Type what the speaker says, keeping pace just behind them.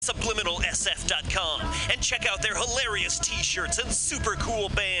SubliminalSF.com and check out their hilarious t-shirts and super cool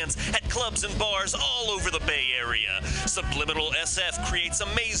bands at clubs and bars all over the Bay Area. Subliminal SF creates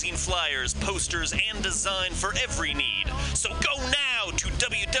amazing flyers, posters, and design for every need. So go now to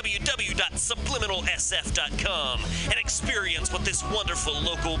www.subliminalsf.com and experience what this wonderful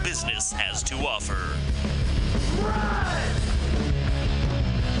local business has to offer.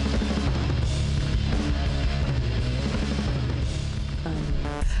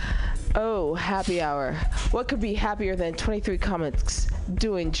 Oh, happy hour. What could be happier than 23 comics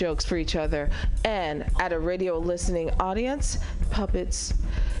doing jokes for each other and at a radio listening audience? Puppets,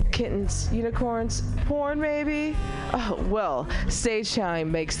 kittens, unicorns, porn maybe? Oh, well, Stage Time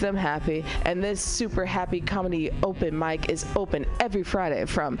makes them happy, and this super happy comedy open mic is open every Friday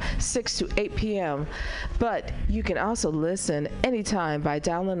from 6 to 8 p.m. But you can also listen anytime by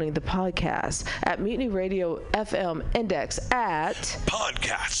downloading the podcast at Mutiny Radio FM Index at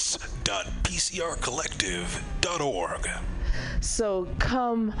podcasts.pcrcollective.org. So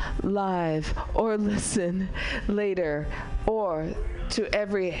come live or listen later or to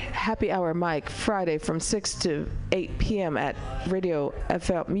every happy hour mic Friday from 6 to 8 p.m. at Radio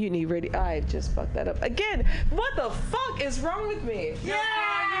FM Mutiny Radio. I just fucked that up again. What the fuck is wrong with me? Yeah!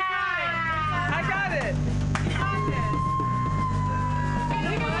 I got it.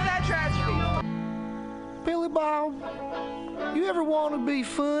 Leave it with that tragedy. Billy Bob, you ever want to be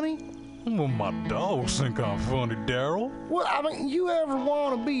funny? Well, my dogs think I'm funny, Daryl. Well, I mean, you ever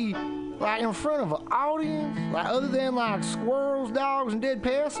want to be, like, in front of an audience? Like, other than, like, squirrels, dogs, and dead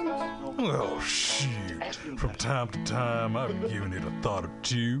peasants? Oh, shoot. From time to time, I've given it a thought or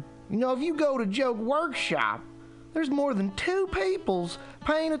two. You know, if you go to Joke Workshop, there's more than 2 peoples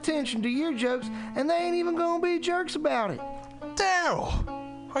paying attention to your jokes, and they ain't even gonna be jerks about it. Daryl,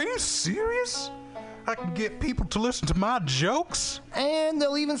 are you serious? I can get people to listen to my jokes? And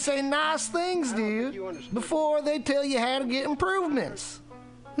they'll even say nice things, dude, before they tell you how to get improvements.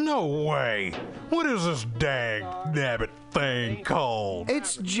 No way. What is this dag-nabbit thing called?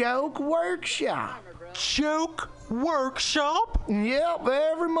 It's Joke Workshop. Joke Workshop? Yep,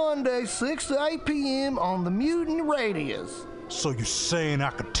 every Monday, 6 to 8 p.m. on the Mutiny Radios. So you're saying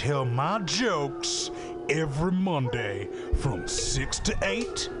I could tell my jokes every Monday from 6 to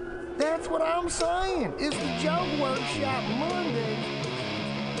 8? That's what I'm saying. It's the Joke Workshop Monday.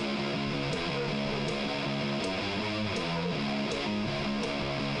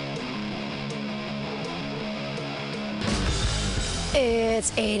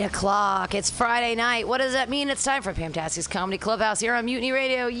 It's 8 o'clock. It's Friday night. What does that mean? It's time for Pam Tassie's Comedy Clubhouse here on Mutiny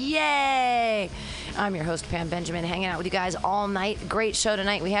Radio. Yay! I'm your host, Pam Benjamin, hanging out with you guys all night. Great show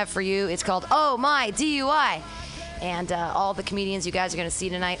tonight we have for you. It's called Oh My DUI. And all the comedians you guys are going to see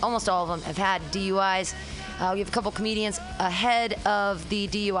tonight, almost all of them have had DUIs. We have a couple comedians ahead of the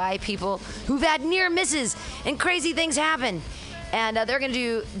DUI people who've had near misses and crazy things happen. And they're going to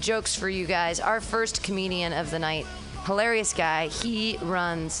do jokes for you guys. Our first comedian of the night, hilarious guy. He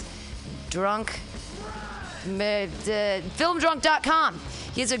runs filmdrunk.com.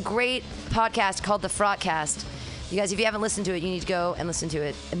 He has a great podcast called The Fraudcast. You guys, if you haven't listened to it, you need to go and listen to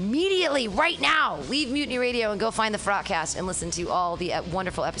it immediately, right now. Leave Mutiny Radio and go find The Fraudcast and listen to all the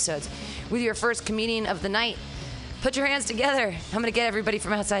wonderful episodes. With your first comedian of the night, put your hands together. I'm going to get everybody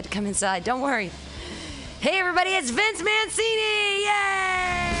from outside to come inside. Don't worry. Hey, everybody, it's Vince Mancini.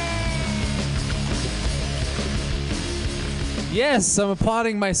 Yay! Yes, I'm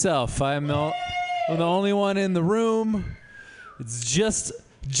applauding myself. I'm the only one in the room. It's just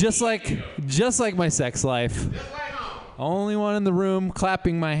like my sex life. Only one in the room,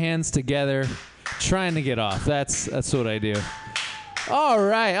 clapping my hands together, trying to get off. That's what I do. All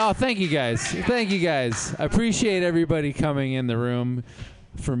right. Oh, thank you guys. Thank you guys. I appreciate everybody coming in the room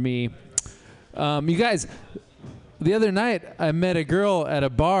for me. You guys, the other night I met a girl at a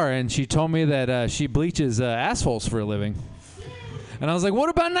bar and she told me that she bleaches assholes for a living. And I was like, what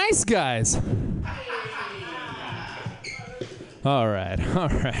about nice guys? All right.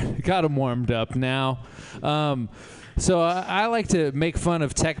 Got them warmed up now. So I like to make fun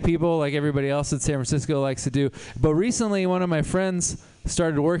of tech people like everybody else in San Francisco likes to do. But recently, one of my friends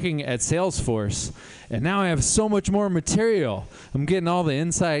started working at Salesforce, and now I have so much more material. I'm getting all the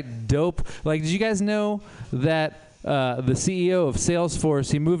inside dope. Like, did you guys know that the CEO of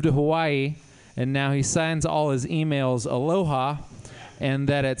Salesforce, he moved to Hawaii, and now he signs all his emails Aloha? And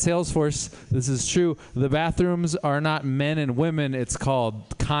that at Salesforce, this is true, the bathrooms are not men and women. It's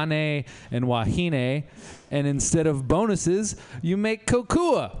called Kane and Wahine. And instead of bonuses, you make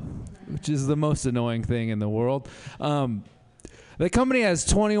kokua, which is the most annoying thing in the world. The company has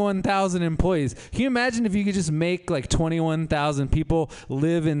 21,000 employees. Can you imagine if you could just make like 21,000 people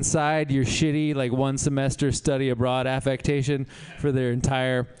live inside your shitty like one semester study abroad affectation for their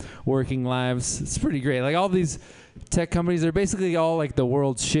entire working lives? It's pretty great. Like all these tech companies are basically all like the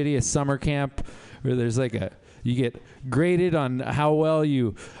world's shittiest summer camp, where there's like you get graded on how well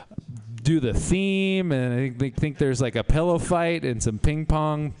you do the theme, and I think they think there's like a pillow fight and some ping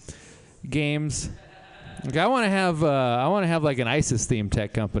pong games. Like I want to have like an ISIS themed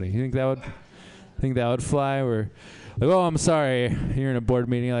tech company. You think that would fly? Where like, oh, I'm sorry, you're in a board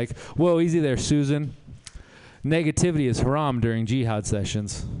meeting. Like, whoa, easy there, Susan. Negativity is haram during jihad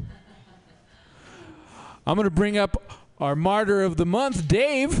sessions. I'm gonna bring up our martyr of the month,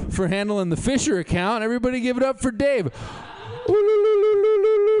 Dave, for handling the Fisher account. Everybody give it up for Dave.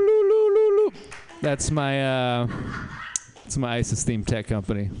 That's my ISIS themed tech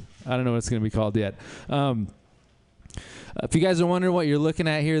company. I don't know what it's going to be called yet. If you guys are wondering what you're looking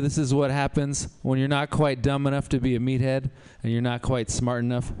at here, this is what happens when you're not quite dumb enough to be a meathead and you're not quite smart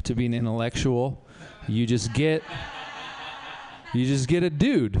enough to be an intellectual. You just get a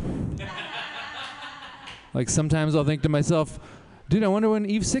dude. Like sometimes I'll think to myself, dude, I wonder when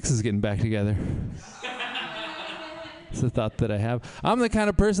Eve 6 is getting back together. It's a thought that I have. I'm the kind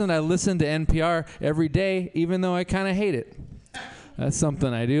of person that I listen to NPR every day, even though I kind of hate it. That's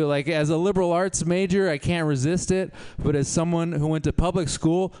something I do. Like as a liberal arts major, I can't resist it. But as someone who went to public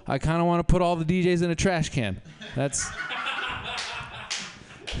school, I kind of want to put all the DJs in a trash can. It's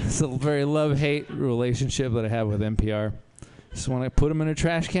a very love-hate relationship that I have with NPR. Just want to put them in a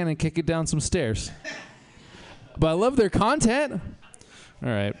trash can and kick it down some stairs. But I love their content. All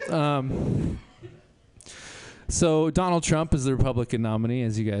right. So Donald Trump is the Republican nominee,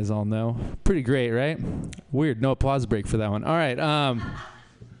 as you guys all know. Pretty great, right? Weird. No applause break for that one. All right. A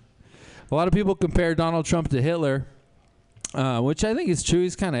lot of people compare Donald Trump to Hitler, which I think is true.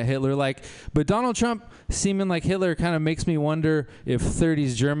 He's kind of Hitler-like. But Donald Trump seeming like Hitler kind of makes me wonder if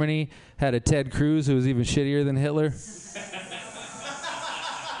 30s Germany had a Ted Cruz who was even shittier than Hitler.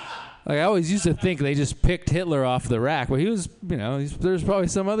 Like I always used to think they just picked Hitler off the rack. But he was, there's probably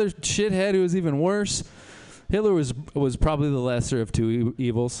some other shithead who was even worse. Hitler was probably the lesser of two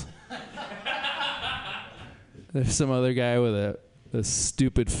evils. There's some other guy with a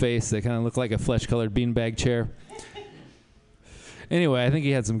stupid face that kind of looked like a flesh-colored beanbag chair. Anyway, I think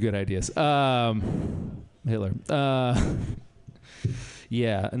he had some good ideas. Hitler.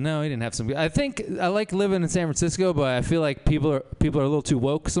 Yeah, no, he didn't have some good. I think I like living in San Francisco, but I feel like people are a little too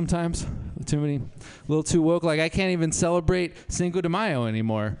woke sometimes. A little too woke. Like I can't even celebrate Cinco de Mayo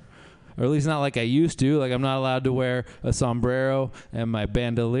anymore. Or at least not like I used to. Like I'm not allowed to wear a sombrero and my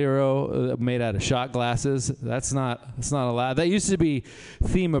bandolero made out of shot glasses. That's not allowed. That used to be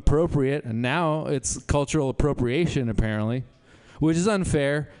theme appropriate, and now it's cultural appropriation apparently, which is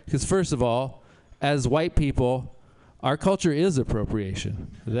unfair because first of all, as white people, our culture is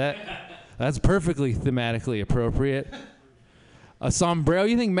appropriation. That's perfectly thematically appropriate. A sombrero?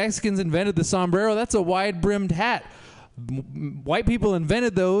 You think Mexicans invented the sombrero? That's a wide-brimmed hat. White people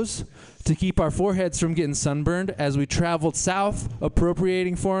invented those to keep our foreheads from getting sunburned as we traveled south,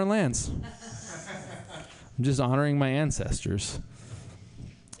 appropriating foreign lands. I'm just honoring my ancestors.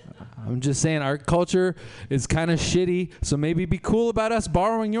 I'm just saying our culture is kind of shitty, so maybe be cool about us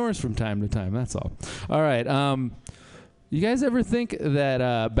borrowing yours from time to time. That's all. All right. You guys ever think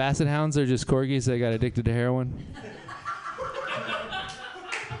that basset hounds are just corgis that got addicted to heroin?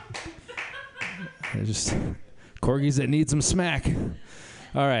 They're just corgis that need some smack.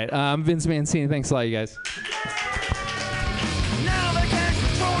 All right, I'm Vince Mancini. Thanks a lot, you guys.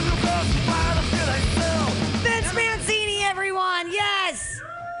 Vince Mancini, everyone. Yes.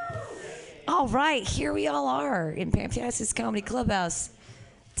 All right, here we all are in Fantastic Comedy Clubhouse.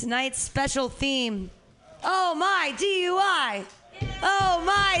 Tonight's special theme. Oh my DUI! Oh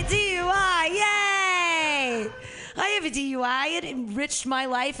my DUI! Yay! I have a DUI. It enriched my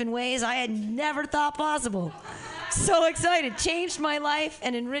life in ways I had never thought possible. So excited. Changed my life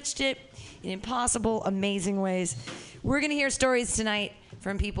and enriched it in impossible, amazing ways. We're going to hear stories tonight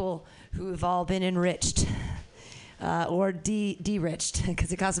from people who have all been enriched or de-riched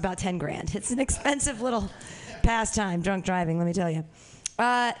because it costs about 10 grand. It's an expensive little pastime, drunk driving, let me tell you.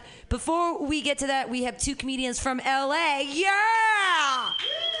 Before we get to that, we have two comedians from LA. Yeah!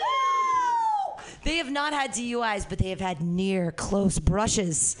 Woo! They have not had DUIs, but they have had near close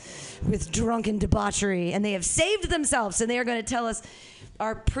brushes with drunken debauchery, and they have saved themselves, and they are going to tell us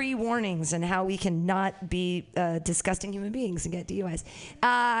our pre-warnings and how we can not be disgusting human beings and get DUIs.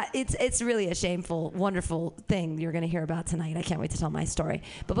 It's really a shameful, wonderful thing you're going to hear about tonight. I can't wait to tell my story.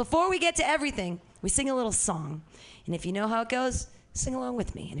 But before we get to everything, we sing a little song. And if you know how it goes, sing along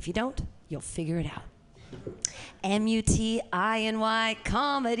with me. And if you don't, you'll figure it out. MUTINY,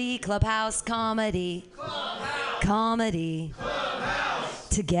 Comedy Clubhouse, comedy. Clubhouse. Comedy. Clubhouse.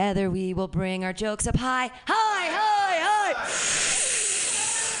 Together we will bring our jokes up high, high, high, high.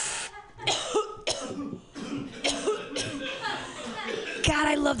 God,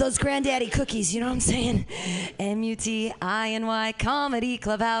 I love those granddaddy cookies, you know what I'm saying? MUTINY, Comedy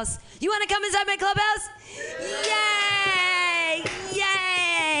Clubhouse. You want to come inside my clubhouse? Yay!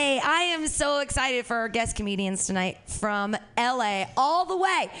 Yay! I am so excited for our guest comedians tonight from LA, all the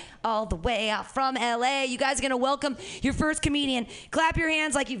way out from LA. You guys are going to welcome your first comedian. Clap your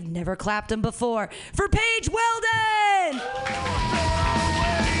hands like you've never clapped them before for Paige Weldon!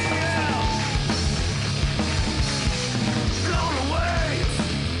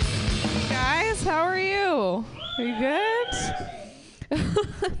 How are you? Are you good?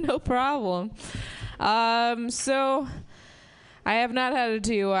 No problem. So I have not had a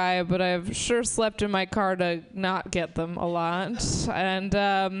DUI, but I've sure slept in my car to not get them a lot. And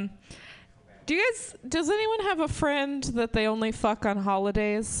does anyone have a friend that they only fuck on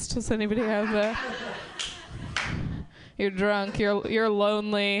holidays? Does anybody have that? You're drunk, you're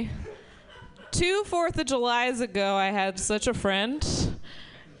lonely. 2 4th of Julys ago, I had such a friend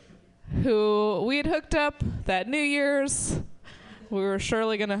who we had hooked up that New Year's. We were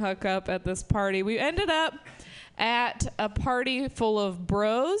surely going to hook up at this party. We ended up at a party full of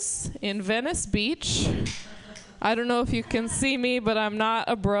bros in Venice Beach. I don't know if you can see me, but I'm not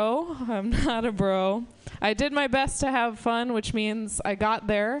a bro. I did my best to have fun, which means I got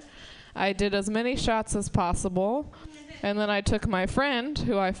there. I did as many shots as possible. And then I took my friend,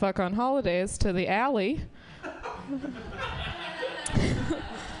 who I fuck on holidays, to the alley.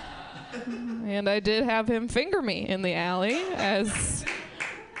 And I did have him finger me in the alley, as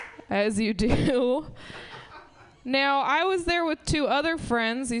you do. Now, I was there with 2 other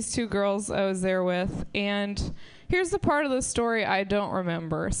friends, these 2 girls I was there with, and here's the part of the story I don't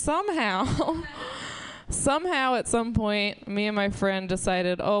remember. Somehow at some point, me and my friend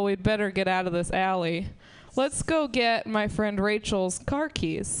decided, we'd better get out of this alley. Let's go get my friend Rachel's car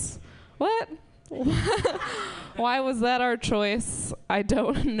keys. What? Why was that our choice? I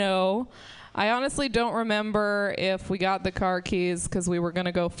don't know. I honestly don't remember if we got the car keys because we were going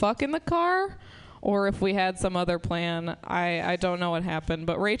to go fuck in the car or if we had some other plan. I don't know what happened.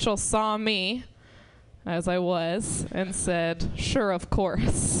 But Rachel saw me as I was and said, sure, of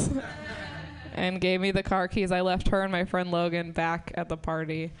course, and gave me the car keys. I left her and my friend Logan back at the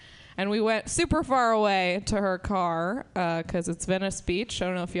party. And we went super far away to her car because it's Venice Beach. I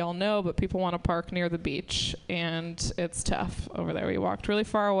don't know if y'all know, but people want to park near the beach, and it's tough over there. We walked really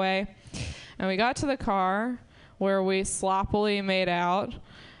far away, and we got to the car where we sloppily made out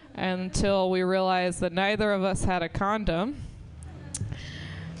until we realized that neither of us had a condom.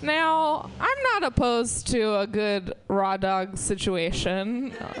 Now, I'm not opposed to a good raw dog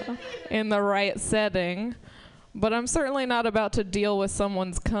situation in the right setting, but I'm certainly not about to deal with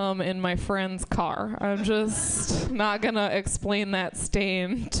someone's cum in my friend's car. I'm just not going to explain that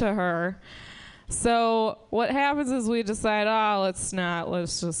stain to her. So what happens is we decide,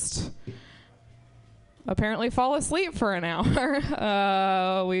 let's just apparently fall asleep for an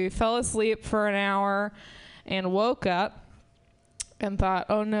hour. We fell asleep for an hour and woke up and thought,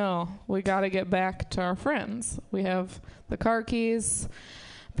 oh no, we got to get back to our friends. We have the car keys.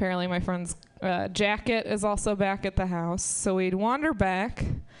 Apparently my friend's jacket is also back at the house. So we'd wander back,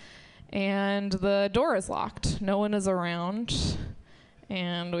 and the door is locked. No one is around,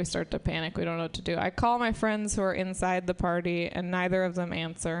 and we start to panic. We don't know what to do. I call my friends who are inside the party, and neither of them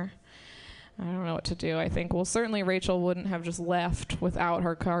answer. I don't know what to do. I think, well, certainly Rachel wouldn't have just left without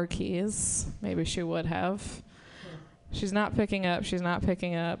her car keys. Maybe she would have. She's not picking up.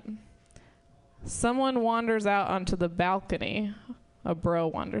 Someone wanders out onto the balcony. A bro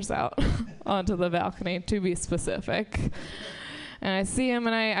wanders out onto the balcony, to be specific. And I see him,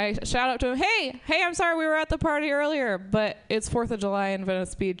 and I shout out to him, hey, I'm sorry we were at the party earlier, but it's 4th of July in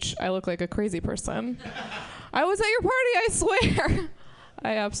Venice Beach. I look like a crazy person. I was at your party, I swear.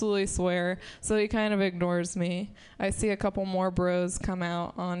 I absolutely swear. So he kind of ignores me. I see a couple more bros come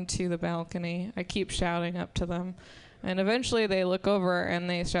out onto the balcony. I keep shouting up to them. And eventually they look over, and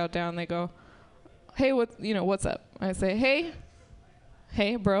they shout down. They go, hey, what's up? I say,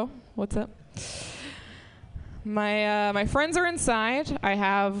 hey, bro, what's up? My friends are inside. I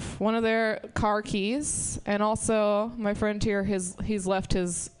have one of their car keys, and also my friend here, he's left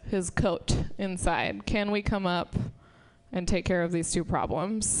his coat inside. Can we come up and take care of these two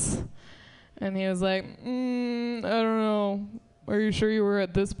problems? And he was like, I don't know. Are you sure you were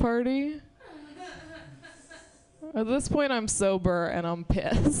at this party? At this point, I'm sober and I'm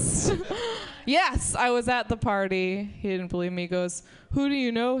pissed. Yes, I was at the party. He didn't believe me. He goes, who do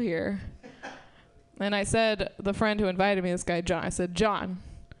you know here? And I said, the friend who invited me, this guy, John. I said, John.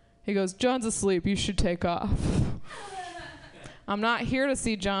 He goes, John's asleep. You should take off. I'm not here to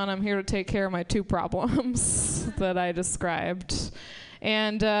see John. I'm here to take care of my two problems that I described.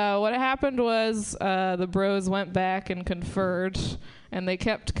 And what happened was the bros went back and conferred, and they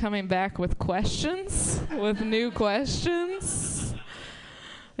kept coming back with questions, with new questions.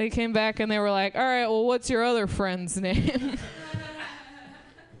 They came back and they were like, all right, well, what's your other friend's name?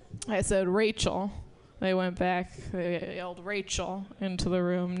 I said, Rachel. They went back, they yelled Rachel into the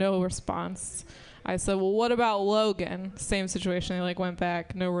room, no response. I said, well, what about Logan? Same situation, they went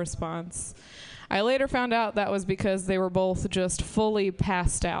back, no response. I later found out that was because they were both just fully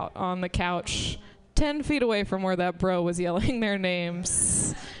passed out on the couch 10 feet away from where that bro was yelling their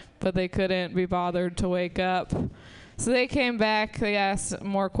names, but they couldn't be bothered to wake up. So they came back, they asked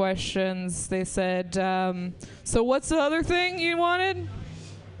more questions. They said, so what's the other thing you wanted?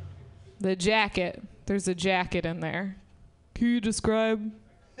 The jacket. There's a jacket in there. Can you describe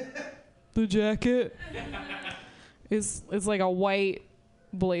the jacket? It's like a white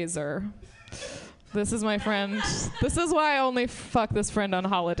blazer. This is my friend. This is why I only fuck this friend on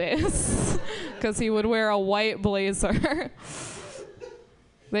holidays, because he would wear a white blazer.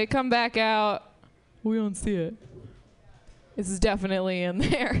 They come back out. We don't see it. It's definitely in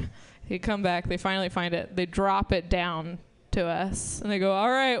there. They come back. They finally find it. They drop it down to us, and they go, all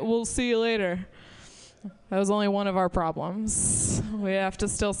right, we'll see you later. That was only one of our problems. We have to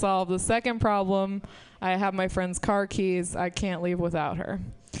still solve the second problem. I have my friend's car keys. I can't leave without her.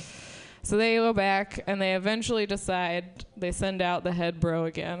 So they go back, and they eventually decide, they send out the head bro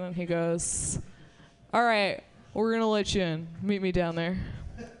again, and he goes, all right, we're going to let you in. Meet me down there.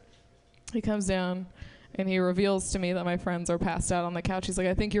 He comes down, and he reveals to me that my friends are passed out on the couch. He's like,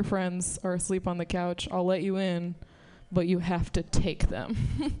 I think your friends are asleep on the couch. I'll let you in, but you have to take them.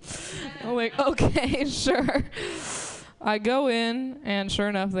 I'm like, okay, sure. I go in, and sure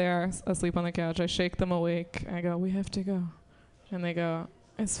enough, they are asleep on the couch. I shake them awake. I go, we have to go. And they go,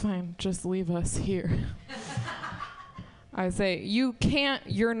 it's fine, just leave us here. I say, you can't,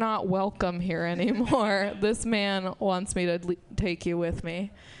 you're not welcome here anymore. This man wants me to take you with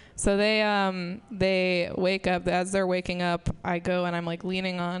me. So they wake up. As they're waking up, I go and I'm like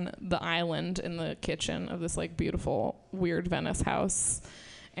leaning on the island in the kitchen of this like beautiful, weird Venice house.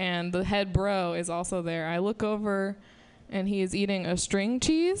 And the head bro is also there. I look over and he is eating a string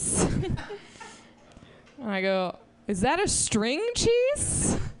cheese. And I go, is that a string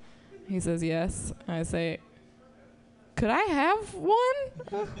cheese? He says, yes. I say, could I have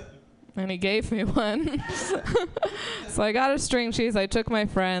one? And he gave me one. So I got a string cheese. I took my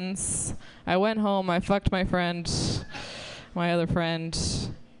friends. I went home. I fucked my friend, my other friend.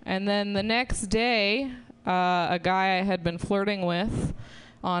 And then the next day, a guy I had been flirting with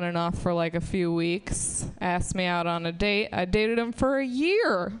on and off for like a few weeks asked me out on a date. I dated him for a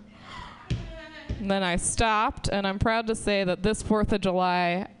year. And then I stopped, and I'm proud to say that this 4th of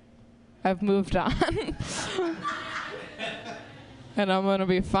July, I've moved on. And I'm going to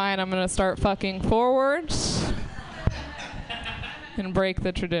be fine. I'm going to start fucking forward and break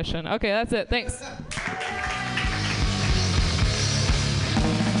the tradition. Okay, that's it. Thanks.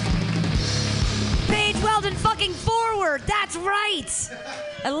 Paige Weldon fucking forward. That's right.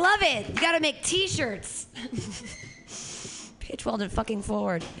 I love it. You got to make T-shirts. Paige Weldon fucking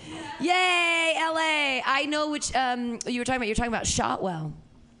forward. Yay, LA. I know which you were talking about. You're talking about Shotwell.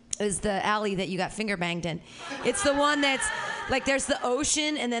 It was the alley that you got finger banged in. It's the one that's like there's the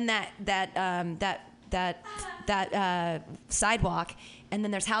ocean and then that sidewalk, and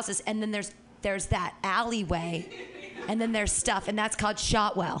then there's houses, and then there's that alleyway, and then there's stuff, and that's called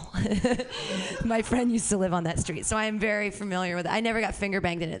Shotwell. My friend used to live on that street, so I am very familiar with it. I never got finger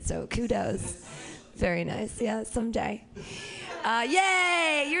banged in it, so kudos. Very nice. Yeah, someday.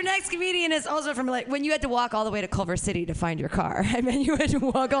 Yay! Your next comedian is also from like when you had to walk all the way to Culver City to find your car. I mean, you had to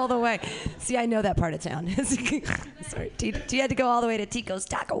walk all the way. See, I know that part of town. Sorry, you had to go all the way to Tico's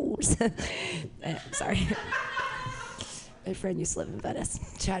Tacos. Sorry. My friend used to live in Venice.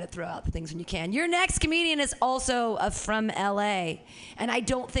 Try to throw out the things when you can. Your next comedian is also from LA, and I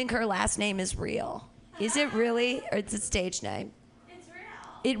don't think her last name is real. Is it really, or it's a stage name? It's real.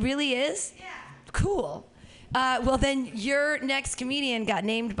 It really is? Yeah. Cool. Well, then your next comedian got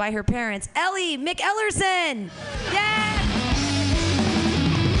named by her parents, Ellie McEllerson. Yeah.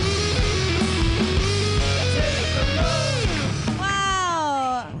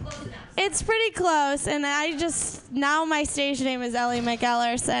 Wow. It's pretty close, and now my stage name is Ellie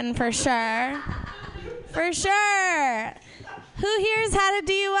McEllerson for sure. For sure. Who here's had a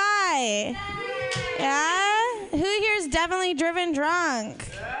DUI? Yeah? Who here's definitely driven drunk?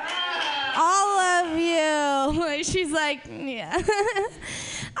 All of you. She's like, yeah.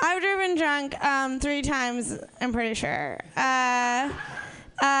 I've driven drunk 3 times, I'm pretty sure.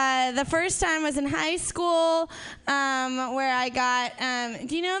 The first time was in high school, where I got,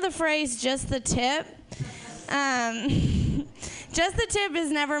 do you know the phrase, just the tip? Just the tip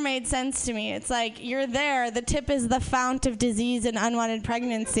has never made sense to me. It's like, you're there. The tip is the fount of disease and unwanted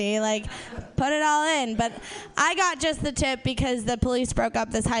pregnancy. Like, put it all in. But I got just the tip because the police broke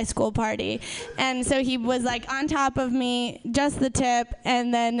up this high school party. And so he was like on top of me, just the tip.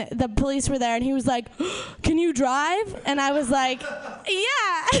 And then the police were there and he was like, can you drive? And I was like,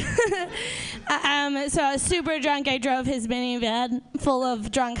 yeah. So I was super drunk. I drove his minivan full of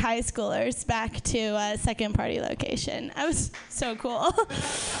drunk high schoolers back to a second party location. I was so cool.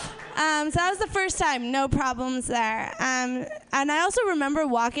 So that was the first time, no problems there. And I also remember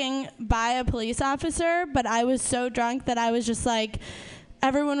walking by a police officer, but I was so drunk that I was just like,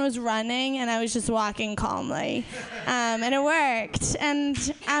 everyone was running and I was just walking calmly. And it worked. And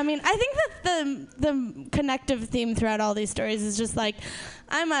I mean, I think that the connective theme throughout all these stories is just like,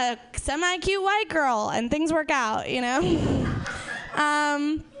 I'm a semi-cute white girl and things work out, you know?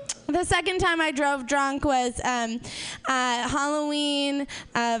 The second time I drove drunk was Halloween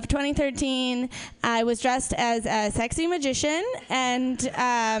of 2013. I was dressed as a sexy magician, and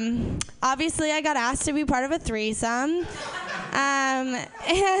obviously I got asked to be part of a threesome.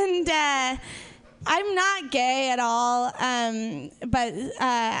 I'm not gay at all, but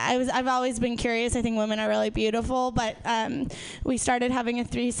I've always been curious. I think women are really beautiful, but we started having a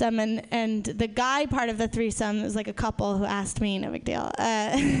threesome, and the guy part of the threesome was like a couple who asked me, no big deal.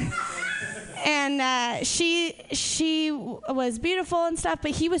 And she was beautiful and stuff,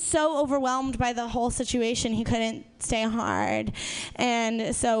 but he was so overwhelmed by the whole situation he couldn't stay hard.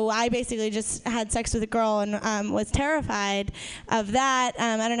 And so I basically just had sex with a girl and was terrified of that.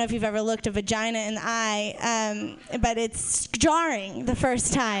 I don't know if you've ever looked a vagina in the eye, but it's jarring the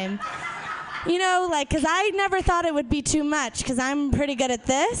first time. You know, like, because I never thought it would be too much, because I'm pretty good at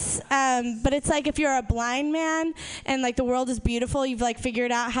this. But it's like if you're a blind man and, like, the world is beautiful, you've, like,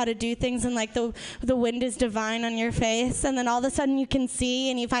 figured out how to do things, and, like, the wind is divine on your face, and then all of a sudden you can see,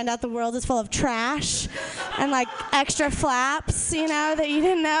 and you find out the world is full of trash and, like, extra flaps, you know, that you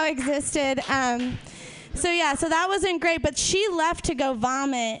didn't know existed. So that wasn't great, but she left to go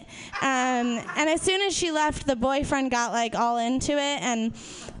vomit. And as soon as she left, the boyfriend got, like, all into it, and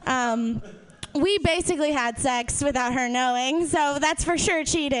we basically had sex without her knowing, so that's for sure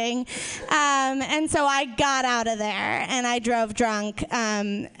cheating. And so I got out of there, and I drove drunk,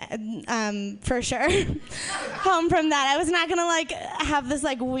 for sure, home from that. I was not gonna, like, have this,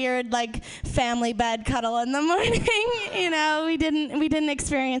 like, weird, like, family bed cuddle in the morning. You know, we didn't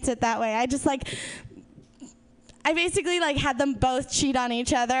experience it that way. I basically, like, had them both cheat on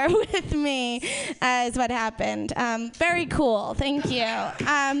each other with me, is what happened. Very cool. Thank you.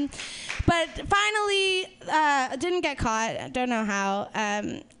 But finally, didn't get caught. I don't know how.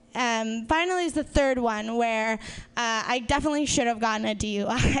 Finally is the third one where I definitely should have gotten a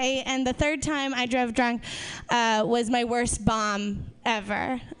DUI. And the third time I drove drunk was my worst bomb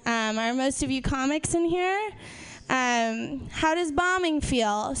ever. Are most of you comics in here? How does bombing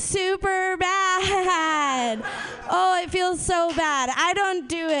feel? Super bad. Oh, it feels so bad. I don't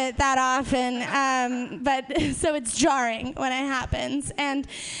do it that often, but so it's jarring when it happens. And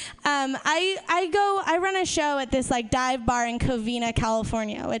I run a show at this, like, dive bar in Covina,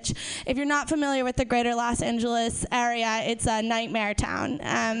 California, which, if you're not familiar with the greater Los Angeles area, it's a nightmare town.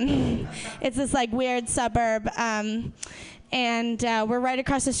 It's this, like, weird suburb. And we're right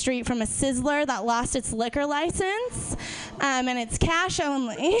across the street from a Sizzler that lost its liquor license, and it's cash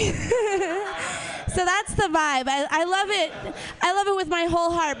only. So that's the vibe. I love it. I love it with my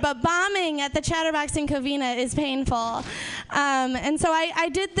whole heart. But bombing at the Chatterbox in Covina is painful. And so I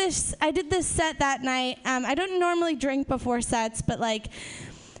did this set that night. I don't normally drink before sets, but, like,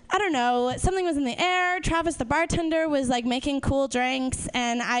 I don't know, something was in the air. Travis, the bartender, was, like, making cool drinks,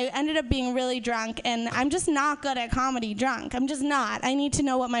 and I ended up being really drunk, and I'm just not good at comedy drunk. I'm just not. I need to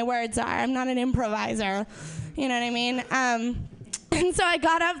know what my words are. I'm not an improviser. You know what I mean? And so I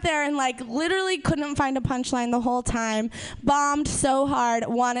got up there and like literally couldn't find a punchline the whole time, bombed so hard,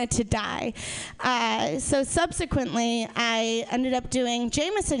 wanted to die. So subsequently, I ended up doing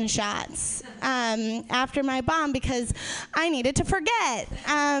Jameson shots after my bomb because I needed to forget.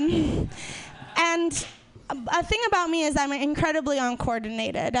 And a thing about me is I'm incredibly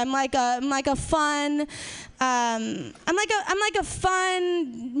uncoordinated. I'm like a fun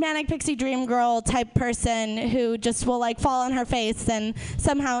manic pixie dream girl type person who just will like fall on her face and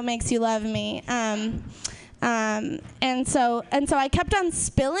somehow it makes you love me. And so I kept on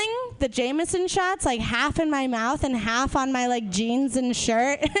spilling the Jameson shots, like half in my mouth and half on my like jeans and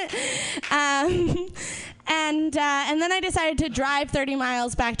shirt. And then I decided to drive 30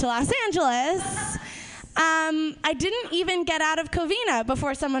 miles back to Los Angeles. I didn't even get out of Covina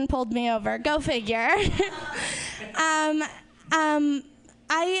before someone pulled me over. Go figure. I've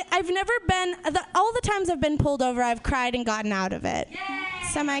never been, all the times I've been pulled over, I've cried and gotten out of it.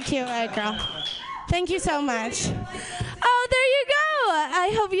 Semi-cute white girl. Thank you so much. Oh, there you go.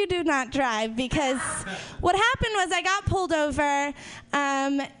 I hope you do not drive, because what happened was I got pulled over,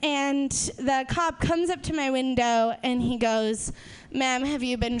 and the cop comes up to my window and he goes, "Ma'am, have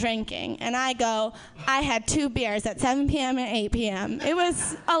you been drinking?" And I go, "I had 2 beers at 7 p.m. and 8 p.m. It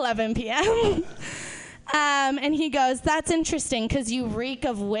was 11 p.m. And he goes, "That's interesting because you reek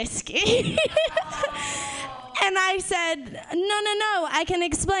of whiskey." And I said, no, I can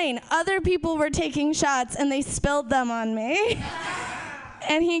explain. Other people were taking shots and they spilled them on me.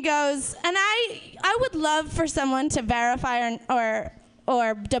 And he goes, and I would love for someone to verify or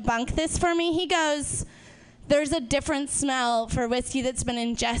debunk this for me. He goes, "There's a different smell for whiskey that's been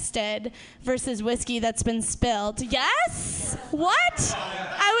ingested versus whiskey that's been spilled." Yes? What?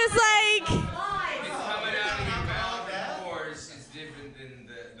 I was like,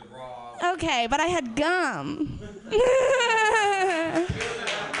 okay, but I had gum.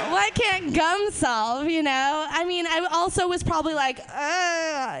 What can't gum solve, you know? I mean, I also was probably like,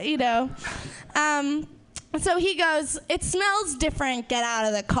 you know. So he goes, "It smells different, get out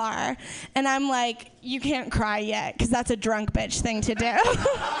of the car." And I'm like, "You can't cry yet, because that's a drunk bitch thing to do."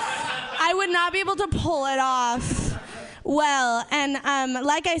 I would not be able to pull it off well, and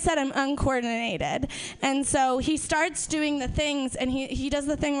like I said, I'm uncoordinated. And so he starts doing the things, and he does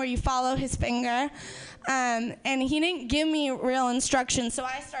the thing where you follow his finger, and he didn't give me real instructions, so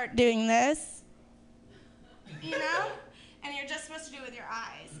I start doing this, you know? And you're just supposed to do it with your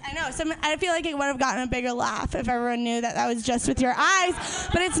eyes. I know, I feel like it would have gotten a bigger laugh if everyone knew that was just with your eyes,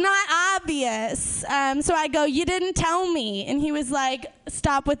 but it's not obvious. So I go, "You didn't tell me." And he was like,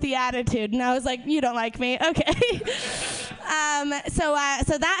 "Stop with the attitude." And I was like, "You don't like me? Okay." So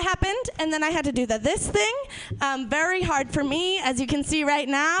that happened, and then I had to do this thing. Very hard for me, as you can see right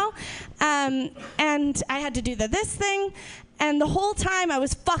now. And I had to do this thing, and the whole time I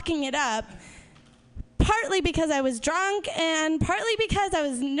was fucking it up. Partly because I was drunk, and partly because I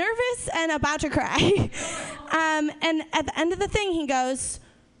was nervous and about to cry. And at the end of the thing, he goes,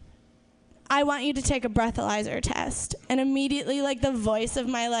 "I want you to take a breathalyzer test." And immediately, like, the voice of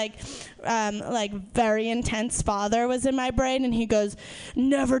my, like very intense father was in my brain, and he goes,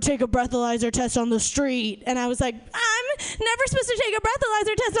 "Never take a breathalyzer test on the street." And I was like, "I'm never supposed to take a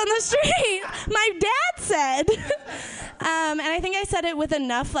breathalyzer test on the street. My dad said." And I think I said it with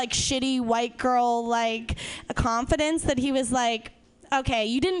enough, like, shitty white girl, like, confidence that he was like, "Okay,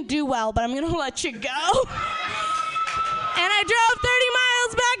 you didn't do well, but I'm going to let you go." And I drove 30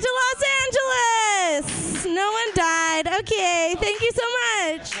 miles back to Los Angeles. No one died. Okay, thank you so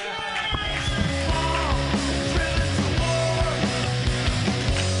much.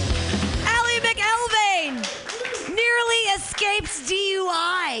 Allie McElvain nearly escapes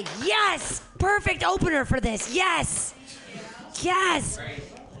DUI. Yes, perfect opener for this. Yes.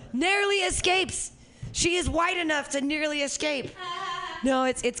 Nearly escapes. She is white enough to nearly escape. No,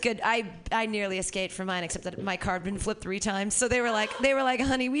 it's good. I nearly escaped from mine, except that my car had been flipped 3 times. So they were like,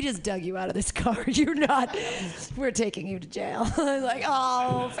 "Honey, we just dug you out of this car. We're taking you to jail." I was like,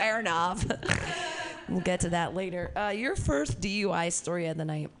 "Oh, fair enough." We'll get to that later. Your first DUI story of the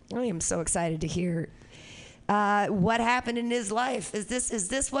night. I am so excited to hear. What happened in his life? Is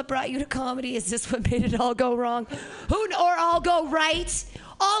this what brought you to comedy? Is this what made it all go wrong? Or all go right?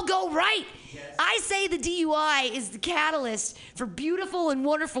 All go right. Yes. I say the DUI is the catalyst for beautiful and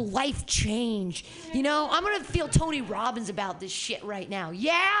wonderful life change. You know, I'm going to feel Tony Robbins about this shit right now.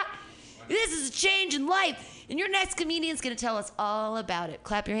 Yeah? This is a change in life. And your next comedian's going to tell us all about it.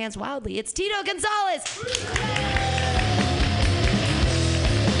 Clap your hands wildly. It's Tito Gonzalez.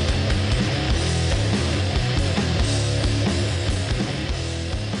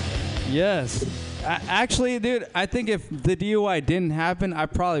 Yes. Actually, dude, I think if the DUI didn't happen, I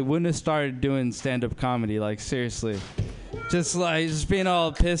probably wouldn't have started doing stand-up comedy. Like, seriously. Just being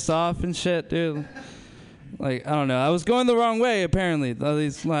all pissed off and shit, dude. Like, I don't know. I was going the wrong way, apparently. At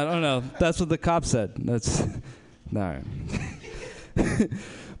least, I don't know. That's what the cop said. That's... All right.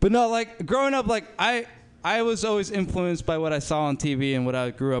 But no, like, growing up, like, I was always influenced by what I saw on TV and what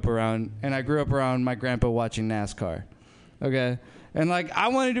I grew up around. And I grew up around my grandpa watching NASCAR. Okay? And, like, I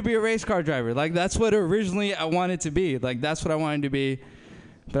wanted to be a race car driver. Like, that's what originally I wanted to be. Like, that's what I wanted to be.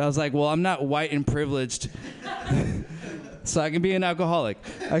 But I was like, well, I'm not white and privileged. So I can be an alcoholic.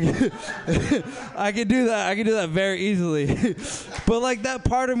 I can do that. I can do that very easily. But, like, that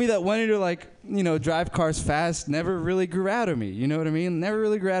part of me that wanted to, like, you know, drive cars fast never really grew out of me. You know what I mean? Never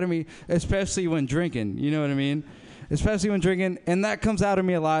really grew out of me, especially when drinking. You know what I mean? Especially when drinking. And that comes out of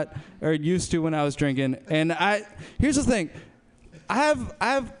me a lot, or it used to when I was drinking. And here's the thing. I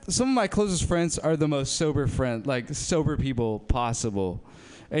have some of my closest friends are the most sober people possible.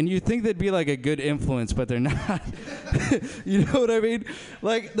 And you think they'd be like a good influence, but they're not. You know what I mean?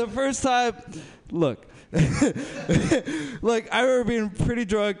 Like, the first time, look, like, I remember being pretty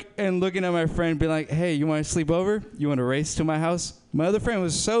drunk and looking at my friend being like, hey, you want to sleep over? You want to race to my house? My other friend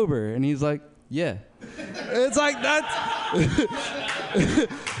was sober, and he's like, yeah. It's like, that's...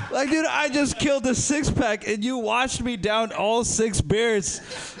 Like, dude, I just killed a six-pack, and you watched me down all 6 beers.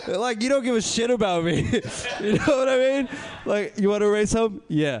 Like, you don't give a shit about me. You know what I mean? Like, you want to race home?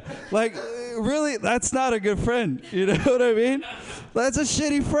 Yeah. Like, really, that's not a good friend. You know what I mean? That's a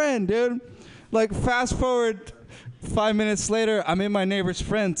shitty friend, dude. Like, fast forward 5 minutes later, I'm in my neighbor's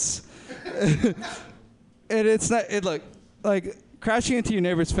fence. And it's not, like, crashing into your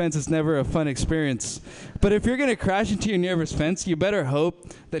neighbor's fence is never a fun experience. But if you're going to crash into your neighbor's fence, you better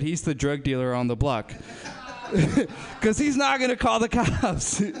hope that he's the drug dealer on the block. Because he's not going to call the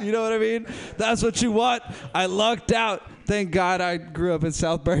cops. You know what I mean? That's what you want. I lucked out. Thank God I grew up in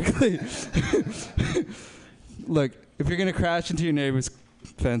South Berkeley. Look, if you're going to crash into your neighbor's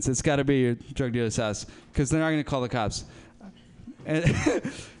fence, it's got to be your drug dealer's house. Because they're not going to call the cops.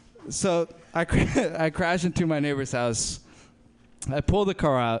 And so I crashed into my neighbor's house. I pull the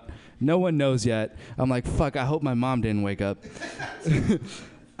car out. No one knows yet. I'm like, fuck, I hope my mom didn't wake up.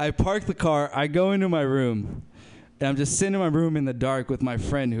 I park the car. I go into my room. And I'm just sitting in my room in the dark with my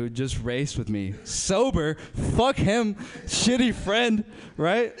friend who just raced with me. Sober. Fuck him. Shitty friend.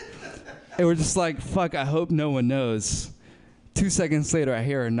 Right? And we're just like, fuck, I hope no one knows. 2 seconds later, I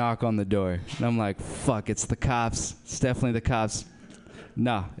hear a knock on the door. And I'm like, fuck, it's the cops. It's definitely the cops.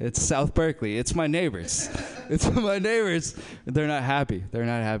 Nah, it's South Berkeley. It's my neighbors. It's my neighbors. They're not happy. They're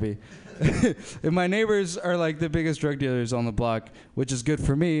not happy. And my neighbors are like the biggest drug dealers on the block, which is good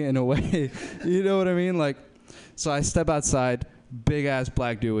for me in a way. You know what I mean? Like, so I step outside, big ass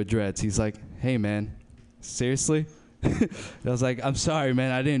black dude with dreads. He's like, hey man, seriously? I was like, I'm sorry,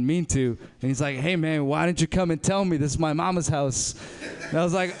 man. I didn't mean to. And he's like, hey man, why didn't you come and tell me? This is my mama's house. And I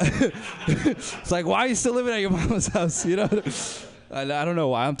was like, it's like, why are you still living at your mama's house? You know? I don't know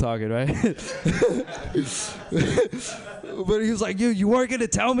why I'm talking, right? But he was like, you weren't going to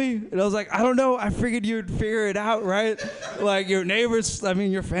tell me? And I was like, I don't know. I figured you'd figure it out, right? Like, your neighbors, I mean,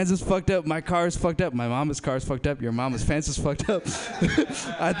 your fence is fucked up. My car is fucked up. My mama's car is fucked up. Your mama's fence is fucked up.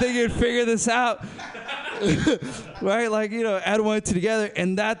 I think you'd figure this out. Right? Like, you know, add 1 and 2 together.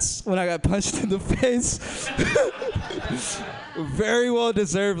 And that's when I got punched in the face. Very well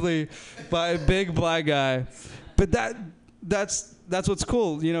deservedly by a big black guy. But that's what's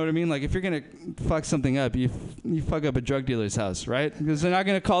cool, you know what I mean? Like, if you're going to fuck something up, you fuck up a drug dealer's house, right? Because they're not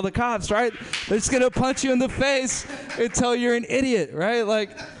going to call the cops, right? They're just going to punch you in the face and tell you're an idiot, right?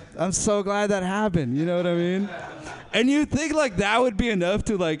 Like, I'm so glad that happened, you know what I mean? And you think, like, that would be enough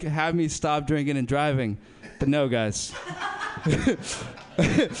to, like, have me stop drinking and driving. But no, guys.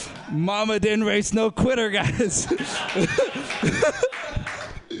 Mama didn't race no quitter, guys.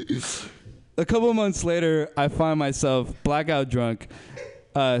 A couple of months later, I find myself blackout drunk,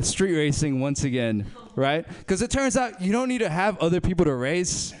 street racing once again, right? Because it turns out you don't need to have other people to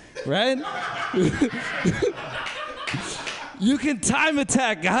race, right? You can time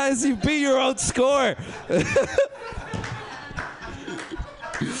attack, guys. You beat your own score.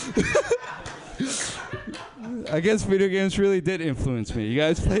 I guess video games really did influence me. You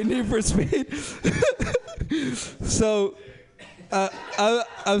guys play Need for Speed? So...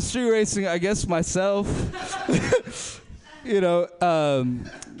 I'm street racing, I guess, myself. You know,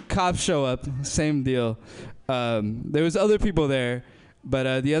 cops show up, same deal. There was other people there,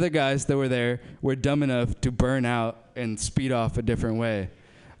 but the other guys that were there were dumb enough to burn out and speed off a different way.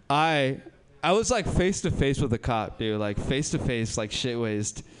 I was like face to face with a cop, dude, like face to face, like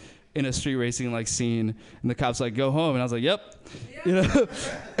shit-wazed. in a street racing like scene, and the cops like, go home, and I was like, yep. You know,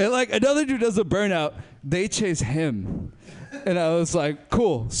 and like another dude does a burnout, they chase him. And I was like,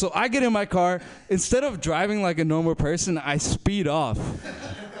 cool. So I get in my car. Instead of driving like a normal person, I speed off.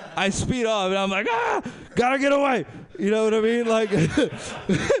 And I'm like, gotta get away. You know what I mean? Like, and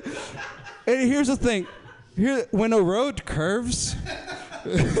here's the thing. When a road curves,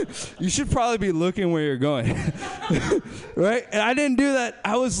 you should probably be looking where you're going. Right? And I didn't do that.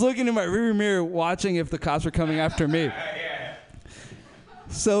 I was looking in my rearview mirror watching if the cops were coming after me.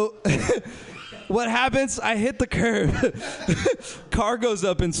 So what happens? I hit the curb. Car goes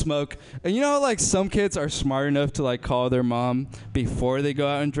up in smoke. And you know how, like, some kids are smart enough to, like, call their mom before they go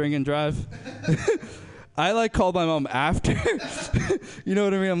out and drink and drive? I, like, called my mom after. You know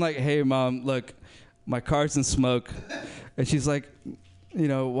what I mean? I'm like, hey, Mom, look, my car's in smoke. And she's like, you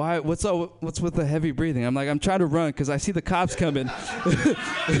know, why? What's with the heavy breathing? I'm like, I'm trying to run because I see the cops coming.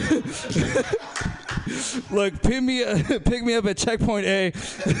 Look, pick me up at checkpoint A.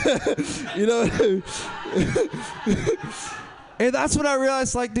 You know. And that's when I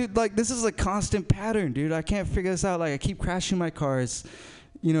realized, like, dude, like, this is a constant pattern, dude. I can't figure this out. Like, I keep crashing my cars.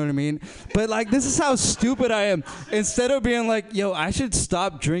 You know what I mean? But, like, this is how stupid I am. Instead of being like, yo, I should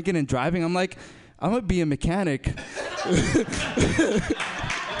stop drinking and driving, I'm like, I'm going to be a mechanic. You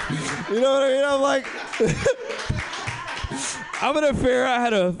know what I mean? I'm like, I'm going to figure out how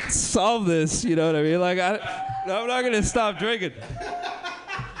to solve this. You know what I mean? Like, I'm not going to stop drinking.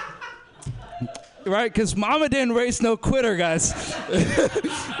 Right? Because mama didn't raise no quitter, guys.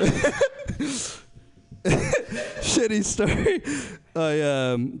 Shitty story.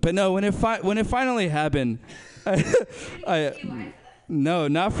 But no, when it finally happened, no,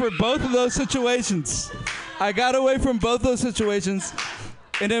 not for both of those situations. I got away from both those situations.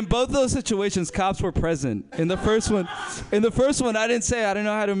 And in both those situations, cops were present. In the first one, I didn't say, I don't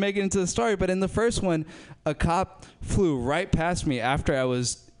know how to make it into the story, but in the first one, a cop flew right past me after I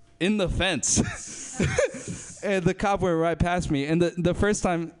was in the fence. And the cop went right past me. And the first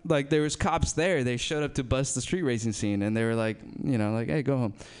time, like, there was cops there, they showed up to bust the street racing scene. And they were like, you know, like, hey, go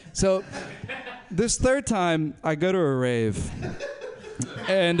home. So this third time, I go to a rave.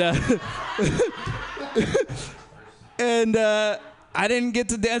 And I didn't get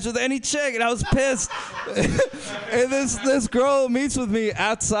to dance with any chick, and I was pissed. And this girl meets with me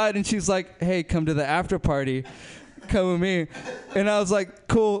outside, and she's like, hey, come to the after party. Come with me. And I was like,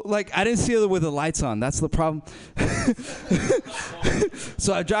 cool. Like, I didn't see her with the lights on. That's the problem.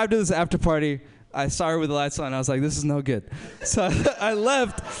 So I drive to this after party. I saw her with the lights on. I was like, this is no good. So I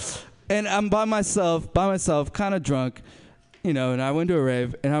left, and I'm by myself, kind of drunk, you know, and I went to a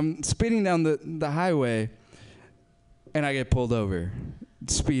rave, and I'm speeding down the highway, and I get pulled over,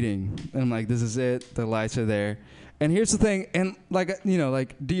 speeding. And I'm like, this is it. The lights are there. And here's the thing, and, like, you know,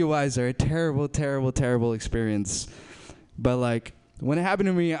 like, DUIs are a terrible, terrible, terrible experience. But, like, when it happened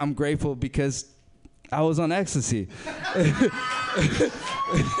to me, I'm grateful because I was on ecstasy. And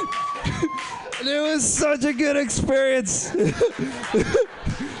it was such a good experience.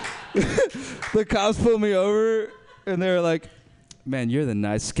 The cops pulled me over, and they were like, man, you're the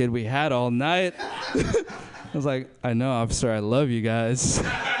nicest kid we had all night. I was like, I know, officer, I love you guys.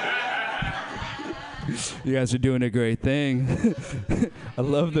 You guys are doing a great thing. I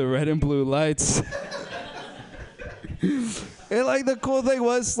love the red and blue lights. And, like, the cool thing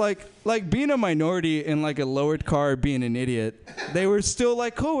was, like being a minority in, like, a lowered car, being an idiot, they were still,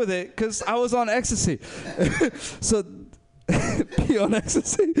 like, cool with it because I was on ecstasy. So, be on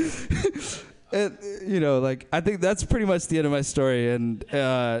ecstasy. And, you know, like, I think that's pretty much the end of my story. And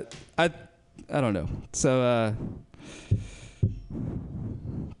I don't know. So,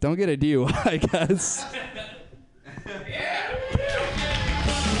 don't get a DUI, guys.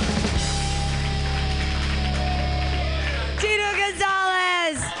 Tito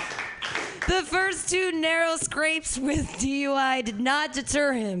Gonzalez! The first two narrow scrapes with DUI did not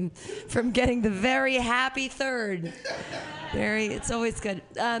deter him from getting the very happy third. It's always good.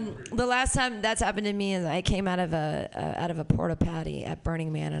 The last time that's happened to me is I came out of a porta potty at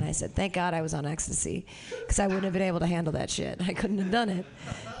Burning Man, and I said, thank God I was on ecstasy, because I wouldn't have been able to handle that shit. I couldn't have done it.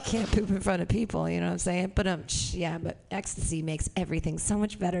 Can't poop in front of people, you know what I'm saying? But yeah, but ecstasy makes everything so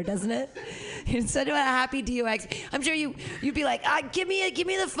much better, doesn't it? Instead of a happy DUI, I'm sure you'd be like, give me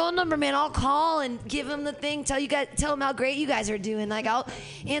the phone number, man. I'll call and give them the thing. Tell them how great you guys are doing. Like, I'll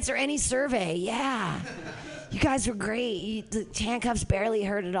answer any survey. Yeah. You guys were great. The handcuffs barely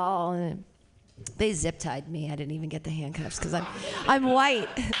hurt at all. And they zip-tied me. I didn't even get the handcuffs because I'm white.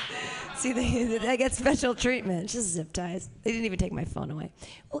 See, I get special treatment. Just zip ties. They didn't even take my phone away.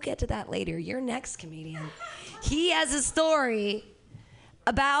 We'll get to that later. Your next comedian. He has a story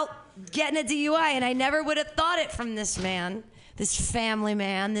about getting a DUI, and I never would have thought it from this man, this family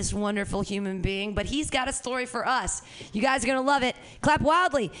man, this wonderful human being, but he's got a story for us. You guys are going to love it. Clap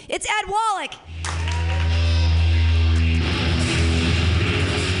wildly. It's Ed Wallach.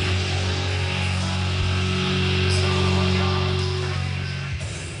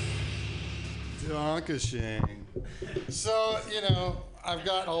 Dankeschön. So, I've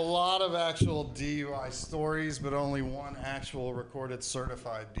got a lot of actual DUI stories, but only one actual recorded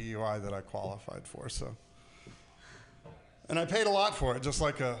certified DUI that I qualified for. And I paid a lot for it, just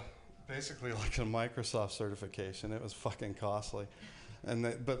basically like a Microsoft certification. It was fucking costly.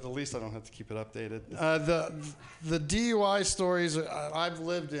 But at least I don't have to keep it updated. The DUI stories I've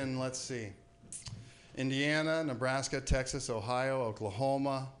lived in, let's see, Indiana, Nebraska, Texas, Ohio,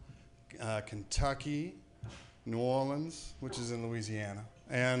 Oklahoma, Kentucky, New Orleans, which is in Louisiana,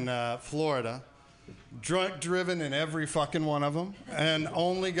 and Florida. Drunk driven in every fucking one of them, and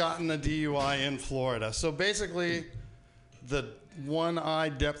only gotten a DUI in Florida. So basically, the one-eye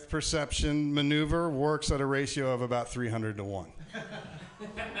depth perception maneuver works at a ratio of about 300 to 1.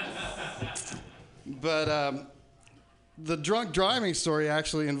 But the drunk driving story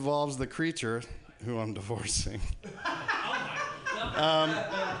actually involves the creature who I'm divorcing.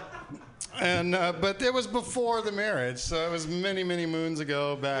 But it was before the marriage, so it was many, many moons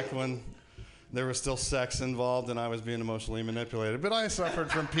ago, back when there was still sex involved and I was being emotionally manipulated. But I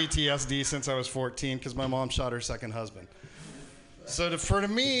suffered from PTSD since I was 14 because my mom shot her second husband. So for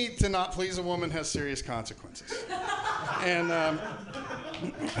me to not please a woman has serious consequences. And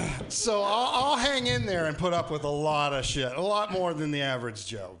so I'll hang in there and put up with a lot of shit, a lot more than the average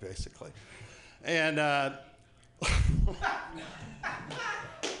Joe, basically. And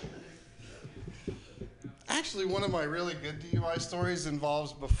actually, one of my really good DUI stories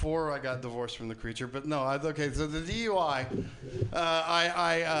involves before I got divorced from the creature. But no, okay, so the DUI,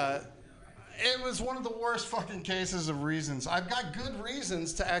 it was one of the worst fucking cases of reasons. I've got good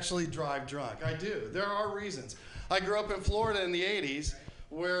reasons to actually drive drunk. I do. There are reasons. I grew up in Florida in the 80s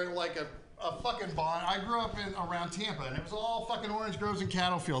where like a fucking I grew up around Tampa, and it was all fucking orange groves and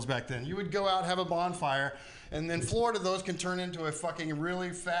cattle fields back then. You would go out, have a bonfire, and in Florida, those can turn into a fucking really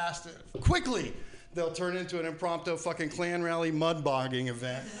fast, quickly, they'll turn into an impromptu fucking Klan rally mud bogging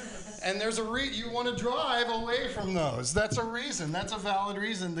event. And there's you want to drive away from those. That's a reason. That's a valid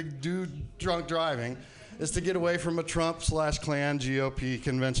reason to do drunk driving, is to get away from a Trump/Klan GOP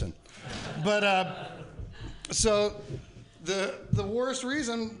convention. But so the worst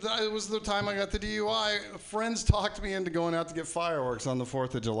reason, it was the time I got the DUI. Friends talked me into going out to get fireworks on the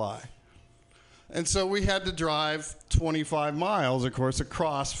 4th of July. And so we had to drive 25 miles, of course,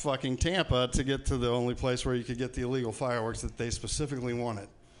 across fucking Tampa to get to the only place where you could get the illegal fireworks that they specifically wanted.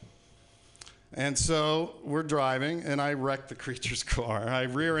 And so we're driving, and I wrecked the creature's car. I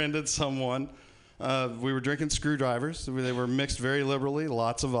rear-ended someone. We were drinking screwdrivers. They were mixed very liberally,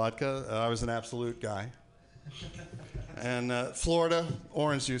 lots of vodka. I was an absolute guy. And Florida,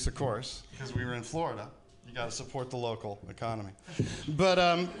 orange juice, of course, because we were in Florida. You got to support the local economy.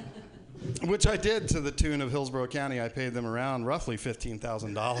 But which I did to the tune of Hillsborough County. I paid them around roughly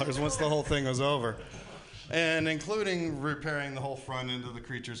 $15,000 once the whole thing was over. And including repairing the whole front end of the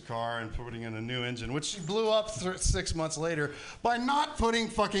creature's car and putting in a new engine, which she blew up 6 months later by not putting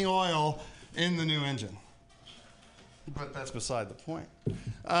fucking oil in the new engine. But that's beside the point.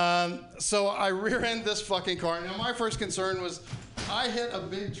 So I rear-end this fucking car. Now my first concern was I hit a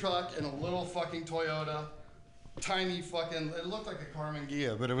big truck in a little fucking Toyota. Tiny fucking, it looked like a Carmen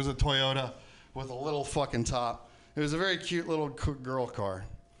Ghia, but it was a Toyota with a little fucking top. It was a very cute little girl car.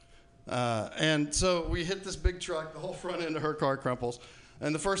 And so we hit this big truck, the whole front end of her car crumples.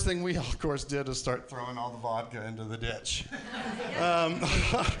 And the first thing we, of course, did is start throwing all the vodka into the ditch.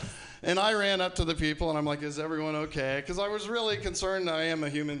 And I ran up to the people, and I'm like, is everyone okay? Because I was really concerned. I am a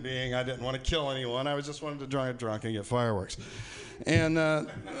human being. I didn't want to kill anyone. I just wanted to drive drunk and get fireworks. And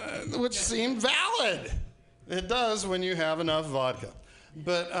which seemed valid. It does when you have enough vodka.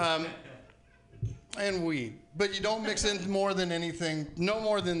 But, and weed. But you don't mix in more than anything, no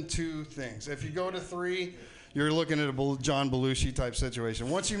more than 2 things. If you go to 3, you're looking at a John Belushi type situation.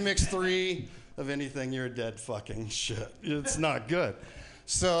 Once you mix 3 of anything, you're dead fucking shit. It's not good.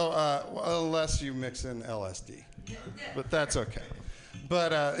 So, unless you mix in LSD. But that's okay.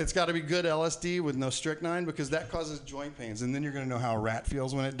 But it's got to be good LSD with no strychnine, because that causes joint pains. And then you're going to know how a rat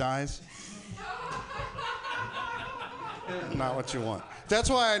feels when it dies. Not what you want. That's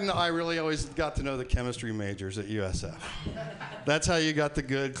why I really always got to know the chemistry majors at USF. That's how you got the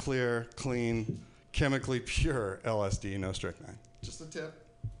good, clear, clean, chemically pure LSD, no strychnine. Just a tip.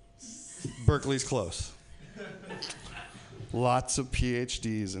 Berkeley's close. Lots of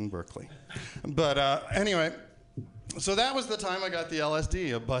PhDs in Berkeley. But anyway, so that was the time I got the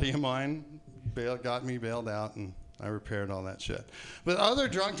LSD. A buddy of mine got me bailed out, and I repaired all that shit. But other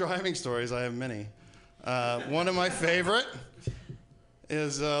drunk driving stories, I have many. One of my favorite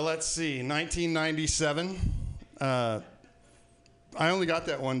is, let's see, 1997. I only got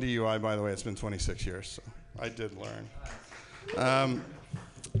that one DUI, by the way. It's been 26 years, so I did learn.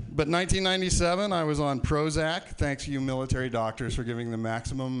 But 1997, I was on Prozac. Thanks you military doctors for giving the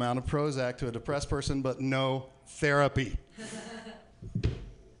maximum amount of Prozac to a depressed person, but no therapy.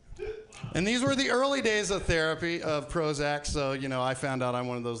 And these were the early days of therapy of Prozac, so, you know, I found out I'm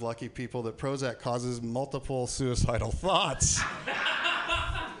one of those lucky people that Prozac causes multiple suicidal thoughts.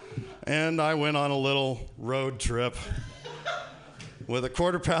 And I went on a little road trip with a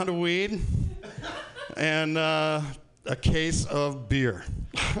quarter pound of weed and a case of beer.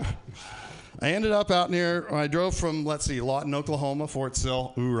 I ended up out near, I drove from, let's see, Lawton, Oklahoma, Fort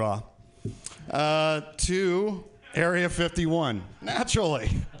Sill, hoorah, to Area 51, naturally.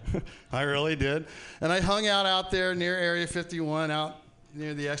 I really did. And I hung out there near Area 51, out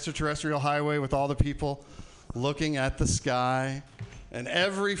near the extraterrestrial highway with all the people looking at the sky. And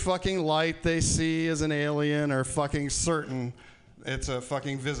every fucking light they see is an alien or fucking certain it's a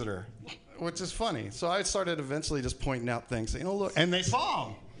fucking visitor, which is funny. So I started eventually just pointing out things, saying, oh, look. And they saw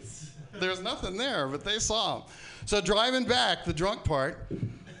them. There's nothing there, but they saw them. So driving back, the drunk part,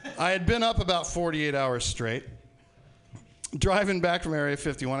 I had been up about 48 hours straight. Driving back from Area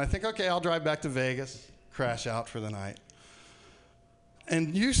 51, I think, okay, I'll drive back to Vegas, crash out for the night.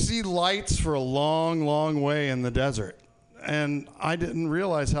 And you see lights for a long, long way in the desert. And I didn't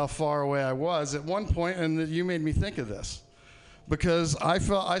realize how far away I was at one point, and you made me think of this. Because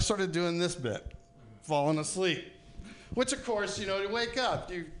I started doing this bit, falling asleep. Which, of course, you know, to wake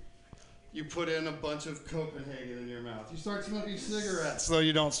up, you put in a bunch of Copenhagen in your mouth. You start smoking cigarettes so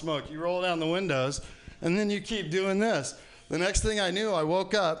you don't smoke. You roll down the windows, and then you keep doing this. The next thing I knew, I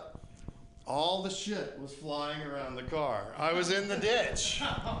woke up, all the shit was flying around the car. I was in the ditch.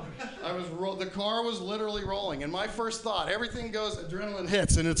 The car was literally rolling. And my first thought, everything goes, adrenaline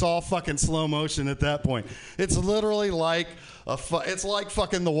hits, and it's all fucking slow motion at that point. It's literally like it's like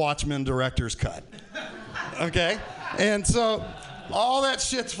fucking the Watchmen director's cut. Okay? And so all that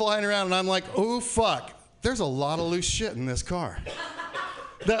shit's flying around, and I'm like, oh, fuck. There's a lot of loose shit in this car.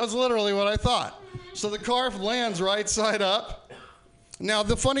 That was literally what I thought. So the car lands right side up. Now,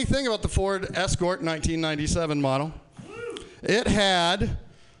 the funny thing about the Ford Escort 1997 model, it had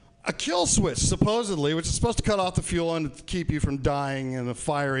a kill switch, supposedly, which is supposed to cut off the fuel and keep you from dying in a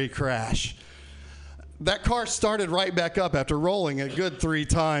fiery crash. That car started right back up after rolling a good 3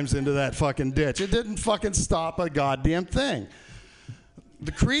 times into that fucking ditch. It didn't fucking stop a goddamn thing.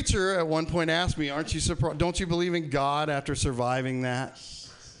 The creature at one point asked me, aren't you surprised? Don't you believe in God after surviving that?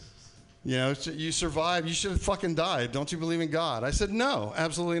 You know, you survived. You should have fucking died. Don't you believe in God? I said, no,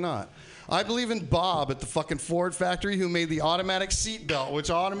 absolutely not. I believe in Bob at the fucking Ford factory who made the automatic seat belt,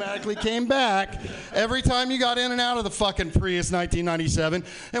 which automatically came back every time you got in and out of the fucking Prius 1997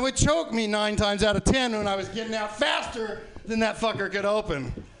 and would choke me 9 times out of 10 when I was getting out faster than that fucker could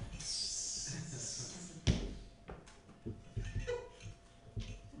open.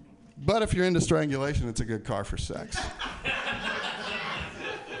 But if you're into strangulation, it's a good car for sex.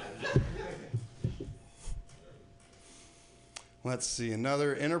 Let's see,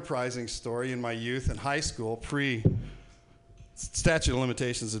 another enterprising story in my youth in high school, statute of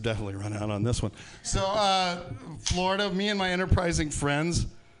limitations have definitely run out on this one. So Florida, me and my enterprising friends,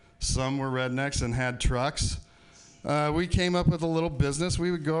 some were rednecks and had trucks. We came up with a little business.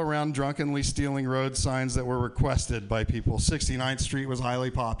 We would go around drunkenly stealing road signs that were requested by people. 69th Street was highly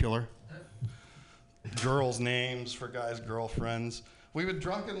popular. Girls' names for guys' girlfriends. We would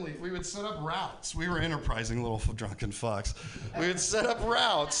set up routes. We were enterprising little drunken fucks. We would set up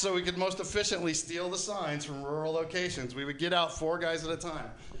routes so we could most efficiently steal the signs from rural locations. We would get out 4 guys at a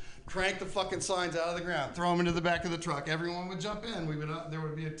time, crank the fucking signs out of the ground, throw them into the back of the truck. Everyone would jump in. There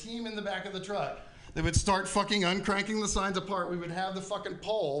would be a team in the back of the truck. They would start fucking uncranking the signs apart. We would have the fucking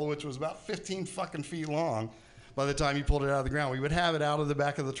pole, which was about 15 fucking feet long by the time you pulled it out of the ground. We would have it out of the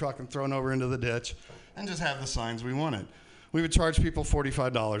back of the truck and thrown over into the ditch and just have the signs we wanted. We would charge people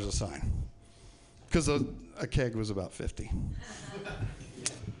 $45 a sign because a keg was about 50.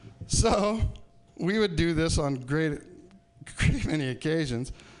 So we would do this on great many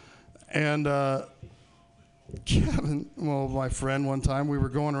occasions. And Kevin, my friend, one time, we were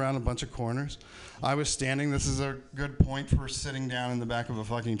going around a bunch of corners. I was standing. This is a good point for sitting down in the back of a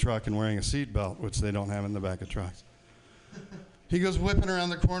fucking truck and wearing a seatbelt, which they don't have in the back of trucks. He goes whipping around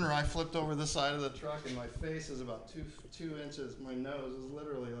the corner. I flipped over the side of the truck, and my face is about two inches. My nose is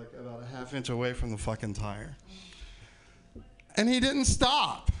literally like about a half inch away from the fucking tire. And he didn't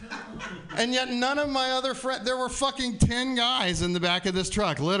stop. And yet none of my other friends, there were fucking 10 guys in the back of this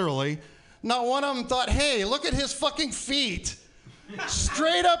truck, literally. Not one of them thought, hey, look at his fucking feet.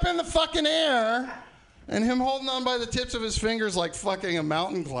 Straight up in the fucking air. And him holding on by the tips of his fingers like fucking a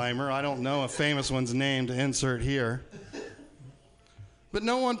mountain climber. I don't know a famous one's name to insert here. But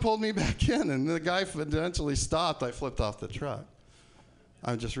no one pulled me back in, and the guy eventually stopped. I flipped off the truck.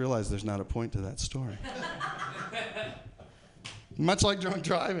 I just realized there's not a point to that story. Much like drunk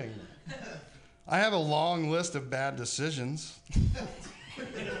driving. I have a long list of bad decisions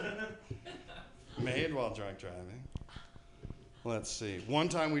made while drunk driving. Let's see. One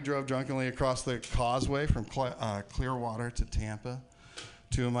time we drove drunkenly across the causeway from Clearwater to Tampa.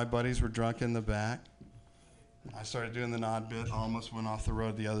 Two of my buddies were drunk in the back. I started doing the nod bit, almost went off the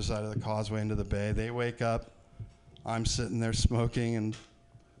road the other side of the causeway into the bay. They wake up. I'm sitting there smoking and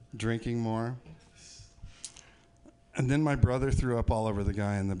drinking more. And then my brother threw up all over the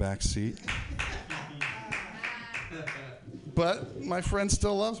guy in the back seat. But my friend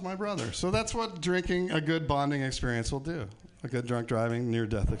still loves my brother. So that's what drinking, a good bonding experience will do. A good drunk driving,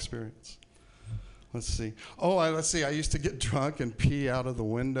 near-death experience. Let's see. Let's see. I used to get drunk and pee out of the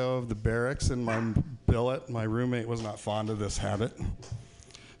window of the barracks in my billet. My roommate was not fond of this habit.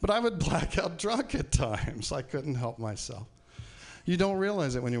 But I would black out drunk at times. I couldn't help myself. You don't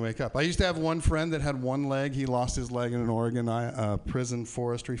realize it when you wake up. I used to have one friend that had one leg. He lost his leg in an Oregon prison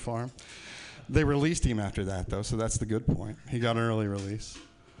forestry farm. They released him after that, though, so that's the good point. He got an early release.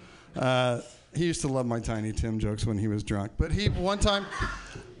 He used to love my Tiny Tim jokes when he was drunk. But one time,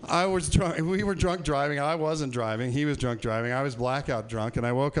 I was drunk. We were drunk driving. I wasn't driving. He was drunk driving. I was blackout drunk, and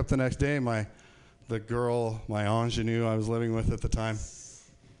I woke up the next day. The girl, my ingenue I was living with at the time,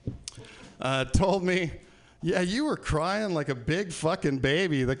 told me, yeah, you were crying like a big fucking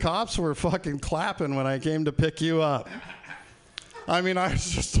baby. The cops were fucking clapping when I came to pick you up. I mean, I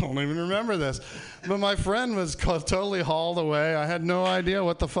just don't even remember this. But my friend was totally hauled away. I had no idea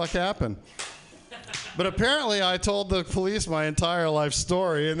what the fuck happened. But apparently I told the police my entire life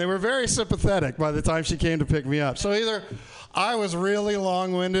story, and they were very sympathetic by the time she came to pick me up. So either I was really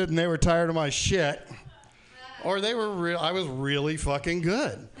long-winded and they were tired of my shit, or I was really fucking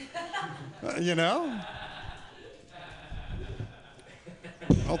good. You know?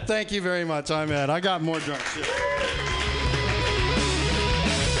 Well, thank you very much. I'm Ed. I got more drunk shit.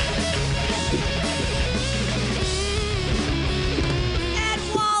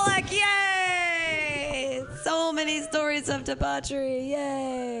 So many stories of debauchery.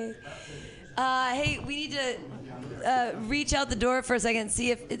 Yay. Hey, we need to reach out the door for a second and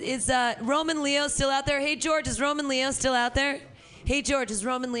see if is Roman Leo still out there. Hey, George, is Roman Leo still out there? Hey, George, is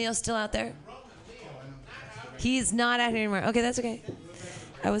Roman Leo still out there? He's not out here anymore. Okay, that's okay.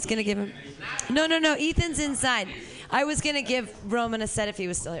 I was going to give him... No. Ethan's inside. I was going to give Roman a set if he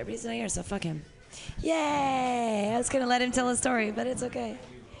was still here, but he's not here, so fuck him. Yay. I was going to let him tell a story, but it's okay.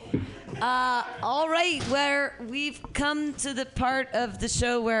 All right, where we've come to the part of the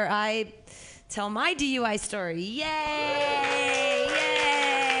show where I tell my DUI story. Yay!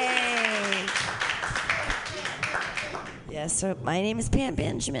 Yay! Yeah, so my name is Pam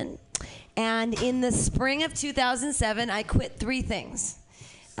Benjamin. And in the spring of 2007, I quit 3 things.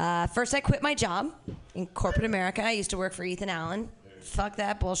 First, I quit my job in corporate America. I used to work for Ethan Allen. Fuck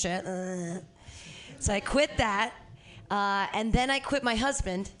that bullshit. So I quit that. And then I quit my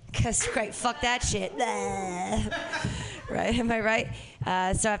husband, because, right, fuck that shit. Right, am I right?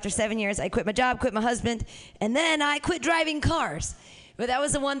 So after 7 years, I quit my job, quit my husband, and then I quit driving cars. But that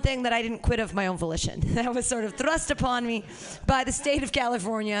was the one thing that I didn't quit of my own volition. That was sort of thrust upon me by the state of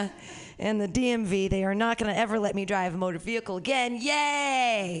California and the DMV. They are not going to ever let me drive a motor vehicle again.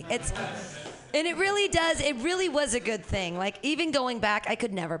 Yay! And it really does. It really was a good thing. Like, even going back, I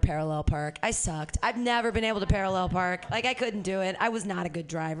could never parallel park. I sucked. I've never been able to parallel park. Like, I couldn't do it. I was not a good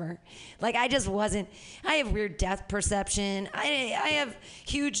driver. Like, I just wasn't. I have weird depth perception. I have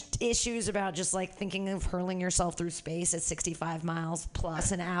huge issues about just, like, thinking of hurling yourself through space at 65 miles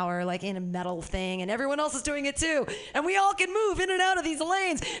plus an hour, like, in a metal thing, and everyone else is doing it, too. And we all can move in and out of these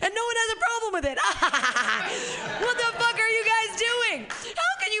lanes, and no one has a problem with it. What the fuck are you guys doing?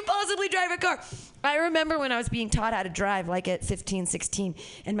 How can you possibly drive a car? I remember when I was being taught how to drive, like at 15, 16,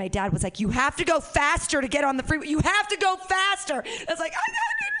 and my dad was like, you have to go faster to get on the freeway. You have to go faster. I was like, I'm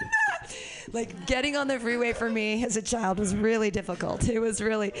not doing that. Like, getting on the freeway for me as a child was really difficult. I'm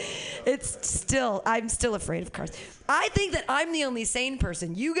still afraid of cars. I think that I'm the only sane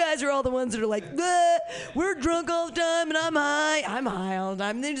person. You guys are all the ones that are like, we're drunk all the time and I'm high. I'm high all the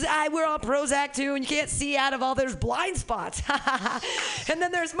time. We're on Prozac too, and you can't see out of all there's blind spots. And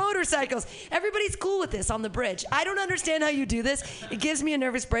then there's motorcycles. Everybody's cool with this on the bridge. I don't understand how you do this. It gives me a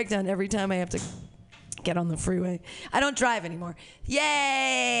nervous breakdown every time I have to get on the freeway. I don't drive anymore.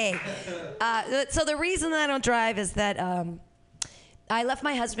 Yay! So the reason that I don't drive is that I left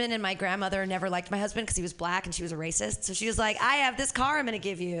my husband, and my grandmother never liked my husband because he was black and she was a racist. So she was like, I have this car I'm going to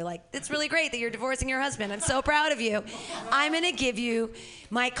give you. Like, it's really great that you're divorcing your husband. I'm so proud of you. I'm going to give you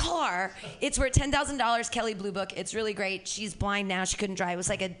my car. It's worth $10,000, Kelly Blue Book. It's really great. She's blind now. She couldn't drive. It was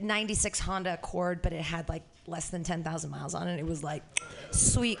like a 96 Honda Accord, but it had like less than 10,000 miles on it. It was like,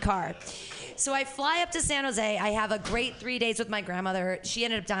 sweet car. So I fly up to San Jose. I have a great 3 days with my grandmother. She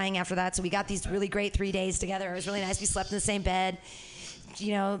ended up dying after that, so we got these really great 3 days together. It was really nice. We slept in the same bed.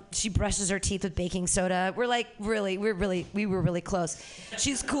 You know, she brushes her teeth with baking soda. We were really close.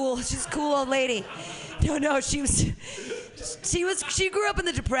 She's cool. She's a cool old lady. No, she grew up in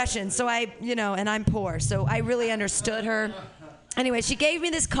the Depression, so and I'm poor, so I really understood her. Anyway, she gave me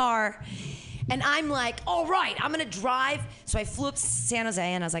this car, and I'm like, all right, I'm going to drive. So I flew up to San Jose,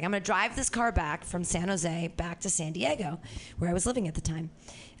 and I was like, I'm going to drive this car back from San Jose back to San Diego, where I was living at the time.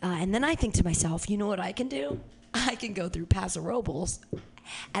 And then I think to myself, you know what I can do? I can go through Paso Robles,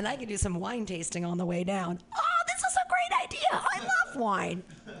 and I can do some wine tasting on the way down. Oh, this is a great idea. I love wine.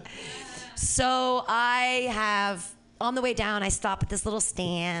 So on the way down, I stop at this little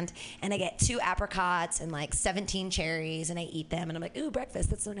stand, and I get 2 apricots and like 17 cherries, and I eat them, and I'm like, ooh,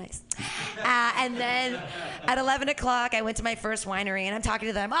 breakfast, that's so nice. And then at 11 o'clock, I went to my first winery, and I'm talking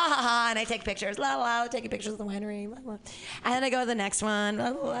to them, and I take pictures, taking pictures of the winery, And then I go to the next one,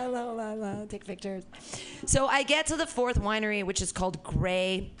 take pictures. So I get to the 4th winery, which is called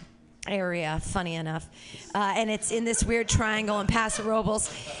Gray Area, funny enough, and it's in this weird triangle in Paso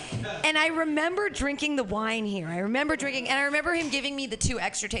Robles. And I remember drinking the wine here. I remember him giving me the 2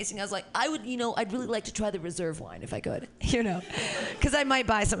 extra tasting. I was like, I'd really like to try the reserve wine if I could, because I might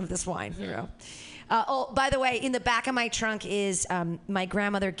buy some of this wine, by the way, in the back of my trunk is my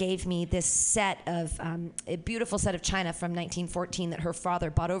grandmother gave me this set of a beautiful set of china from 1914 that her father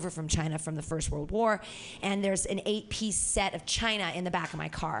brought over from China from the First World War, and there's an 8-piece set of china in the back of my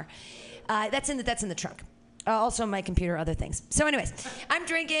car. That's in the trunk. Also my computer, other things. So anyways, I'm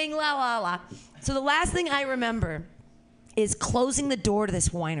drinking, So the last thing I remember is closing the door to this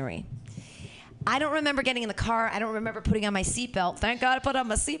winery. I don't remember getting in the car. I don't remember putting on my seatbelt. Thank God I put on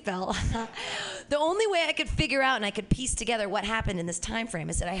my seatbelt. The only way I could figure out and I could piece together what happened in this time frame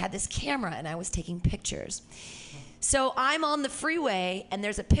is that I had this camera and I was taking pictures. So I'm on the freeway, and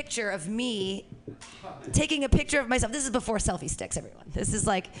there's a picture of me taking a picture of myself. This is before selfie sticks, everyone. This is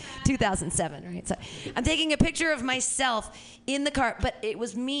like 2007, right? So I'm taking a picture of myself in the car, but it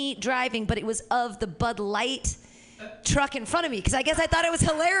was me driving, but it was of the Bud Light truck in front of me, because I guess I thought it was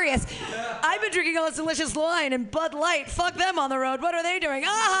hilarious. I've been drinking all this delicious wine, and Bud Light, fuck them on the road. What are they doing?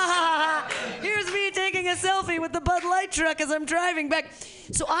 Here's me taking a selfie with the Bud Light truck as I'm driving back.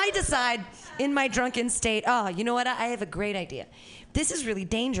 So I decide in my drunken state, you know what? I have a great idea. This is really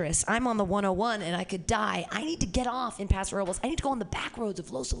dangerous. I'm on the 101 and I could die. I need to get off in Paso Robles. I need to go on the back roads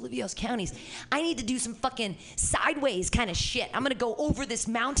of Los Olivios counties. I need to do some fucking sideways kind of shit. I'm going to go over this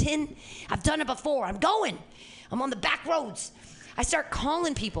mountain. I've done it before. I'm on the back roads. I start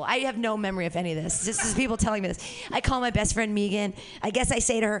calling people. I have no memory of any of this. This is people telling me this. I call my best friend Megan. I guess I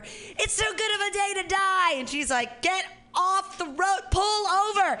say to her, it's so good of a day to die. And she's like, get off the road, pull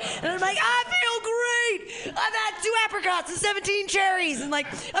over. And I'm like, I feel great. I've had 2 apricots and 17 cherries. And like,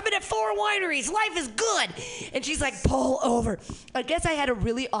 I've been at 4 wineries. Life is good. And she's like, pull over. I guess I had a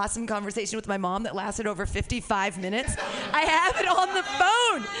really awesome conversation with my mom that lasted over 55 minutes. I have it on the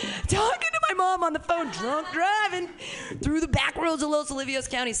phone. Talking to my mom on the phone, drunk driving through the back roads of Los Olivios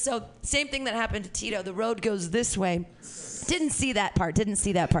County. So same thing that happened to Tito. The road goes this way. Didn't see that part.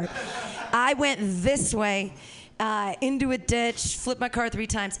 I went this way. Into a ditch, flipped my car 3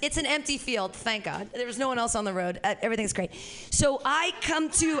 times. It's an empty field, thank God. There was no one else on the road. Everything's great. So I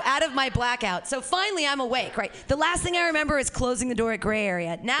come to out of my blackout. So finally I'm awake, right? The last thing I remember is closing the door at Gray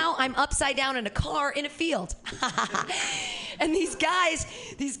Area. Now I'm upside down in a car in a field. And these guys,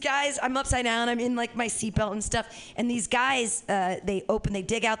 I'm upside down. I'm in like my seatbelt and stuff. And these guys, they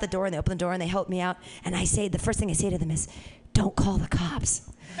dig out the door and they open the door and they help me out. And the first thing I say to them is, don't call the cops.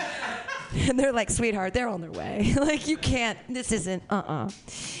 And they're like, sweetheart, they're on their way. Like, you can't, this isn't,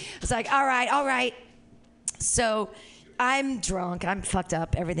 It's like, all right. So I'm drunk. I'm fucked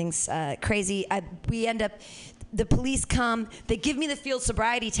up. Everything's crazy. The police come. They give me the field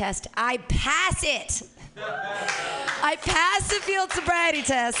sobriety test. I pass it. I pass the field sobriety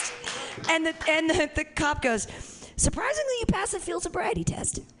test. And the cop goes, surprisingly, you passed the field sobriety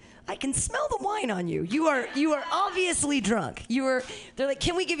test. I can smell the wine on you. You are obviously drunk. They're like,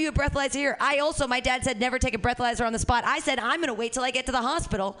 can we give you a breathalyzer here? My dad said never take a breathalyzer on the spot. I said, I'm going to wait till I get to the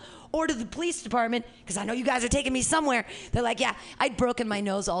hospital or to the police department because I know you guys are taking me somewhere. They're like, yeah, I'd broken my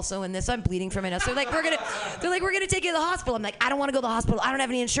nose also in this. I'm bleeding from my nose. So they're like, we're going to take you to the hospital. I'm like, I don't want to go to the hospital. I don't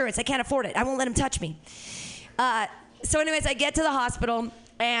have any insurance. I can't afford it. I won't let them touch me. So anyways, I get to the hospital.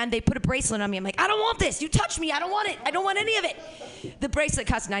 And they put a bracelet on me. I'm like, I don't want this. You touched me. I don't want it. I don't want any of it. The bracelet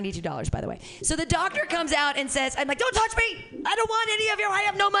costs $92, by the way. So the doctor comes out and says, I'm like, don't touch me. I don't want any of you. I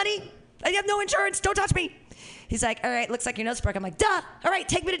have no money. I have no insurance. Don't touch me. He's like, all right, looks like your nose broke. I'm like, duh. All right,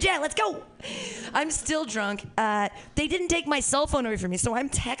 take me to jail. Let's go. I'm still drunk. They didn't take my cell phone away from me, so I'm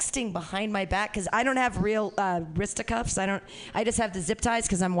texting behind my back because I don't have real wristicuffs. I just have the zip ties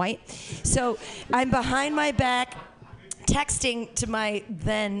because I'm white. So I'm behind my back, texting to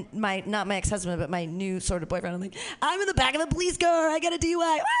not my ex-husband, but my new sort of boyfriend. I'm like, I'm in the back of the police car. I got a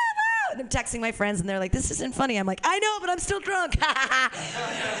DUI. And I'm texting my friends, and they're like, this isn't funny. I'm like, I know, but I'm still drunk.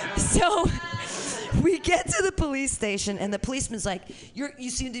 So we get to the police station, and the policeman's like, you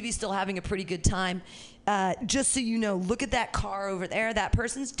seem to be still having a pretty good time. Just so you know, look at that car over there. That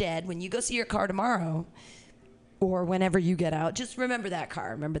person's dead. When you go see your car tomorrow, or whenever you get out, just remember that car.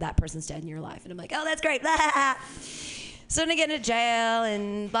 Remember that person's dead in your life. And I'm like, oh, that's great. So then I get into jail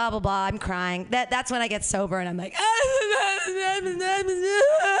and blah, blah, blah. I'm crying. That's when I get sober and I'm like,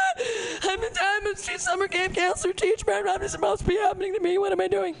 I'm a summer camp counselor teacher. This is supposed to be happening to me. What am I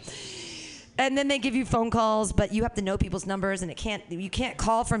doing? And then they give you phone calls, but you have to know people's numbers, and you can't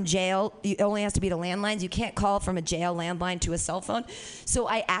call from jail. It only has to be to landlines. You can't call from a jail landline to a cell phone. So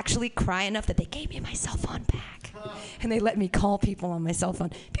I actually cry enough that they gave me my cell phone back, and they let me call people on my cell phone.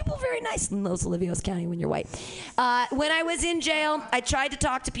 People are very nice in Los Olivios County when you're white. When I was in jail, I tried to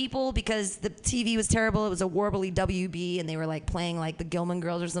talk to people because the TV was terrible. It was a warbly WB, and they were like playing like the Gilman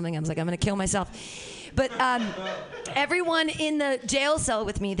Girls or something. I was like, I'm going to kill myself. But everyone in the jail cell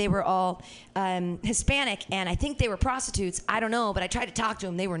with me, they were all Hispanic, and I think they were prostitutes. I don't know, but I tried to talk to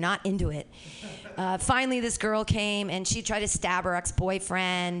them. They were not into it. Finally, this girl came, and she tried to stab her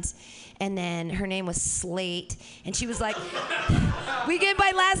ex-boyfriend, and then her name was Slate, and she was like, we went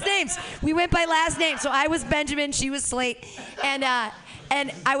by last names. So I was Benjamin, she was Slate, and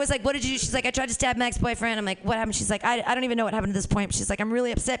I was like, what did you do? She's like, I tried to stab my ex-boyfriend. I'm like, what happened? She's like, I don't even know what happened at this point. She's like, I'm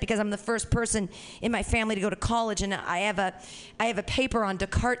really upset because I'm the first person in my family to go to college, and I have a paper on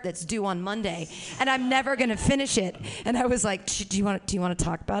Descartes that's due on Monday, and I'm never going to finish it. And I was like, do you want to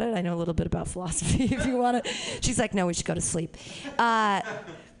talk about it? I know a little bit about philosophy if you want to. She's like, no, we should go to sleep.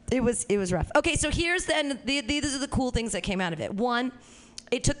 It was rough. Okay, so here's these are the cool things that came out of it. One,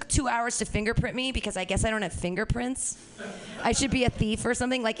 it took 2 hours to fingerprint me because I guess I don't have fingerprints. I should be a thief or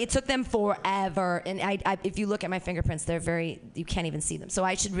something. Like, it took them forever. And if you look at my fingerprints, you can't even see them. So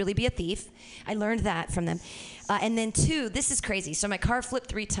I should really be a thief. I learned that from them. And then two, this is crazy. So my car flipped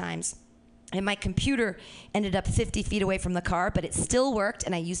 3 times. And my computer ended up 50 feet away from the car, but it still worked,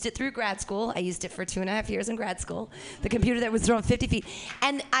 and I used it through grad school. I used it for 2.5 years in grad school, the computer that was thrown 50 feet.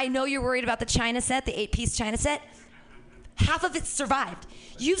 And I know you're worried about the China set, the 8-piece China set. Half of it survived.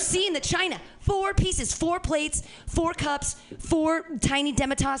 You've seen the China. 4 pieces, 4 plates, 4 cups, 4 tiny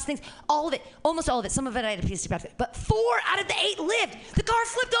Demitasse things. All of it, almost all of it. Some of it I had a piece about it. But 4 out of the 8 lived. The car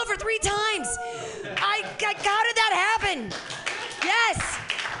flipped over 3 times. How did that happen? Yes.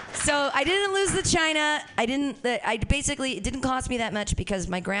 So I didn't lose the China. It didn't cost me that much because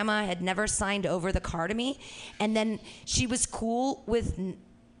my grandma had never signed over the car to me. And then she was cool with...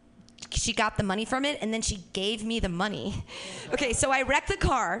 She got the money from it, and then she gave me the money. Okay, so I wrecked the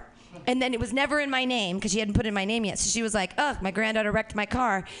car, and then it was never in my name because she hadn't put in my name yet. So she was like, oh, my granddaughter wrecked my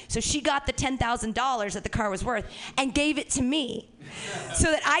car. So she got the $10,000 that the car was worth and gave it to me so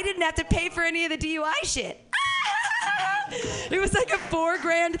that I didn't have to pay for any of the DUI shit. It was like a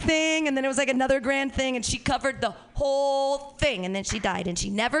 $4,000 thing, and then it was like another grand thing, and she covered the whole thing, and then she died, and she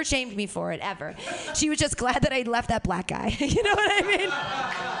never shamed me for it, ever. She was just glad that I left that black guy. You know what I mean?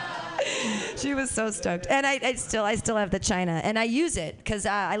 She was so stoked. And I still have the China, and I use it because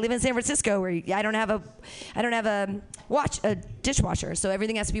I live in San Francisco where I don't have a dishwasher, so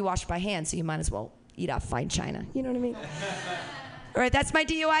everything has to be washed by hand, so you might as well eat off fine China. You know what I mean? All right, that's my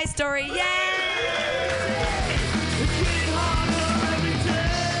DUI story. Yay!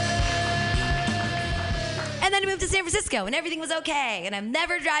 And then I moved to San Francisco, and everything was okay, and I'm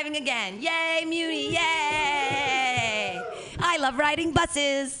never driving again. Yay, Muni, yay! I love riding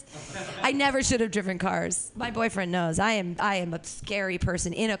buses. I never should have driven cars. My boyfriend knows I am a scary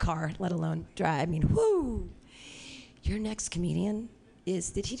person in a car, let alone drive. I mean, whoo. Your next comedian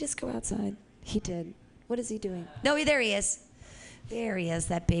did he just go outside? He did. What is he doing? No, there he is. There he is,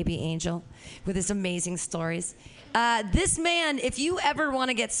 that baby angel with his amazing stories. This man, if you ever want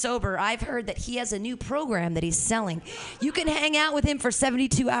to get sober, I've heard that he has a new program that he's selling. You can hang out with him for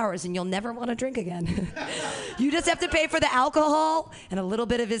 72 hours and you'll never want to drink again. You just have to pay for the alcohol and a little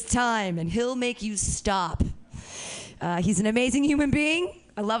bit of his time, and he'll make you stop. He's an amazing human being.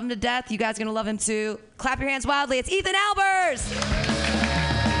 I love him to death. You guys are going to love him too. Clap your hands wildly. It's Ethan Albers.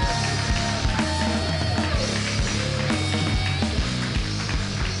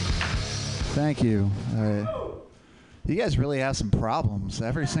 Thank you. All right. You guys really have some problems.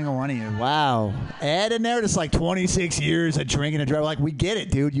 Every single one of you. Wow. Ed in there, just like 26 years of drinking and driving. Like, we get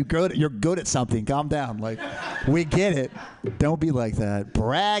it, dude. You're good at something. Calm down. Like, we get it. Don't be like that.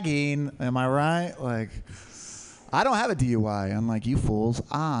 Bragging. Am I right? Like, I don't have a DUI. Unlike you fools.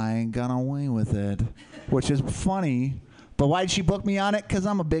 I got away with it. Which is funny. But why did she book me on it? Because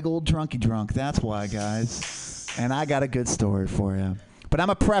I'm a big old drunky drunk. That's why, guys. And I got a good story for you. But I'm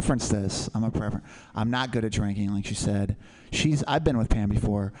a preference this. I'm not good at drinking, like she said. I've been with Pam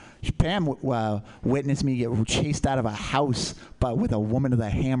before. Pam witnessed me get chased out of a house but with a woman with a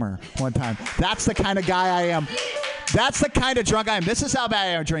hammer one time. That's the kind of guy I am. That's the kind of drunk I am. This is how bad I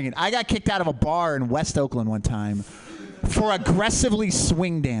am drinking. I got kicked out of a bar in West Oakland one time for aggressively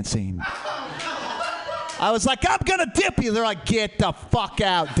swing dancing. I was like, I'm going to dip you. They're like, get the fuck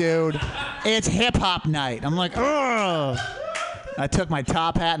out, dude. It's hip-hop night. I'm like, ugh. I took my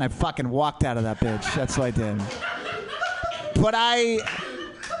top hat and I fucking walked out of that bitch. That's what I did. But I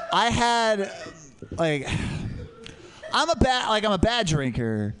had like I'm a bad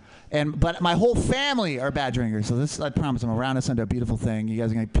drinker, but my whole family are bad drinkers. So this, I promise, I'm gonna round this into a beautiful thing. You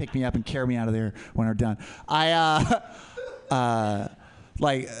guys are gonna pick me up and carry me out of there when we're done. So I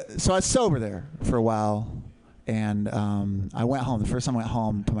was sober there for a while, and I went home. The first time I went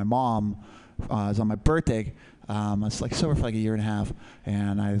home to my mom, it was on my birthday. I was like sober for like a year and a half,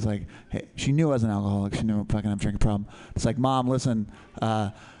 and I was like, hey, she knew I was an alcoholic. She knew I fucking have a drinking problem. It's like, Mom, listen,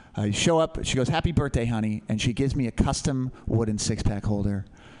 you show up. She goes, happy birthday, honey, and she gives me a custom wooden 6-pack holder,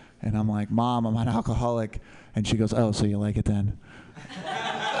 and I'm like, Mom, I'm an alcoholic, and she goes, oh, so you like it then?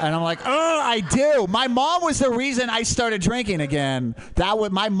 And I'm like, oh, I do. My mom was the reason I started drinking again.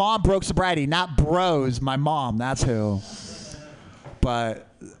 My mom broke sobriety, not bros. My mom, that's who. But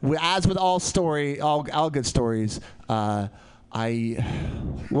as with all good stories, we'll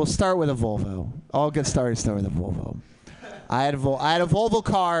start with a Volvo. All good stories start with a Volvo. I had a Volvo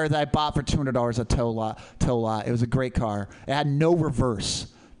car that I bought for $200 at tow lot. It was a great car. It had no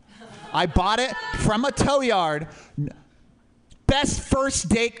reverse. I bought it from a tow yard. Best first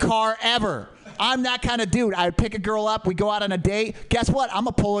date car ever. I'm that kind of dude. I would pick a girl up. We go out on a date. Guess what? I'm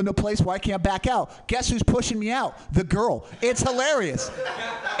going to pull into a place where I can't back out. Guess who's pushing me out? The girl. It's hilarious.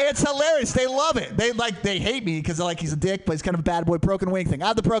 It's hilarious. They love it. They hate me because they're like, he's a dick, but he's kind of a bad boy, broken wing thing. I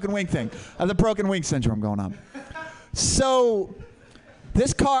have the broken wing thing. I have the broken wing syndrome going on. So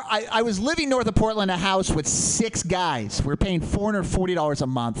this car, I was living north of Portland in a house with 6 guys. We were paying $440 a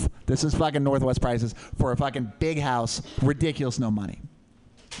month. This is fucking Northwest prices for a fucking big house. Ridiculous, no money.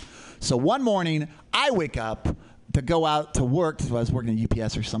 So one morning, I wake up to go out to work. I was working at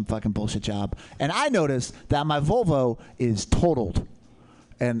UPS or some fucking bullshit job. And I noticed that my Volvo is totaled.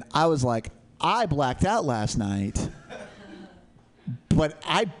 And I was like, I blacked out last night. But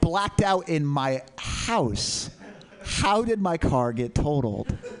I blacked out in my house. How did my car get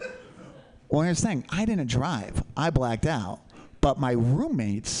totaled? Well, here's the thing. I didn't drive. I blacked out. But my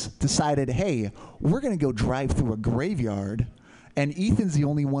roommates decided, hey, we're going to go drive through a graveyard. And Ethan's the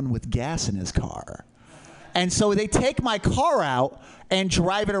only one with gas in his car. And so they take my car out and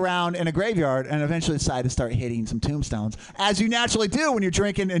drive it around in a graveyard and eventually decide to start hitting some tombstones, as you naturally do when you're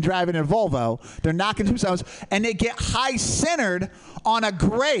drinking and driving in a Volvo. They're knocking tombstones, and they get high-centered on a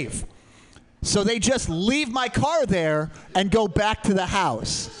grave. So they just leave my car there and go back to the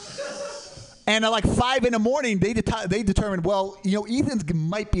house. And at like 5 in the morning, they determined, well, Ethan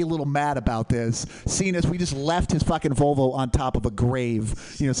might be a little mad about this, seeing as we just left his fucking Volvo on top of a grave.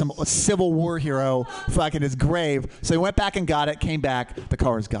 Some Civil War hero fucking his grave. So he went back and got it, came back, the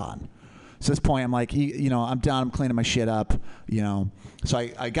car is gone. So at this point, I'm like, I'm done, I'm cleaning my shit up, So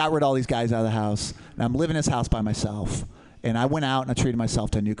I got rid of all these guys out of the house, and I'm living in this house by myself. And I went out and I treated myself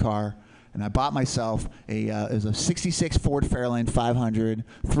to a new car. and I bought myself it was a 66 Ford Fairlane 500,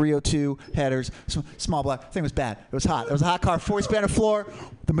 302 headers, small block. Thing was bad. It was hot. It was a hot car, 4-spanner floor.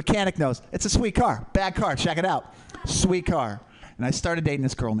 The mechanic knows. It's a sweet car. Bad car. Check it out. Sweet car. And I started dating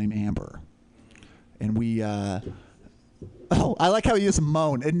this girl named Amber. And we, I like how you use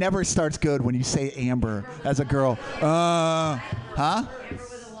moan. It never starts good when you say Amber as a girl. Huh? Amber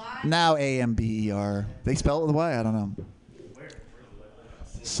with a Y? Now A-M-B-E-R. They spell it with a Y? I don't know.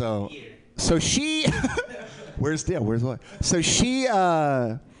 So she, where's what? So she,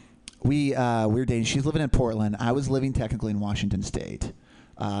 we were dating. She's living in Portland. I was living technically in Washington State,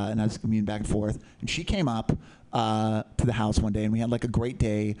 and I was commuting back and forth. And she came up to the house one day, and we had like a great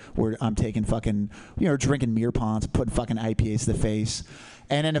day where I'm taking fucking, drinking beer ponds, putting fucking IPAs to the face.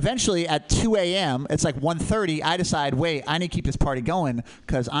 And then eventually at 2 a.m., it's like 1:30, I decide, wait, I need to keep this party going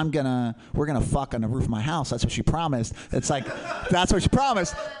because we're going to fuck on the roof of my house. That's what she promised. It's like, that's what she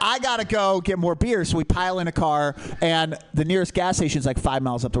promised. I got to go get more beer. So we pile in a car, and the nearest gas station is like 5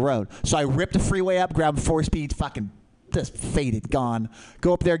 miles up the road. So I rip the freeway up, grab 4-speed, fucking just faded, gone.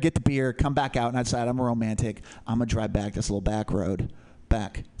 Go up there, get the beer, come back out, and I decide I'm a romantic. I'm going to drive back this little back road.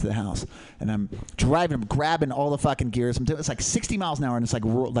 Back to the house, and I'm driving, I'm grabbing all the fucking gears. It's like 60 miles an hour, and it's like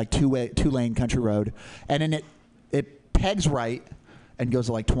two-lane country road, and then it pegs right and goes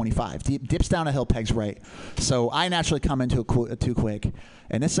to like 25. Dips down a hill, pegs right. So I naturally come into it too quick,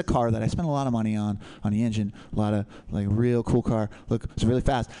 and it's a car that I spent a lot of money on the engine, a lot of like real cool car. Look, it's really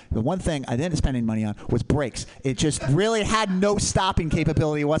fast. The one thing I didn't spend any money on was brakes. It just really had no stopping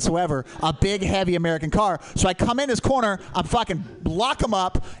capability whatsoever. A big, heavy American car. So I come in this corner, I'm fucking lock them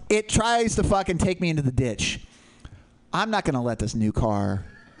up. It tries to fucking take me into the ditch. I'm not gonna let this new car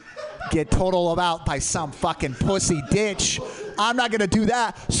get totaled out by some fucking pussy ditch. I'm not gonna do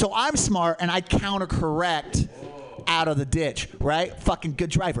that. So I'm smart and I counter correct out of the ditch, right? Fucking good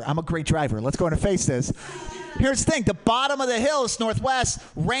driver. I'm a great driver. Let's go in and face this. Here's the thing. The bottom of the hill is northwest.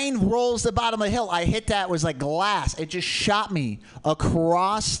 Rain rolls the bottom of the hill. I hit that. It was like glass. It just shot me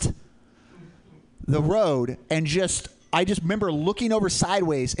across the road, and I just remember looking over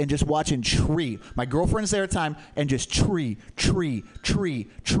sideways and just watching tree. My girlfriend's there at the time, and just tree,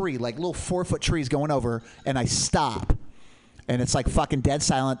 like little 4-foot trees going over, and I stop. And it's like fucking dead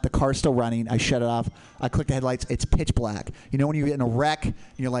silent. The car's still running. I shut it off. I click the headlights. It's pitch black. You know when you're in a wreck and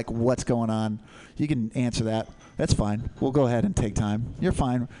you're like, what's going on? You can answer that. That's fine. We'll go ahead and take time. You're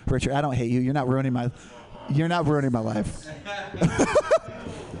fine, Richard. I don't hate you. You're not ruining my life.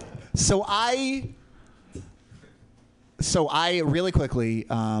 So I really quickly,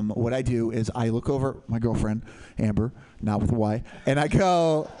 what I do is I look over my girlfriend, Amber, not with a Y, and I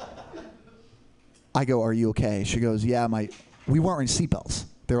go, are you okay? She goes, yeah, we weren't wearing seatbelts.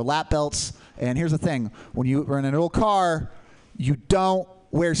 They were lap belts. And here's the thing. When you are in an old car, you don't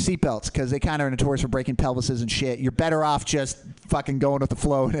wear seatbelts because they kind of are notorious for breaking pelvises and shit. You're better off just fucking going with the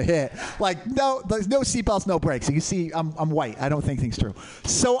flow and a hit. Like, no, there's no seatbelts, no brakes. You see, I'm white. I don't think things through.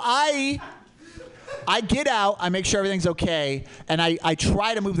 So I get out. I make sure everything's okay. And I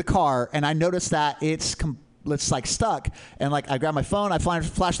try to move the car. And I notice that it's like stuck, and like I grab my phone, I find a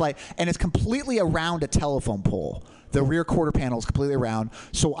flashlight, and it's completely around a telephone pole. The rear quarter panel is completely around.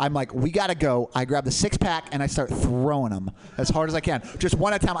 So I'm like, we gotta go. I grab the 6-pack and I start throwing them as hard as I can. Just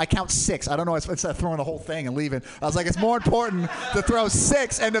one at a time. I count 6. I don't know. Instead of throwing the whole thing and leaving, I was like, it's more important to throw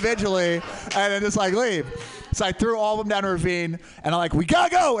 6 individually and then just like leave. So I threw all of them down a ravine, and I'm like, we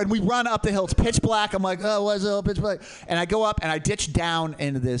gotta go. And we run up the hill. It's pitch black. I'm like, oh, what's it? Pitch black. And I go up and I ditch down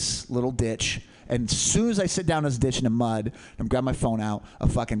into this little ditch. And as soon as I sit down in this ditch in the mud and grab my phone out, a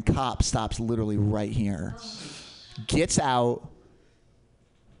fucking cop stops literally right here. Gets out.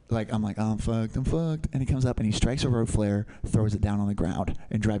 I'm like, oh, I'm fucked. And he comes up and he strikes a road flare, throws it down on the ground,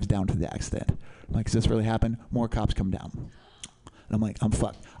 and drives down to the accident. I'm like, does this really happen? More cops come down. And I'm like, I'm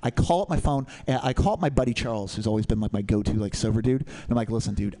fucked. I call up my phone, and I call up my buddy Charles, who's always been like my go-to like sober dude. And I'm like,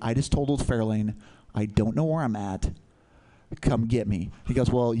 listen, dude, I just told Old Fairlane, I don't know where I'm at. Come get me. He goes,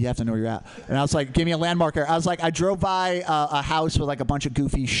 well, you have to know where you're at. And I was like, give me a landmarker. I was like, I drove by a house with like a bunch of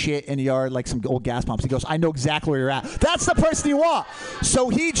goofy shit in the yard, like some old gas pumps. He goes, I know exactly where you're at. That's the person you want. So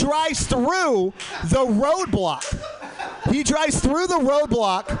he drives through the roadblock.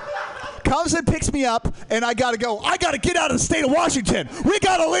 Comes and picks me up, and I gotta go. I gotta get out of the state of Washington. We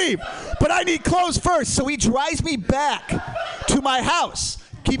gotta leave. But I need clothes first. So he drives me back to my house.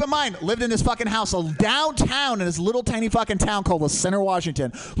 Keep in mind, lived in this fucking house downtown in this little tiny fucking town called the Center,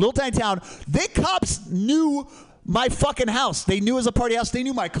 Washington. Little tiny town. The cops knew my fucking house. They knew it was a party house. They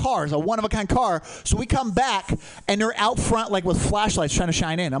knew my car. It's a one-of-a-kind car. So we come back, and they're out front like with flashlights trying to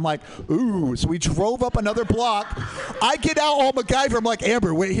shine in. I'm like, ooh. So we drove up another block. I get out all MacGyver. I'm like,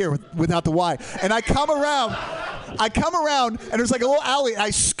 Amber, wait here without the Y. And I come around, and there's like a little alley, and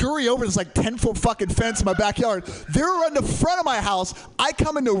I scurry over this like 10-foot fucking fence in my backyard. They're on the front of my house. I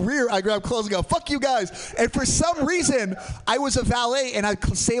come in the rear. I grab clothes and go, fuck you guys. And for some reason, I was a valet, and I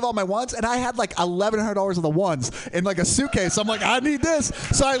save all my ones, and I had like $1,100 of the ones in like a suitcase. I'm like, I need this.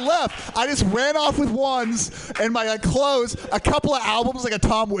 So I left. I just ran off with ones and my clothes, a couple of albums, like a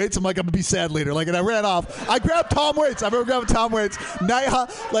Tom Waits. I'm like, I'm gonna be sad later. Like, and I ran off. I grabbed Tom Waits. I remember grabbing Tom Waits.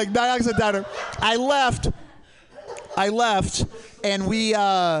 Nighthawks and Diner. I left, and we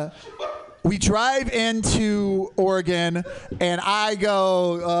drive into Oregon, and I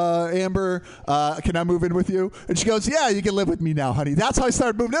go, Amber, can I move in with you? And she goes, yeah, you can live with me now, honey. That's how I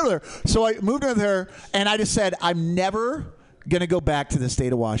started moving in with her. So I moved in with her, and I just said, I'm never going to go back to the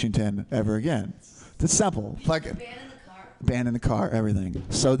state of Washington ever again. It's simple. Like, ban in the car, everything.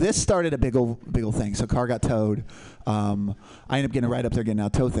 So this started a big old thing. So car got towed. I ended up getting right up there, getting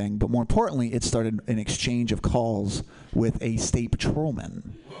out tow thing. But more importantly, it started an exchange of calls with a state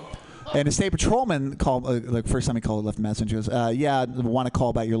patrolman. And the state patrolman called, like first time he called, left messages. Yeah, I want to call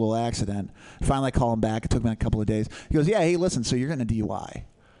about your little accident. Finally, I call him back. It took me a couple of days. He goes, yeah, hey, listen, so you're getting a DUI.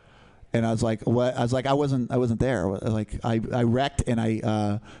 And I was like, what? I was like, I wasn't there. Like, I wrecked,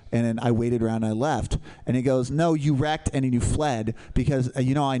 and then I waited around and I left. And he goes, no, you wrecked and then you fled because,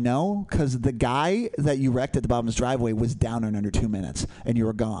 I know, because the guy that you wrecked at the bottom of his driveway was down in under 2 minutes and you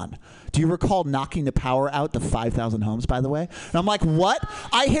were gone. Do you recall knocking the power out to 5,000 homes, by the way? And I'm like, what?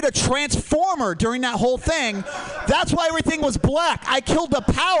 I hit a transformer during that whole thing. That's why everything was black. I killed the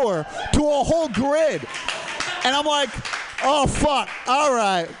power to a whole grid. And I'm like, oh, fuck. All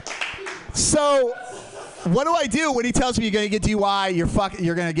right. So, what do I do when he tells me you're going to get DUI, you're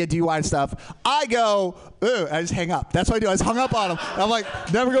going to get DUI and stuff? I go, ooh, I just hang up. That's what I do. I just hung up on him. And I'm like,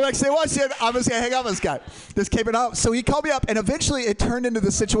 never go back to say Washington. I'm just going to hang up on this guy. Just keep it up. So he called me up, and eventually it turned into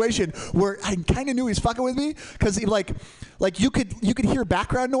the situation where I kind of knew he was fucking with me because he like you could hear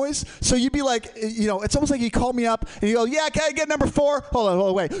background noise. So you'd be like, it's almost like he called me up and you go, yeah, can I get number 4? Hold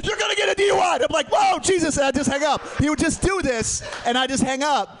on, wait. You're going to get a DUI. And I'm like, whoa, Jesus. And I just hang up. He would just do this, and I just hang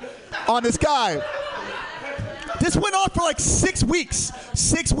up on this guy. This went on for like 6 weeks.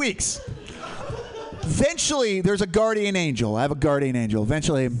 6 weeks. Eventually, there's a guardian angel. I have a guardian angel.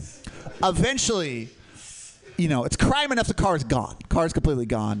 Eventually, it's crime enough the car's gone. Car's completely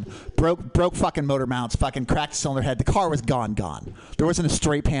gone. Broke fucking motor mounts, fucking cracked cylinder head. The car was gone. There wasn't a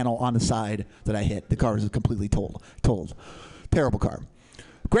straight panel on the side that I hit. The car was completely totaled. Terrible car.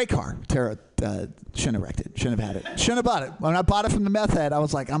 Great car. Shouldn't have wrecked it. Shouldn't have had it. Shouldn't have bought it. When I bought it from the meth head, I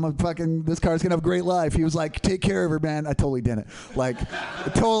was like, this car's going to have a great life. He was like, take care of her, man. I totally didn't. Like,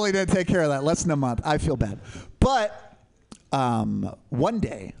 totally didn't take care of that. Less than a month. I feel bad. But one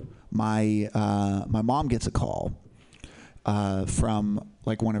day, my mom gets a call from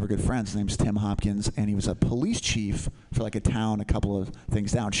like one of her good friends. His name's Tim Hopkins, and he was a police chief for like a town a couple of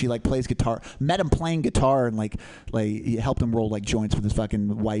things down. She like plays guitar, met him playing guitar, and like he helped him roll like joints with his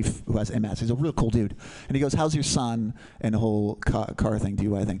fucking wife who has MS. He's a real cool dude. And he goes, how's your son? And the whole car thing,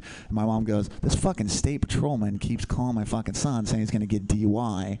 DUI thing. And my mom goes, this fucking state patrolman keeps calling my fucking son saying he's going to get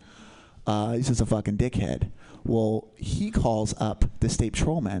DUI. He's just a fucking dickhead. Well, he calls up the state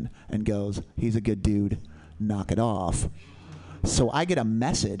patrolman and goes, he's a good dude, knock it off. So I get a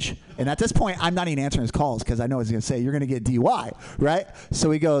message, and at this point, I'm not even answering his calls because I know he's going to say, you're going to get DUI, right?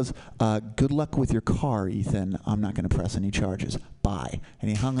 So he goes, good luck with your car, Ethan. I'm not going to press any charges. Bye. And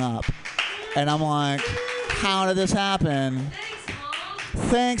he hung up, and I'm like, how did this happen?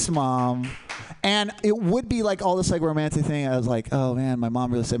 Thanks, Mom. And it would be like all this like romantic thing. I was like, oh man, my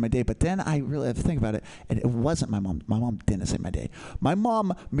mom really saved my day. But then I really have to think about it. And it wasn't my mom. My mom didn't save my day. My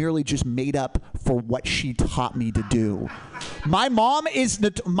mom merely just made up for what she taught me to do. My mom is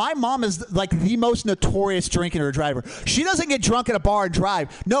like the most notorious drinker or driver. She doesn't get drunk at a bar and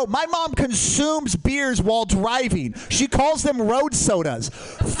drive. No, my mom consumes beers while driving. She calls them road sodas.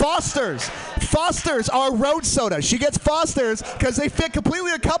 Fosters are road sodas. She gets Fosters because they fit completely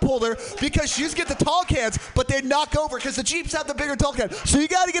in a cup holder because she used to get the tall cans, but they knock over because the Jeeps have the bigger tall can. So you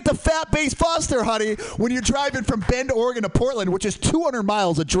got to get the fat base Foster, honey, when you're driving from Bend, Oregon to Portland, which is 200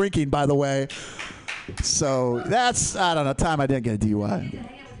 miles of drinking, by the way. So that's, I don't know, time I didn't get a DUI.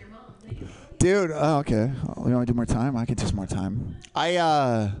 Dude, oh, okay. You want to do more time? I could do some more time.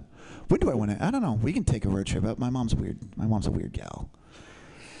 When do I want to? I don't know. We can take a road trip. My mom's weird. My mom's a weird gal.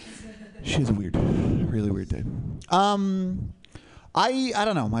 She's a really weird dude. I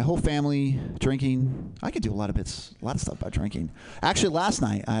don't know. My whole family drinking. I could do a lot of stuff about drinking. Actually, last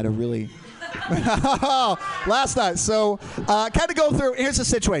night I had a really last night. So kind of go through. Here's the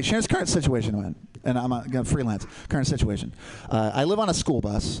situation. Here's the current situation I'm in, and I'm gonna freelance. Current situation. I live on a school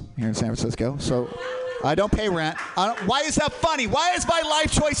bus here in San Francisco, so I don't pay rent. Why is that funny? Why is my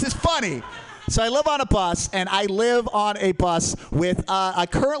life choices funny? So I live on a bus, and I live on a bus with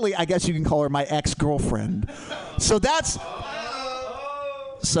currently, I guess you can call her my ex-girlfriend. So that's.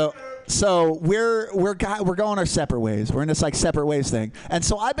 So we're going our separate ways. We're in this like separate ways thing. And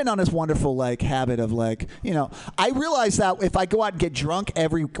so I've been on this wonderful like habit of like, I realize that if I go out and get drunk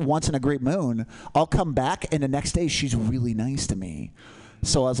every once in a great moon, I'll come back and the next day she's really nice to me.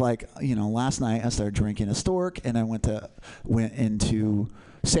 So I was like, last night I started drinking a Stork and I went into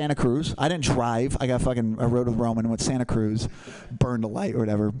Santa Cruz. I didn't drive. I rode with Roman, went to Santa Cruz, burned a light or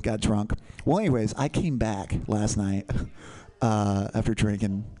whatever, got drunk. Well, anyways, I came back last night. After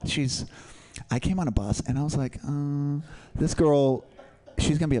drinking, I came on a bus and I was like, this girl,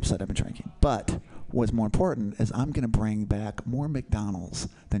 she's going to be upset I've been drinking. But what's more important is I'm going to bring back more McDonald's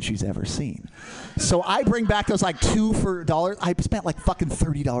than she's ever seen. So I bring back those like $2 for $1. I spent like fucking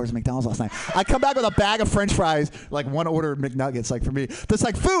 $30 at McDonald's last night. I come back with a bag of French fries, like one order of McNuggets, like for me. That's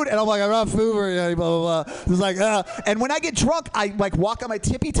like food, and I'm like, I don't have food for you, blah, blah, blah. It's like, and when I get drunk, I like walk on my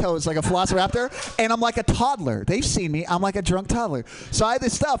tippy toes like a velociraptor, and I'm like a toddler. They've seen me. I'm like a drunk toddler. So I have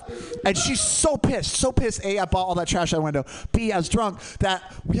this stuff, and she's so pissed. A, I bought all that trash out the window. B, I was drunk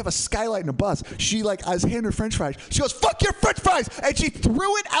that we have a skylight in the bus. I was handing her French fries. She goes, fuck your French fries! And she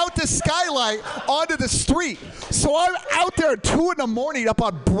threw it out the skylight onto the street. So I'm out there at 2 a.m. up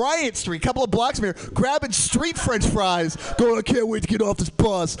on Bryant Street, a couple of blocks from here, grabbing street French fries, going, I can't wait to get off this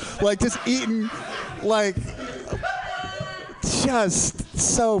bus. Like, just eating, like, just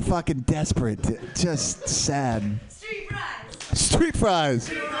so fucking desperate. Just sad. Street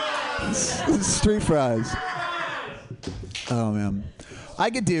fries. Street fries. Oh, man. I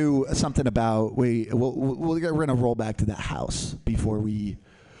could do something about we're gonna roll back to that house before we're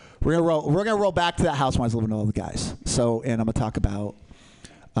gonna roll back to that house when I was living with all the guys. So, and I'm gonna talk about.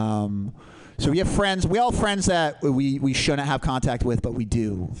 So we have friends. We all have friends that we shouldn't have contact with, but we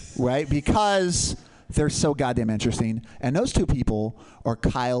do, right? Because they're so goddamn interesting. And those two people are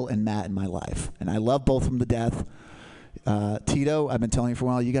Kyle and Matt in my life, and I love both of them to death. Tito, I've been telling you for a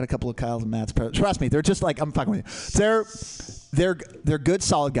while. You got a couple of Kyles and Matts. Trust me, they're just like, I'm fucking with you. They're good,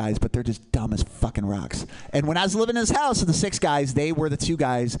 solid guys, but they're just dumb as fucking rocks. And when I was living in his house, the 6 guys, they were the 2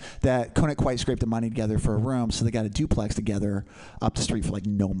 guys that couldn't quite scrape the money together for a room, so they got a duplex together up the street for like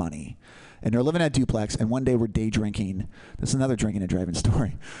no money. And they're living at a duplex, and one day we're day drinking. This is another drinking and driving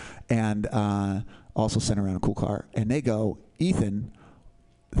story. And also sent around a cool car. And they go, Ethan,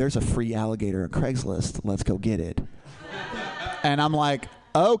 there's a free alligator on Craigslist. Let's go get it. And I'm like,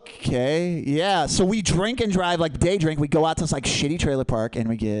 okay, yeah. So we drink and drive, like day drink. We go out to this like shitty trailer park and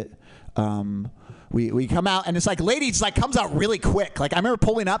we get, we come out and it's like, ladies like comes out really quick. Like I remember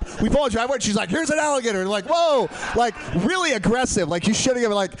pulling up, we pull a driveway and she's like, here's an alligator. And like, whoa, like really aggressive. Like you should have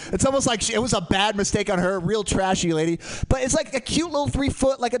given like, it's almost like it was a bad mistake on her, real trashy lady. But it's like a cute little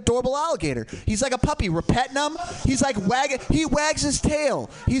 3-foot, like adorable alligator. He's like a puppy. We're petting him. He's like he wags his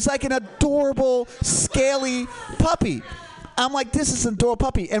tail. He's like an adorable, scaly puppy. I'm like, this is an adorable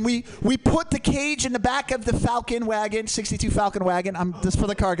puppy. And we put the cage in the back of the Falcon wagon, 62 Falcon wagon. I'm this for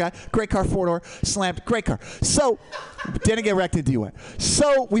the car guy. Great car, 4-door, slammed, great car. So, didn't get wrecked in DUI.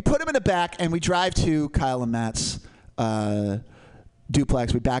 So, we put him in the back and we drive to Kyle and Matt's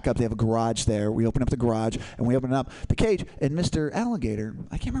duplex. We back up. They have a garage there. We open up the garage and we open up the cage. And Mr. Alligator,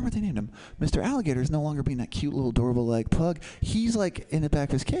 I can't remember what they named him. Mr. Alligator is no longer being that cute little adorable like pug. He's like in the back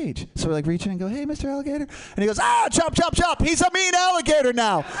of his cage. So we're like reaching and go, hey, Mr. Alligator. And he goes, chop, chop, chop. He's a mean alligator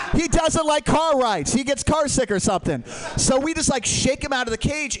now. He doesn't like car rides. He gets car sick or something. So we just like shake him out of the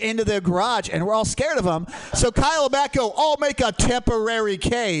cage into the garage and we're all scared of him. So Kyle and Matt go, I'll make a temporary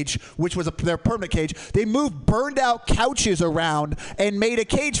cage, which was their permanent cage. They moved burned out couches around and made a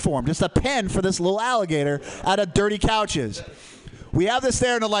cage for him, just a pen for this little alligator out of dirty couches. We have this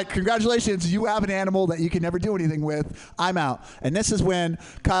there, and they're like, congratulations, you have an animal that you can never do anything with. I'm out. And this is when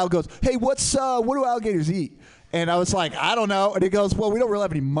Kyle goes, hey, what do alligators eat? And I was like, I don't know. And he goes, well, we don't really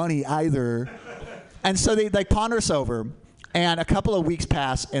have any money either. And so they ponder us over. And a couple of weeks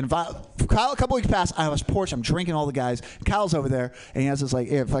pass, and Kyle, a couple of weeks pass, I was porch, I'm drinking all the guys, Kyle's over there, and he has this like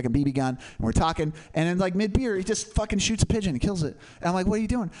fucking BB gun, and we're talking, and then like mid-beer, he just fucking shoots a pigeon and kills it. And I'm like, what are you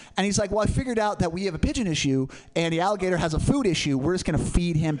doing? And he's like, well, I figured out that we have a pigeon issue, and the alligator has a food issue, we're just gonna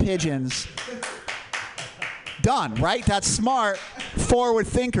feed him pigeons. Done, right? That's smart, forward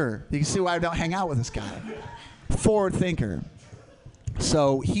thinker. You can see why I don't hang out with this guy. Forward thinker.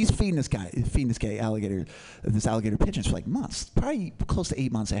 So he's feeding this alligator pigeons for like months, probably close to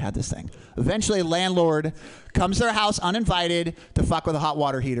 8 months. I had this thing. Eventually, a landlord comes to their house uninvited to fuck with a hot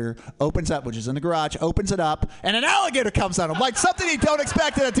water heater, opens up, which is in the garage, opens it up, and an alligator comes on him, like something you don't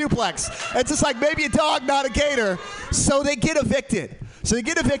expect in a duplex. It's just like maybe a dog, not a gator. So they get evicted.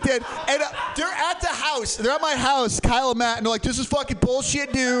 And they're at the house. They're at my house, Kyle and Matt, and they're like, this is fucking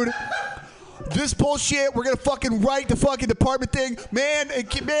bullshit, dude. This bullshit, we're going to fucking write the fucking department thing. Man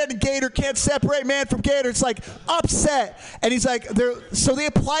and gator can't separate man from gator. It's like upset. And he's like, so they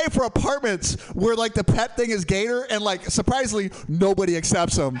apply for apartments where like the pet thing is gator, and like surprisingly, nobody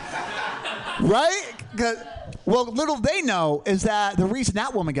accepts them. Right? Well, little they know is that the reason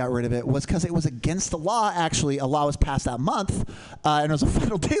that woman got rid of it was because it was against the law. Actually, a law was passed that month, and it was a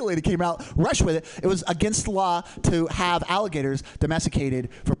federal day lady came out, rushed with it. It was against the law to have alligators domesticated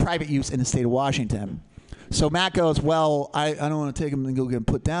for private use in the state of Washington. So Matt goes, well, I don't want to take him and go get him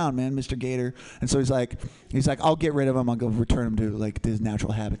put down, man, Mr. Gator. And so he's like, I'll get rid of him. I'll go return him to like his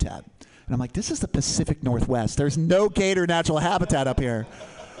natural habitat. And I'm like, this is the Pacific Northwest. There's no gator natural habitat up here.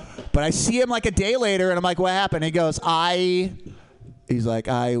 But I see him like a day later, and I'm like, what happened? He goes, he's like,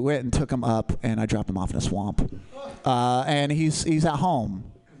 I went and took him up, and I dropped him off in a swamp. And he's at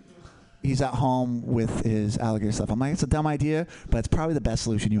home. He's at home with his alligator stuff. I'm like, it's a dumb idea, but it's probably the best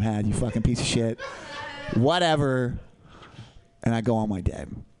solution you had, you fucking piece of shit. Whatever. And I go on my day.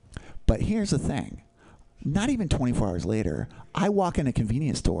 But here's the thing. Not even 24 hours later, I walk in a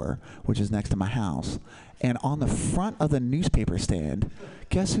convenience store, which is next to my house, and on the front of the newspaper stand,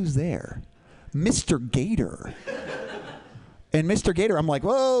 guess who's there? Mr. Gator. And Mr. Gator, I'm like,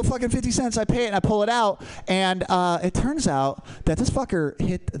 whoa, fucking 50 cents, I pay it, and I pull it out, and it turns out that this fucker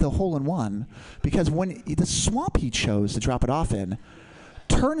hit the hole-in-one, because when the swamp he chose to drop it off in,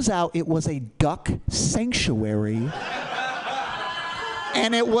 turns out it was a duck sanctuary,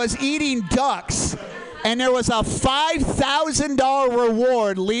 and it was eating ducks. And there was a $5,000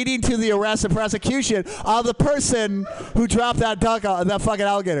 reward leading to the arrest and prosecution of the person who dropped that duck, that fucking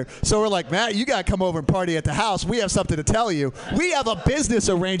alligator. So we're like, Matt, you got to come over and party at the house. We have something to tell you. We have a business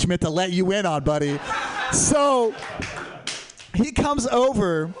arrangement to let you in on, buddy. So he comes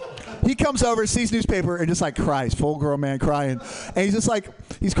over, sees newspaper, and just like cries, full grown man crying. And he's just like,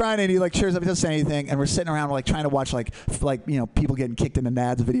 he's crying, and he like cheers up, he doesn't say anything. And we're sitting around like trying to watch like people getting kicked in the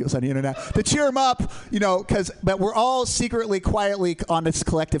nads videos on the internet to cheer him up, but we're all secretly, quietly on this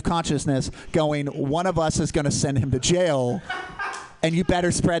collective consciousness going, one of us is going to send him to jail. And you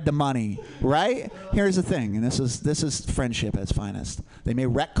better spread the money, right? Here's the thing, and this is friendship at its finest. They may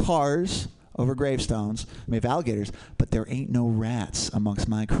wreck cars over gravestones, may have alligators, but there ain't no rats amongst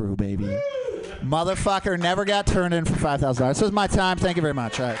my crew, baby. Motherfucker never got turned in for $5,000. This is my time. Thank you very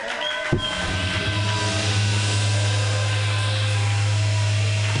much. All right.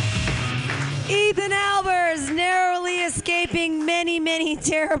 Ethan Albers, narrowly escaping many, many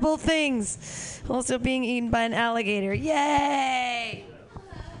terrible things. Also being eaten by an alligator. Yay!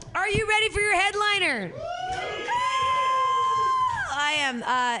 Are you ready for your headliner? I am.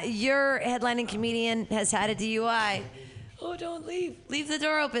 Your headlining comedian has had a DUI. Oh, don't leave. Leave the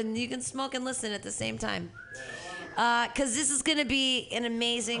door open. You can smoke and listen at the same time. Because this is going to be an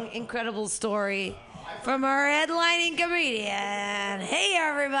amazing, incredible story from our headlining comedian. Hey,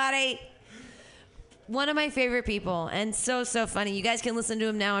 everybody. One of my favorite people, and so funny. You guys can listen to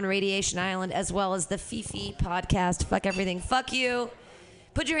him now on Radiation Island, as well as the Fifi podcast, Fuck Everything, Fuck You.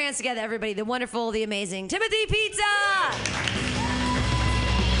 Put your hands together, everybody. The wonderful, the amazing Timothy Pizza!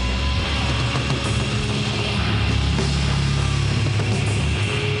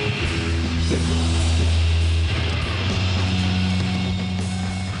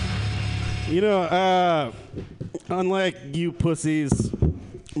 Unlike you pussies,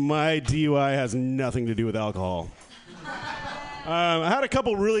 my DUI has nothing to do with alcohol. I had a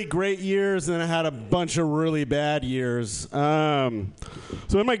couple really great years, and then I had a bunch of really bad years. So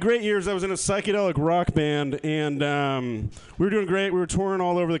in my great years, I was in a psychedelic rock band, and we were doing great. We were touring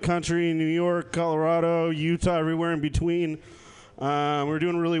all over the country, New York, Colorado, Utah, everywhere in between. We were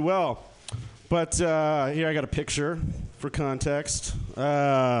doing really well. But here I got a picture for context.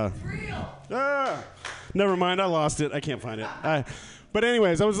 Never mind, I lost it. I can't find it. But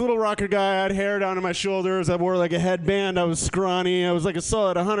anyways, I was a little rocker guy. I had hair down to my shoulders. I wore like a headband. I was scrawny. I was like a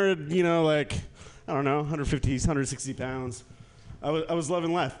solid 100, 150, 160 pounds. I was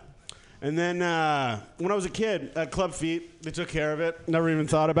loving life. And then when I was a kid at Club Feet, they took care of it. Never even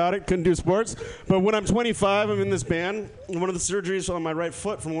thought about it. Couldn't do sports. But when I'm 25, I'm in this band. And one of the surgeries on my right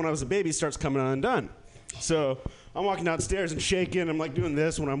foot from when I was a baby starts coming undone. So I'm walking downstairs and shaking. I'm like doing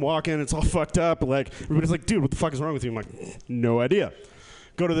this when I'm walking. It's all fucked up. Like everybody's like, dude, what the fuck is wrong with you? I'm like, no idea.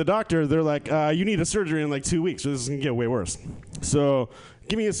 Go to the doctor. They're like, you need a surgery in like 2 weeks. So this is gonna get way worse. So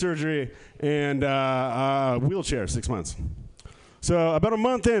give me a surgery and wheelchair 6 months. So about a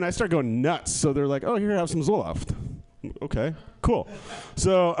month in, I start going nuts. So they're like, oh, here, have some Zoloft. Okay, cool.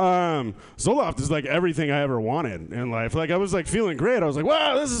 So Zoloft is like everything I ever wanted in life. Like I was like feeling great. I was like,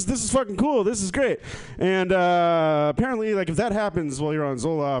 wow, this is fucking cool. This is great. And apparently, like if that happens while you're on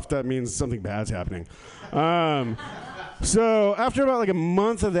Zoloft, that means something bad's happening. So after about like a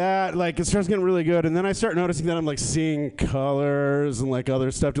month of that, like it starts getting really good, and then I start noticing that I'm like seeing colors and like other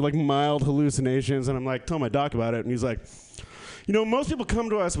stuff, like mild hallucinations, and I'm like telling my doc about it, and he's like, you know, most people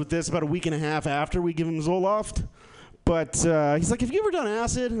come to us with this about a week and a half after we give them Zoloft. But he's like, have you ever done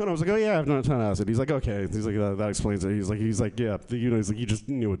acid? And I was like, oh yeah, I've done a ton of acid. He's like, okay. He's like, that explains it. He's like, yeah, you know, he's like, you just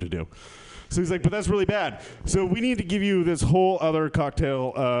knew what to do. So he's like, but that's really bad. So we need to give you this whole other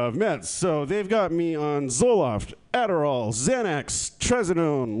cocktail of meds. So they've got me on Zoloft, Adderall, Xanax,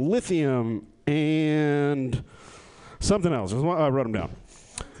 Trazodone, lithium, and something else. I wrote them down.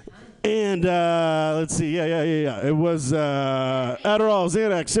 And let's see, yeah. It was Adderall,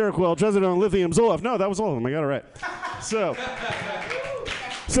 Xanax, Seroquel, Trazodone, lithium, Zoloft. No, that was all of them. I got it right. So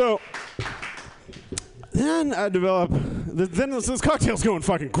then I develop. Then this cocktail's going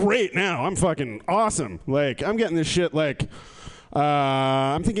fucking great now. I'm fucking awesome. Like I'm getting this shit like.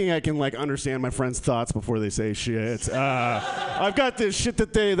 I'm thinking I can like understand my friends' thoughts before they say shit. I've got this shit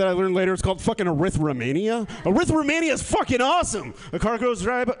that I learned later. It's called fucking arithmomania. Arithmomania is fucking awesome. A car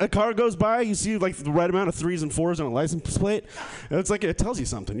goes by. You see like the right amount of 3s and 4s on a license plate. It's like it tells you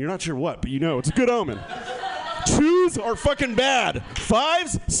something. You're not sure what, but you know it's a good omen. 2s are fucking bad.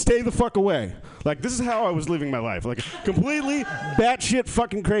 5s, stay the fuck away. Like, this is how I was living my life. Like, completely batshit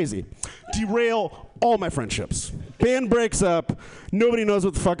fucking crazy. Derail all my friendships. Band breaks up. Nobody knows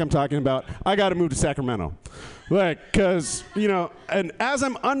what the fuck I'm talking about. I gotta move to Sacramento. Like, cause, you know, and as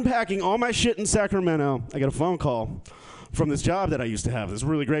I'm unpacking all my shit in Sacramento, I get a phone call from this job that I used to have. This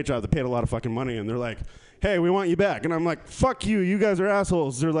really great job that paid a lot of fucking money. And they're like, hey, we want you back. And I'm like, fuck you. You guys are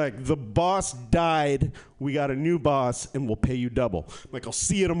assholes. They're like, the boss died. We got a new boss, and we'll pay you double. I'm like, I'll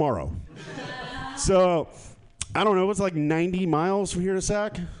see you tomorrow. So, I don't know. It's like 90 miles from here to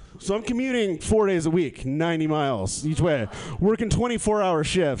Sac. So I'm commuting 4 days a week, 90 miles each way, working 24-hour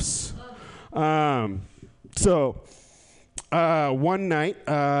shifts. So one night,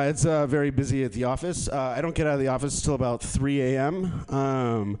 it's very busy at the office. I don't get out of the office until about 3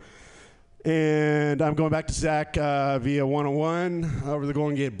 a.m. And I'm going back to Sac via 101 over the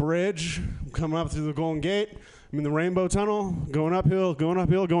Golden Gate Bridge. I'm coming up through the Golden Gate. I'm in the Rainbow Tunnel, going uphill,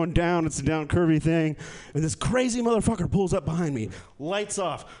 going down. It's a down curvy thing. And this crazy motherfucker pulls up behind me, lights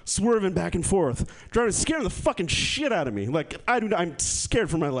off, swerving back and forth, scaring the fucking shit out of me. Like, I'm scared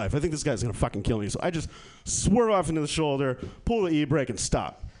for my life. I think this guy's gonna fucking kill me. So I just swerve off into the shoulder, pull the e-brake, and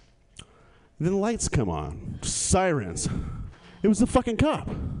stop. And then lights come on, sirens. It was the fucking cop.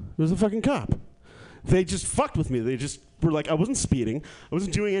 They just fucked with me. They just were like, I wasn't speeding. I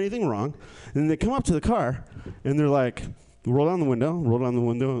wasn't doing anything wrong. And then they come up to the car, and they're like, roll down the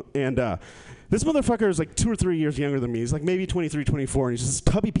window. And this motherfucker is like 2 or 3 years younger than me. He's like maybe 23, 24, and he's just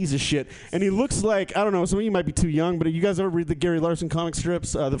this tubby piece of shit. And he looks like, I don't know, some of you might be too young, but you guys ever read the Gary Larson comic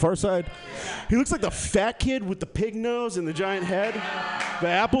strips, The Far Side? He looks like the fat kid with the pig nose and the giant head, the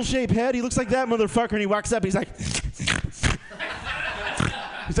apple-shaped head. He looks like that motherfucker, and he walks up, and he's like...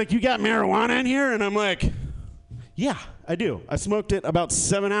 He's like, you got marijuana in here? And I'm like, yeah, I do. I smoked it about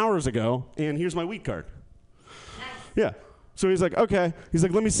 7 hours ago, and here's my weed card. Yeah. So he's like, okay. He's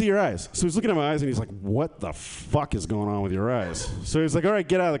like, let me see your eyes. So he's looking at my eyes, and he's like, what the fuck is going on with your eyes? So he's like, all right,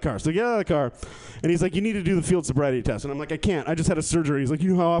 get out of the car. So I get out of the car, and he's like, you need to do the field sobriety test. And I'm like, I can't. I just had a surgery. He's like,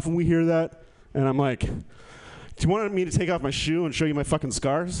 you know how often we hear that? And I'm like, do you want me to take off my shoe and show you my fucking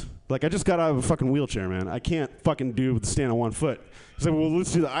scars? Like, I just got out of a fucking wheelchair, man. I can't fucking stand on 1 foot. He's like, well,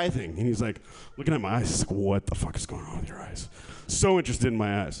 let's do the eye thing. And he's like, looking at my eyes. He's like, what the fuck is going on with your eyes? So interested in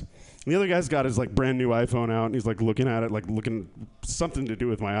my eyes. And the other guy's got his like brand new iPhone out, and he's like looking at it, like looking something to do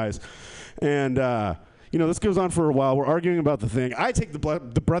with my eyes. And you know, this goes on for a while. We're arguing about the thing. I take the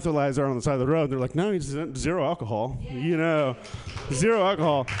breathalyzer on the side of the road. And they're like, no, he's zero alcohol. Yeah. You know, zero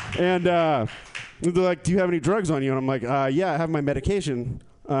alcohol. And they're like, do you have any drugs on you? And I'm like, yeah, I have my medication.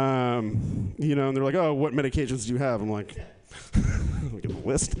 You know, and they're like, oh, what medications do you have? I'm like, look at the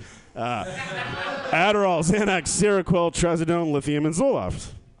list. Adderall, Xanax, Seroquel, Trazodone, lithium, and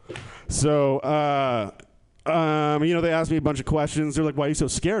Zoloft. So, you know, they asked me a bunch of questions. They're like, why are you so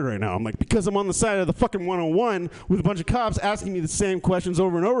scared right now? I'm like, because I'm on the side of the fucking 101 with a bunch of cops asking me the same questions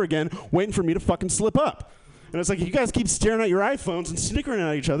over and over again, waiting for me to fucking slip up. And it's like, you guys keep staring at your iPhones and snickering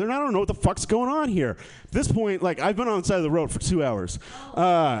at each other, and I don't know what the fuck's going on here. At this point, like, I've been on the side of the road for 2 hours.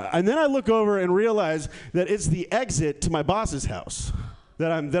 And then I look over and realize that it's the exit to my boss's house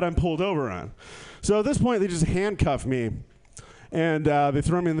that I'm pulled over on. So at this point, they just handcuff me, and they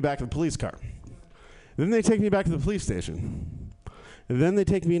throw me in the back of the police car. Then they take me back to the police station. And then they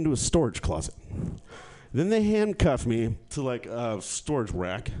take me into a storage closet. Then they handcuff me to, like, a storage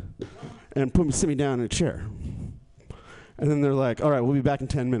rack and sit me down in a chair. And then they're like, all right, we'll be back in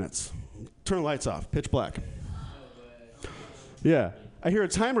 10 minutes. Turn the lights off, pitch black. Yeah. I hear a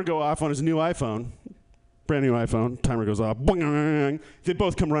timer go off on his new iPhone. Brand new iPhone. Timer goes off. Boing. They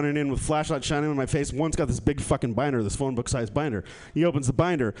both come running in with flashlights shining in my face. One's got this big fucking binder, this phone book sized binder. He opens the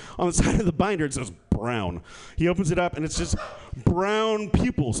binder. On the side of the binder, it says brown. He opens it up, and it's just brown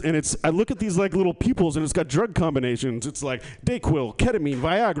pupils. And I look at these like little pupils, and it's got drug combinations. It's like Dayquil, ketamine,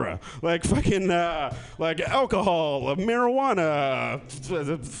 Viagra, like fucking like alcohol, marijuana,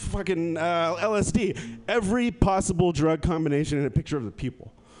 fucking LSD. Every possible drug combination in a picture of the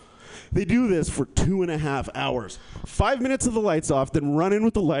pupil. They do this for 2.5 hours. 5 minutes of the lights off, then run in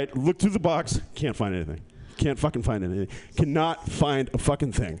with the light, look through the box, can't find anything. Can't fucking find anything. Cannot find a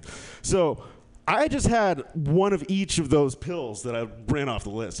fucking thing. So I just had one of each of those pills that I ran off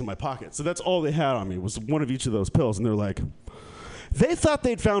the list in my pocket. So that's all they had on me was one of each of those pills. And they're like, they thought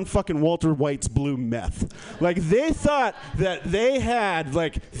they'd found fucking Walter White's blue meth. Like, they thought that they had,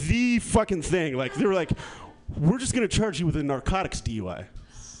 like, the fucking thing. Like, they were like, we're just going to charge you with a narcotics DUI.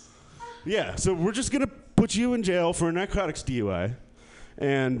 Yeah, so we're just going to put you in jail for a narcotics DUI,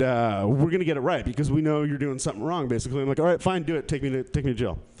 and we're going to get it right because we know you're doing something wrong, basically. I'm like, all right, fine, do it. Take me to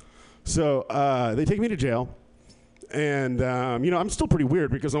jail. So they take me to jail, and, I'm still pretty weird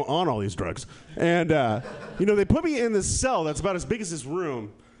because I'm on all these drugs. And, they put me in this cell that's about as big as this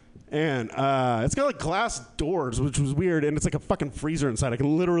room, and it's got, like, glass doors, which was weird, and it's like a fucking freezer inside. I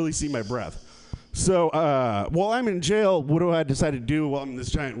can literally see my breath. So while I'm in jail, what do I decide to do while I'm in this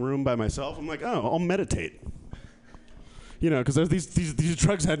giant room by myself? I'm like, oh, I'll meditate. Because these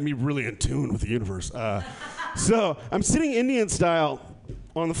drugs had me really in tune with the universe. So I'm sitting Indian style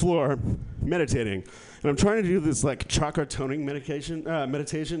on the floor, meditating. And I'm trying to do this like chakra toning meditation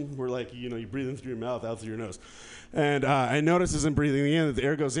where like, you breathe in through your mouth, out through your nose. And I notice as I'm breathing in that the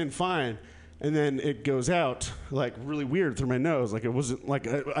air goes in fine. And then it goes out like really weird through my nose. Like it wasn't like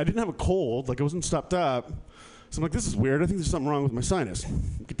I didn't have a cold. Like it wasn't stopped up. So I'm like, this is weird. I think there's something wrong with my sinus.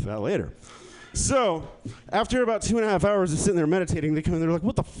 We'll get to that later. So after about 2.5 hours of sitting there meditating, they come in. They're like,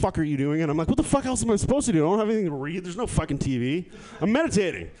 what the fuck are you doing? And I'm like, what the fuck else am I supposed to do? I don't have anything to read. There's no fucking TV. I'm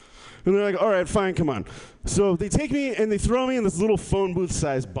meditating. And they're like, all right, fine, come on. So they take me and they throw me in this little phone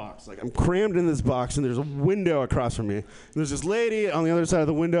booth-sized box. Like, I'm crammed in this box, and there's a window across from me. And there's this lady on the other side of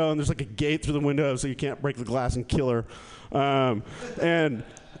the window, and there's like a gate through the window so you can't break the glass and kill her.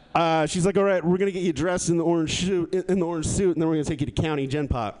 She's like, all right, we're going to get you dressed in the orange suit, and then we're going to take you to county gen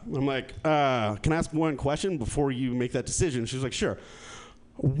pop. I'm like, can I ask one question before you make that decision? She's like, sure.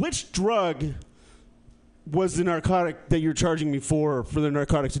 Which drug was the narcotic that you're charging me for the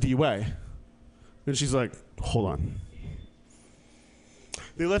narcotics DUI? And she's like, hold on.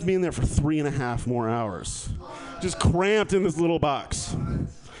 They left me in there for 3.5 more hours, just cramped in this little box.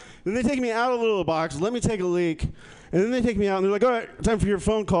 Then they take me out of the little box, let me take a leak, and then they take me out, and they're like, all right, time for your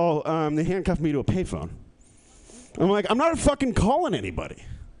phone call. They handcuff me to a payphone. I'm like, I'm not fucking calling anybody.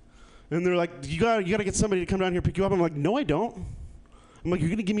 And they're like, you gotta get somebody to come down here and pick you up. I'm like, no, I don't. I'm like, you're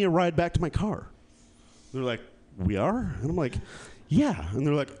going to give me a ride back to my car. They're like, we are? And I'm like, yeah. And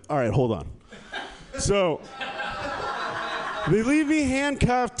they're like, all right, hold on. So they leave me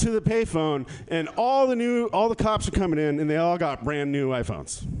handcuffed to the payphone, and all the cops are coming in, and they all got brand new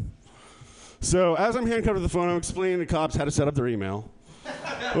iPhones. So as I'm handcuffed to the phone, I'm explaining to cops how to set up their email.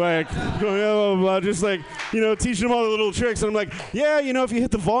 Like, just like, teaching them all the little tricks. And I'm like, yeah, if you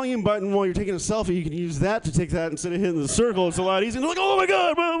hit the volume button while you're taking a selfie, you can use that to take that instead of hitting the circle. It's a lot easier. And they're like, oh my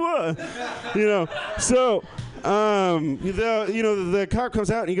God, blah, blah. So, the cop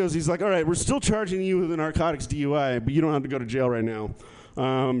comes out and he's like, all right, we're still charging you with a narcotics DUI, but you don't have to go to jail right now.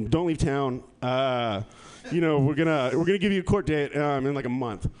 Don't leave town. We're gonna give you a court date in like a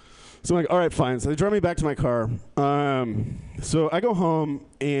month. So I'm like, all right, fine. So they drive me back to my car. So I go home,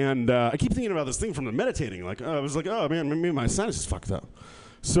 and I keep thinking about this thing from the meditating. Like, I was like, oh, man, maybe my sinus is fucked up.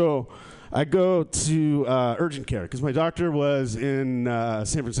 So I go to urgent care, because my doctor was in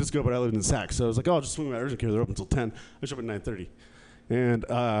San Francisco, but I lived in Sac. So I was like, oh, I'll just swing by urgent care. They're open until 10. I show up at 9:30. And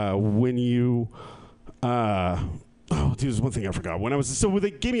when you... there's one thing I forgot.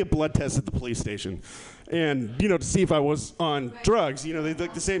 They gave me a blood test at the police station, and to see if I was on drugs. They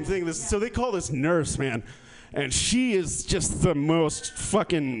like the same thing. So they call this nurse, man, And she is just the most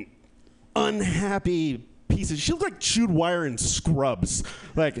fucking unhappy piece of... She looked like chewed wire in Scrubs.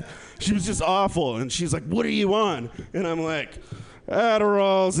 Like, she was just awful. And she's like, what are you on? And I'm like,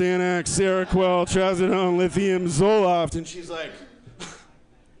 Adderall, Xanax, Seroquel, Trazodone, Lithium, Zoloft. And she's like,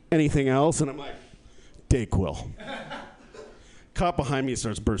 anything else? And I'm like, Dayquil. Cop behind me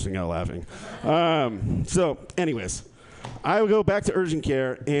starts bursting out laughing. So, anyways, I go back to urgent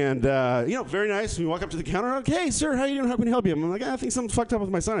care, and very nice. We walk up to the counter. Like, hey, sir, how you doing? How can I help you? I'm like, I think something's fucked up with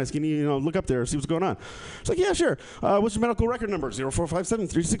my sinus. Can you, look up there, see what's going on? It's like, yeah, sure. What's your medical record number?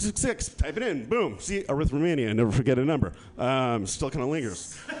 0457-3666. Type it in. Boom. See, arithmomania. Never forget a number. Still kind of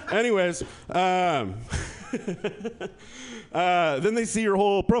lingers. Anyways. Then they see your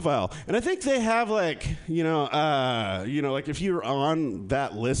whole profile, and I think they have like if you're on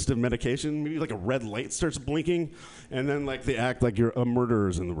that list of medication, maybe like a red light starts blinking, and then like they act like you're a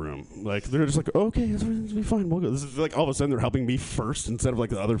murderer's in the room. Like they're just like, okay, everything's gonna be fine. We'll go. This is like all of a sudden they're helping me first instead of like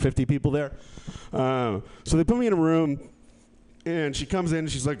the other 50 people there. So they put me in a room. And she comes in and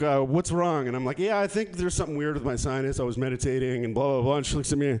she's like, what's wrong? And I'm like, yeah, I think there's something weird with my sinus. I was meditating and blah, blah, blah. And she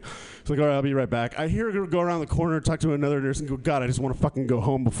looks at me. She's like, all right, I'll be right back. I hear her go around the corner, talk to another nurse, and go, God, I just want to fucking go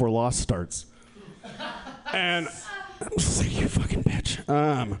home before Lost starts. And I'm just like, you fucking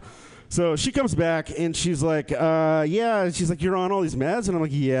bitch. So she comes back and she's like, yeah. She's like, you're on all these meds? And I'm like,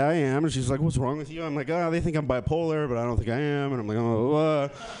 yeah, I am. And she's like, what's wrong with you? I'm like, they think I'm bipolar, but I don't think I am. And I'm like,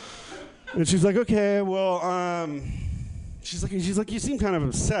 oh. And she's like, okay, well, She's like, you seem kind of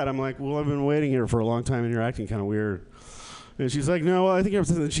upset. I'm like, well, I've been waiting here for a long time, and you're acting kind of weird. And she's like, no, well, I think you're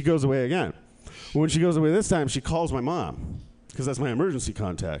upset. And she goes away again. When she goes away this time, she calls my mom, because that's my emergency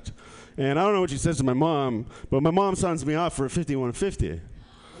contact. And I don't know what she says to my mom, but my mom signs me off for a 5150.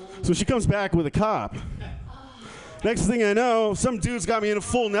 So she comes back with a cop. Next thing I know, some dude's got me in a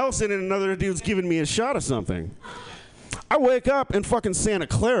full Nelson, and another dude's giving me a shot of something. I wake up in fucking Santa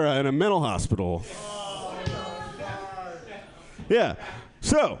Clara in a mental hospital. Yeah,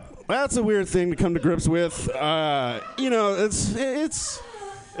 so that's a weird thing to come to grips with. It's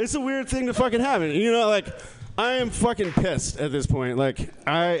a weird thing to fucking have. I am fucking pissed at this point. Like,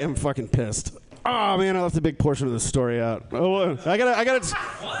 I am fucking pissed. Oh man, I left a big portion of the story out. Oh, I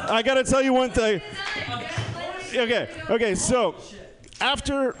gotta tell you one thing. Okay. So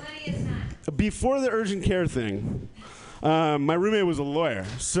before the urgent care thing, my roommate was a lawyer.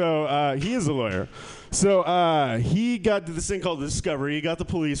 So he is a lawyer. So he got this thing called Discovery. He got the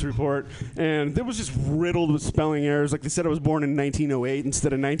police report, and it was just riddled with spelling errors. Like they said I was born in 1908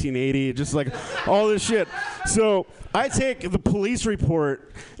 instead of 1980. Just like all this shit. So I take the police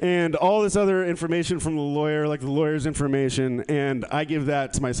report and all this other information from the lawyer, like the lawyer's information, and I give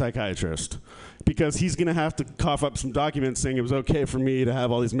that to my psychiatrist. Because he's going to have to cough up some documents saying it was okay for me to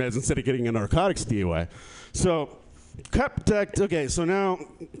have all these meds instead of getting a narcotics DUI. So, okay, so now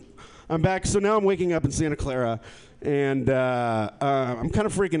I'm back. So now I'm waking up in Santa Clara, and I'm kind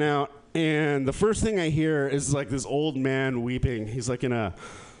of freaking out. And the first thing I hear is like this old man weeping. He's like in a,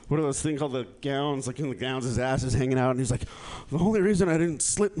 what are those things called, the gowns? Like in the gowns, his ass is hanging out. And he's like, the only reason I didn't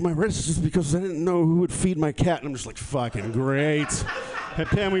slit my wrist is because I didn't know who would feed my cat. And I'm just like, fucking great. Hey,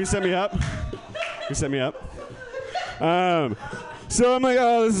 Pam, will you set me up? You set me up. So I'm like,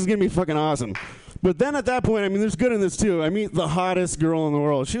 oh, this is going to be fucking awesome. But then at that point, I mean, there's good in this too. I meet the hottest girl in the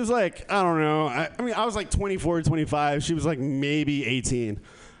world. She was like, I don't know. I was like 24, 25. She was like maybe 18.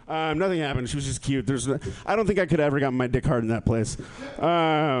 Nothing happened. She was just cute. I don't think I could have ever gotten my dick hard in that place.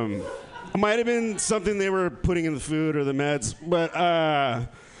 It might have been something they were putting in the food or the meds. But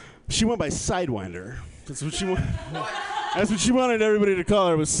she went by Sidewinder. That's what she wanted everybody to call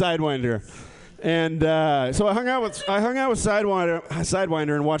her, was Sidewinder. And so I hung out with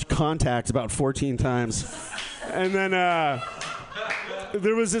Sidewinder and watched Contact about 14 times. And then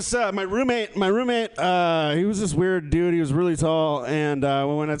there was this my roommate. He was this weird dude. He was really tall, and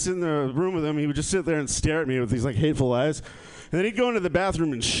when I'd sit in the room with him, he would just sit there and stare at me with these like hateful eyes. And then he'd go into the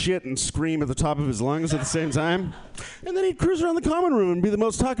bathroom and shit and scream at the top of his lungs at the same time. And then he'd cruise around the common room and be the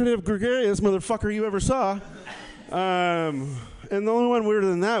most talkative, gregarious motherfucker you ever saw. And the only one weirder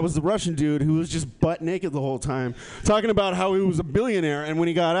than that was the Russian dude who was just butt naked the whole time, talking about how he was a billionaire, and when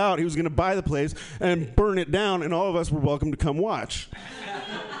he got out, he was going to buy the place and burn it down, and all of us were welcome to come watch.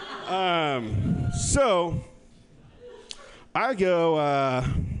 So I go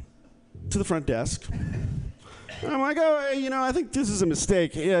to the front desk. I'm like, I think this is a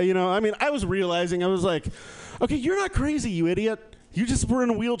mistake. Yeah, I was realizing, I was like, okay, you're not crazy, you idiot. You just were in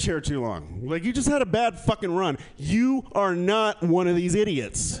a wheelchair too long. Like, you just had a bad fucking run. You are not one of these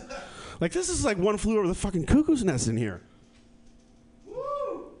idiots. Like, this is like One Flew Over the fucking Cuckoo's Nest in here.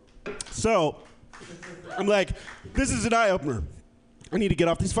 Woo! So, I'm like, this is an eye-opener. I need to get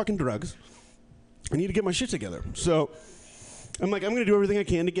off these fucking drugs. I need to get my shit together. So I'm like, I'm going to do everything I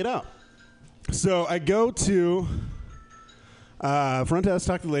can to get out. So I go to front desk,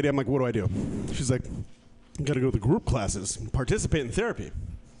 talk to the lady. I'm like, what do I do? She's like, you got to go to the group classes, participate in therapy.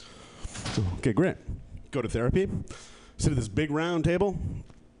 Okay, great. Go to therapy, sit at this big round table,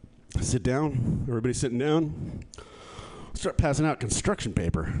 sit down, everybody's sitting down, start passing out construction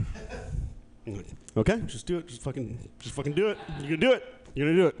paper. I'm like, okay, just do it, just fucking do it. You're gonna do it. You're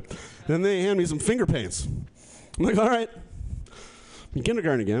gonna do it. Then they hand me some finger paints. I'm like, all right. I'm in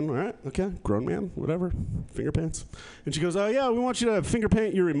kindergarten again, all right, okay, grown man, whatever, finger paints. And she goes, oh yeah, we want you to finger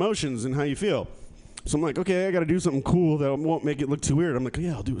paint your emotions and how you feel. So I'm like, okay, I got to do something cool that won't make it look too weird. I'm like, oh,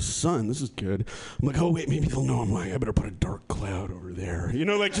 yeah, I'll do a sun. This is good. I'm like, oh, wait, maybe they'll know I'm lying. I better put a dark cloud over there. You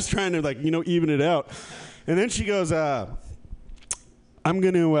know, like just trying to, like, you know, even it out. And then she goes, I'm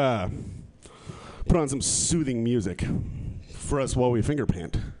going to put on some soothing music for us while we finger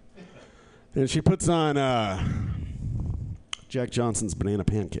paint. And she puts on Jack Johnson's Banana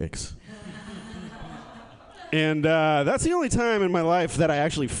Pancakes. And that's the only time in my life that I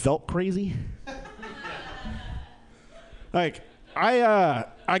actually felt crazy. Like, I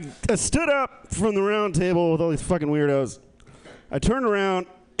stood up from the round table with all these fucking weirdos. I turned around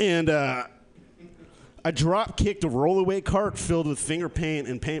and I drop kicked a rollaway cart filled with finger paint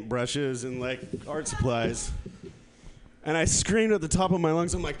and paint brushes and like art supplies. And I screamed at the top of my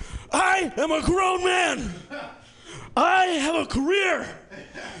lungs. I'm like, I am a grown man. I have a career.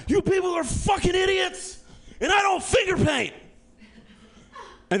 You people are fucking idiots. And I don't finger paint.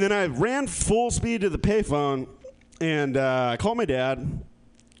 And then I ran full speed to the payphone. And I called my dad, and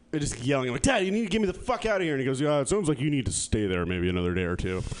just yelling. I'm like, Dad, you need to get me the fuck out of here. And he goes, yeah, it sounds like you need to stay there maybe another day or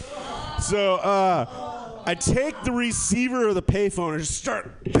two. So I take the receiver of the payphone and just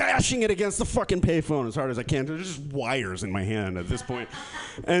start bashing it against the fucking payphone as hard as I can. There's just wires in my hand at this point.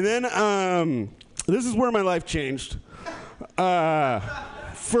 And then this is where my life changed.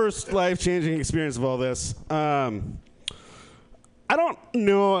 First life-changing experience of all this. I don't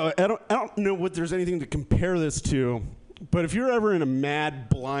know what there's anything to compare this to, but if you're ever in a mad,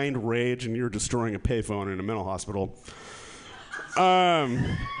 blind rage and you're destroying a payphone in a mental hospital,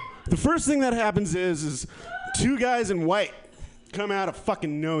 the first thing that happens is two guys in white come out of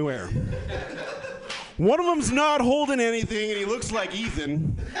fucking nowhere. One of them's not holding anything, and he looks like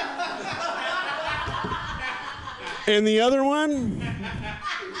Ethan. And the other one,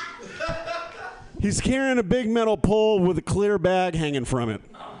 he's carrying a big metal pole with a clear bag hanging from it.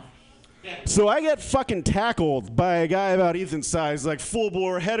 So I get fucking tackled by a guy about Ethan's size, like full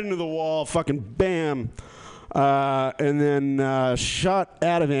bore, head into the wall, fucking bam, and then shot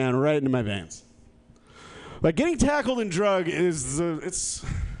Ativan right into my veins. Like getting tackled and drugged it's.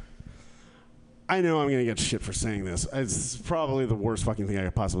 I know I'm gonna get shit for saying this. It's probably the worst fucking thing I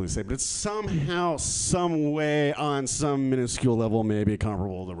could possibly say, but it's somehow, some way, on some minuscule level, maybe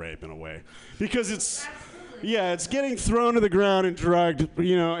comparable to rape in a way, because it's getting thrown to the ground and drugged,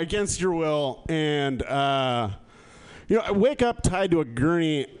 you know, against your will, and you know, I wake up tied to a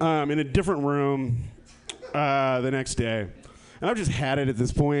gurney in a different room the next day, and I've just had it at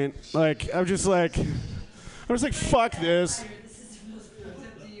this point. Like I was like, fuck this.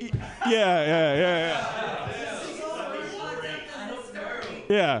 Yeah.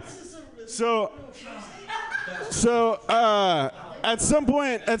 So at some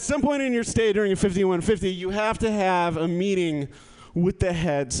point in your stay during a 5150, you have to have a meeting with the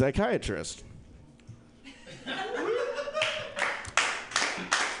head psychiatrist.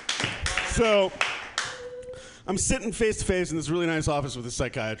 So I'm sitting face to face in this really nice office with a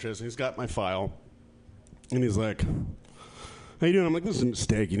psychiatrist, and he's got my file, and he's like, how you doing? I'm like, this is a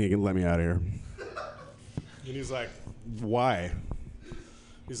mistake. You need to let me out of here. And he's like, why?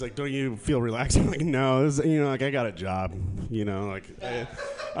 He's like, don't you feel relaxed? I'm like, no. This, you know, like I got a job. You know, like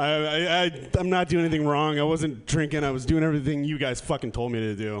I'm not doing anything wrong. I wasn't drinking. I was doing everything you guys fucking told me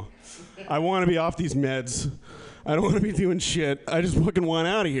to do. I want to be off these meds. I don't want to be doing shit. I just fucking want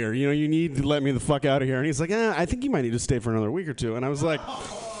out of here. You know, you need to let me the fuck out of here. And he's like, I think you might need to stay for another week or two. And I was like,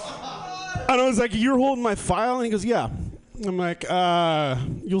 you're holding my file? And he goes, yeah. I'm like,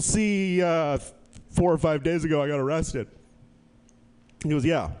 you'll see 4 or 5 days ago I got arrested. He goes,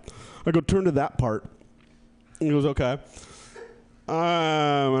 yeah. I go, turn to that part. And he goes, okay.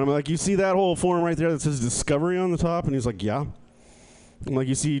 And I'm like, you see that whole form right there that says discovery on the top? And he's like, yeah. I'm like,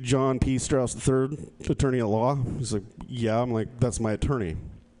 you see John P. Strauss III, attorney at law? He's like, yeah. I'm like, that's my attorney.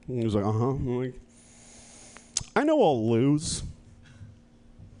 And he was like, uh-huh. I'm like, I know I'll lose.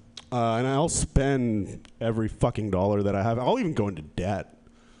 And I'll spend every fucking dollar that I have. I'll even go into debt.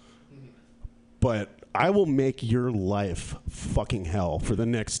 but I will make your life fucking hell for the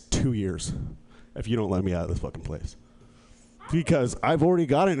next 2 years if you don't let me out of this fucking place. Because I've already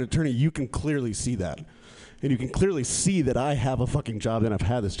got an attorney. You can clearly see that. And you can clearly see that I have a fucking job and I've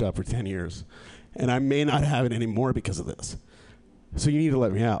had this job for 10 years. And I may not have it anymore because of this. So you need to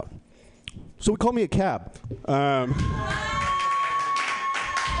let me out. So we call me a cab.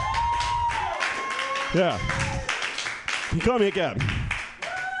 Yeah. He called me a cab.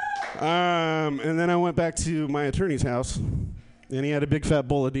 And then I went back to my attorney's house, and he had a big fat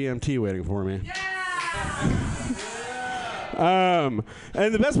bowl of DMT waiting for me. And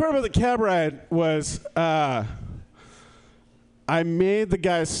the best part about the cab ride was I made the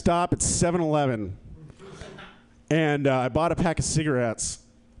guy stop at 7-Eleven, and I bought a pack of cigarettes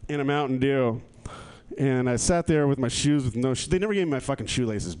and a Mountain Dew. And I sat there with my shoes with no shoes. They never gave me my fucking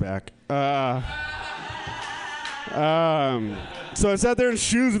shoelaces back. So I sat there in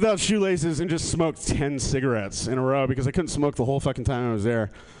shoes without shoelaces and just smoked 10 cigarettes in a row because I couldn't smoke the whole fucking time I was there.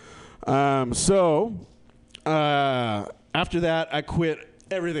 After that, I quit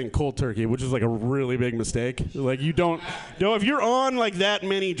everything cold turkey, which is like a really big mistake. Like you don't, if you're on like that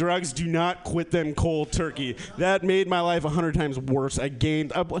many drugs, do not quit them cold turkey. That made my life 100 times worse. I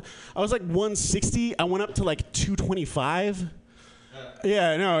was like 160. I went up to like 225.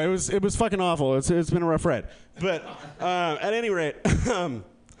 Yeah, no, it was fucking awful. It's been a rough ride. But at any rate,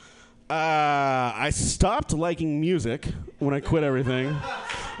 I stopped liking music when I quit everything.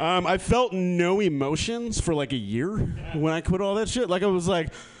 I felt no emotions for like a year when I quit all that shit. Like I was like,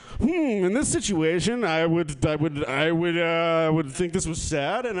 in this situation, I would think this was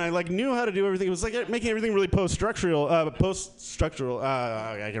sad, and I like knew how to do everything. It was like making everything really post-structural. I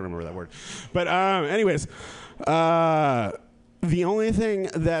can't remember that word. But anyways. The only thing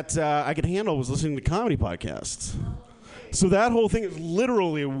that I could handle was listening to comedy podcasts. So that whole thing is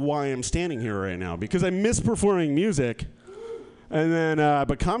literally why I'm standing here right now, because I miss performing music. And then,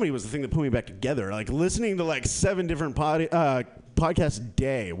 but comedy was the thing that put me back together. Like listening to like 7 different podcasts a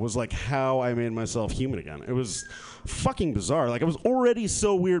day was like how I made myself human again. It was fucking bizarre. Like I was already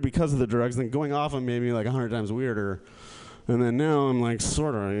so weird because of the drugs, then going off them made me like 100 times weirder. And then now I'm like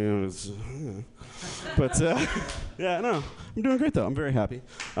sort of, but yeah, no, I'm doing great though. I'm very happy.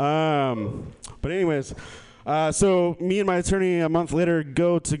 But anyways, so me and my attorney a month later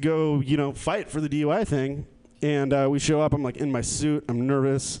go, fight for the DUI thing. And we show up, I'm like in my suit, I'm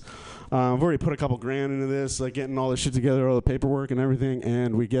nervous. I've already put a couple grand into this, like getting all this shit together, all the paperwork and everything.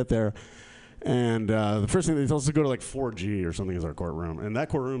 And we get there. And the first thing they tell us to go to like 4G or something is our courtroom. And that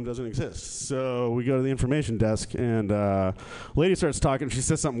courtroom doesn't exist. So we go to the information desk, and lady starts talking. She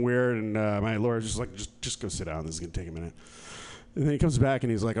says something weird, and my lawyer's just like, just go sit down. This is going to take a minute. And then he comes back,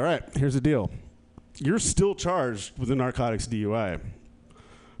 and he's like, all right, here's the deal. You're still charged with a narcotics DUI.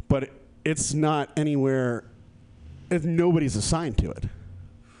 But it's not anywhere, if nobody's assigned to it.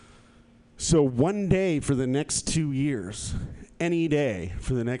 So one day for the next 2 years, any day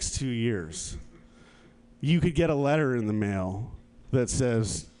for the next 2 years, you could get a letter in the mail that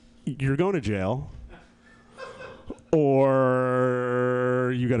says you're going to jail,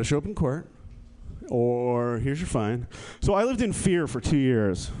 or you got to show up in court, or here's your fine. So I lived in fear for 2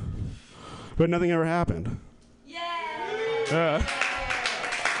 years, but nothing ever happened. Yeah.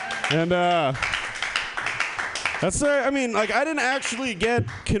 That's I didn't actually get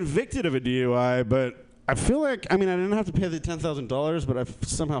convicted of a DUI, but I feel like, I didn't have to pay the $10,000, but I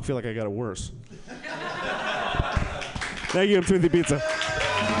somehow feel like I got it worse. Thank you, I'm Timothy Pizza.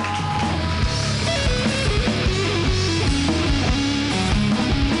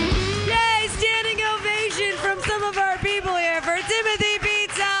 Yay, standing ovation from some of our people here for Timothy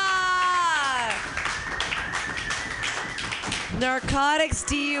Pizza! Narcotics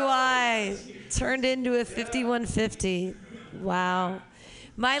DUI turned into a 5150. Wow.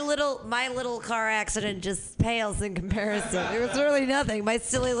 My little car accident just pales in comparison. It was really nothing. My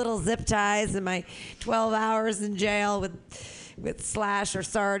silly little zip ties and my 12 hours in jail with Slash or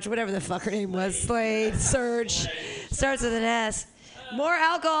Sarge, whatever the fuck her name was. Slade, Surge. Starts with an S. More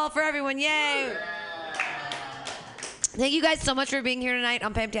alcohol for everyone. Yay. Thank you guys so much for being here tonight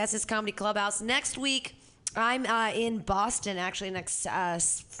on Fantastic Comedy Clubhouse. Next week, I'm in Boston, actually, next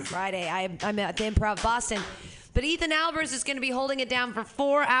Friday. I'm at the Improv Boston. But Ethan Albers is going to be holding it down for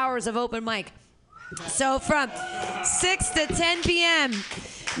 4 hours of open mic. So from 6 to 10 p.m.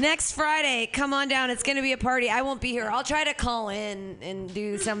 next Friday, come on down. It's going to be a party. I won't be here. I'll try to call in and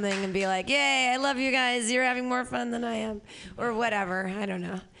do something and be like, yay, I love you guys. You're having more fun than I am. Or whatever. I don't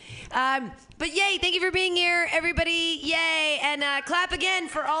know. But yay, thank you for being here, everybody. Yay. And clap again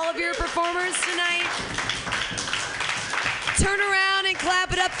for all of your performers tonight. Turn around gentlemen,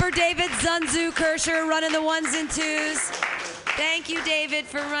 clap it up for David Zunzu Kirscher running the ones and twos. Thank you, David,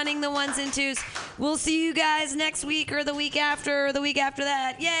 for running the ones and twos. We'll see you guys next week or the week after or the week after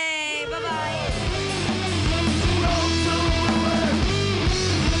that. Yay! Bye-bye.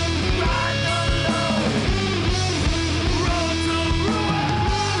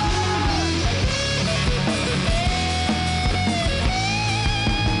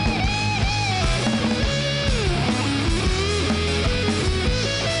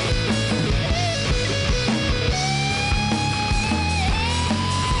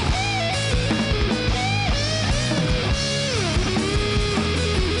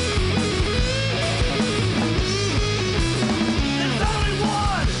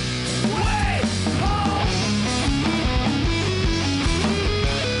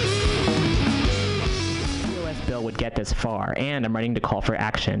 Would get this far, and I'm writing to call for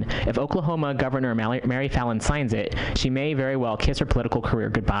action. If Oklahoma Governor Mary Fallin signs it, she may very well kiss her political career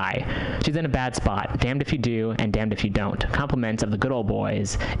goodbye. She's in a bad spot. Damned if you do, and damned if you don't. Compliments of the good old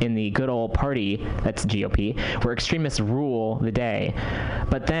boys in the good old party, that's GOP, where extremists rule the day.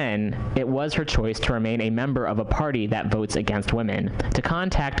 But then, it was her choice to remain a member of a party that votes against women. To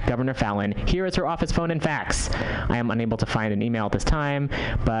contact Governor Fallin, here is her office phone and fax. I am unable to find an email at this time,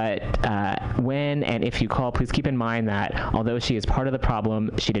 but when and if you call, please keep in mind that although she is part of the problem,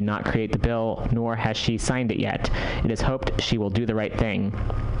 she did not create the bill, nor has she signed it yet. It is hoped she will do the right thing.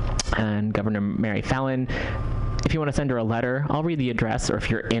 And Governor Mary Fallin, if you want to send her a letter, I'll read the address, or if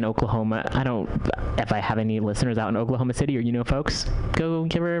you're in Oklahoma, if I have any listeners out in Oklahoma City, or you know folks, go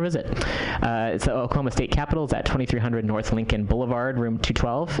give her a visit. It's the Oklahoma State Capitol. It's at 2300 North Lincoln Boulevard, room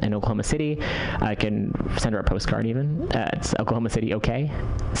 212 in Oklahoma City. I can send her a postcard even. It's Oklahoma City, OK,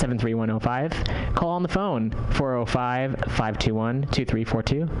 73105. Call on the phone,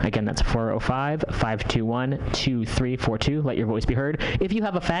 405-521-2342. Again, that's 405-521-2342. Let your voice be heard. If you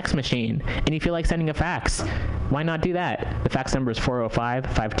have a fax machine and you feel like sending a fax, why not do that? The fax number is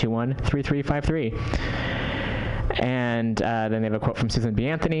 405-521-3353. And then they have a quote from Susan B.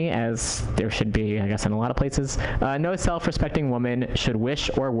 Anthony, as there should be, I guess, in a lot of places. No self-respecting woman should wish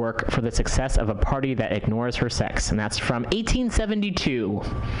or work for the success of a party that ignores her sex. And that's from 1872,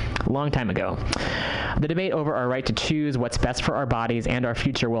 a long time ago. The debate over our right to choose what's best for our bodies and our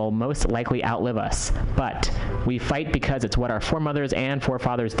future will most likely outlive us. But we fight because it's what our foremothers and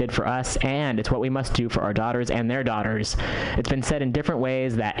forefathers did for us, and it's what we must do for our daughters and their daughters. It's been said in different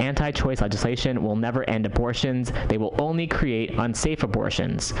ways that anti-choice legislation will never end abortions. They will only create unsafe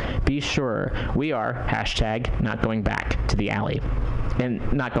abortions. Be sure we are #not going back to the alley. And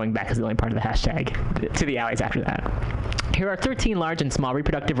not going back is the only part of the hashtag. To the alleys after that. Here are 13 large and small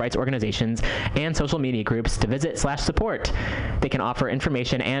reproductive rights organizations and social media groups to visit/support. They can offer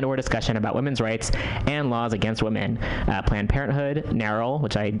information and or discussion about women's rights and laws against women. Planned Parenthood, NARAL,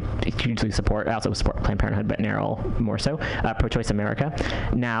 which I hugely support. I also support Planned Parenthood, but NARAL more so. Pro-Choice America.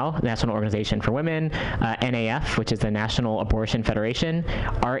 NOW, National Organization for Women. NAF, which is the National Abortion Federation.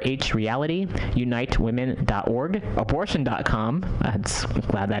 RH Reality. UniteWomen.org. Abortion.com. I'm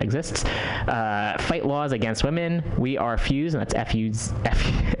glad that exists. Fight Laws Against Women. We Are Fuse, and that's F-U-S-E.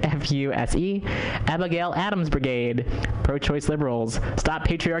 Abigail Adams Brigade. Pro-Choice Liberals. Stop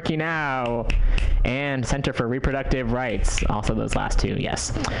Patriarchy Now. And Center for Reproductive Rights. Also those last two,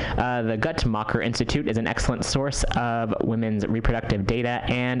 yes. The Guttmacher Institute is an excellent source of women's reproductive data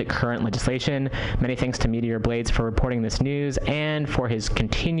and current legislation. Many thanks to Meteor Blades for reporting this news and for his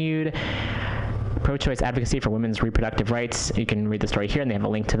continued pro-choice advocacy for women's reproductive rights. You can read the story here, and they have a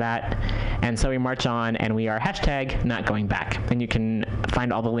link to that. And so we march on, and we are #not going back. And you can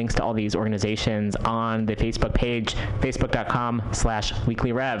find all the links to all these organizations on the Facebook page,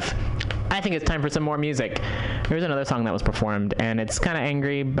 facebook.com/weeklyrev. I think it's time for some more music. Here's another song that was performed, and it's kind of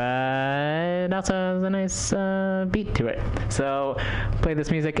angry, but also has a nice beat to it. So play this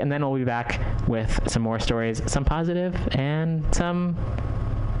music, and then we'll be back with some more stories, some positive and some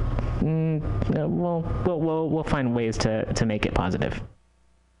we'll find ways to make it positive.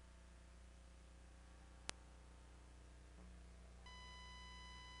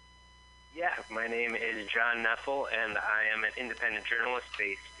 Yeah, my name is John Neffel, and I am an independent journalist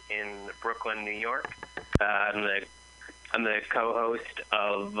based in Brooklyn, New York. I'm the co-host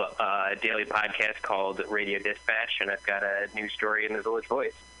of a daily podcast called Radio Dispatch, and I've got a new story in the Village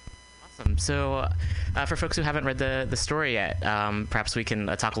Voice. Awesome. So for folks who haven't read the story yet, perhaps we can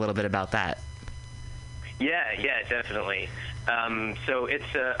talk a little bit about that. Yeah, definitely. So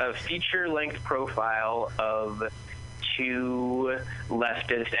it's a feature-length profile of two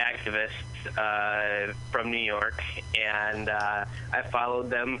leftist activists from New York, and I followed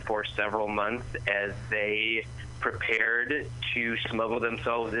them for several months as they prepared to smuggle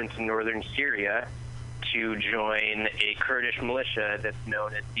themselves into northern Syria to join a Kurdish militia that's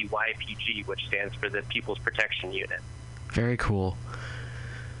known as the YPG, which stands for the People's Protection Unit. Very cool.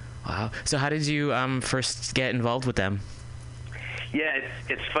 Wow. So how did you first get involved with them? Yeah,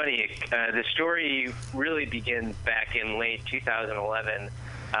 it's funny. The story really begins back in late 2011.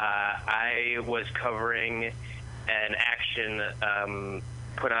 I was covering an action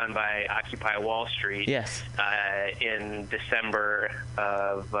put on by Occupy Wall Street in December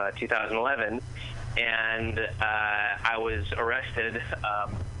of 2011, and I was arrested.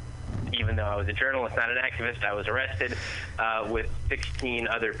 Even though I was a journalist, not an activist, I was arrested with 16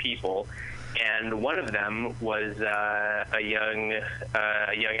 other people. And one of them was a young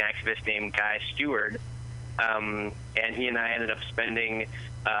activist named Guy Stewart, and he and I ended up spending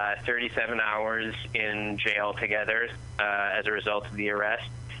 37 hours in jail together as a result of the arrest.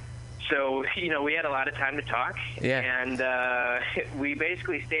 So, we had a lot of time to talk, and we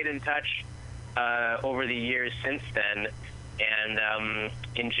basically stayed in touch over the years since then. And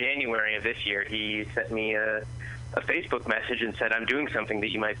in January of this year, he sent me a Facebook message and said, I'm doing something that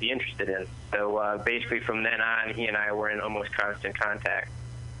you might be interested in. So basically from then on, he and I were in almost constant contact.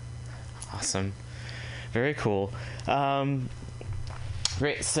 Awesome. Very cool.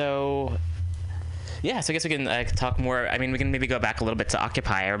 Great. So, so I guess we can talk more. I mean, we can maybe go back a little bit to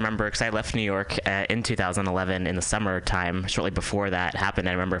Occupy. I remember because I left New York in 2011 in the summertime. Shortly before that happened,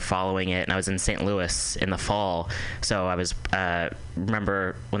 I remember following it, and I was in St. Louis in the fall. So I was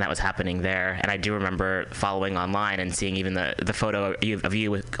remember when that was happening there, and I do remember following online and seeing even the photo of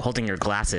you holding your glasses.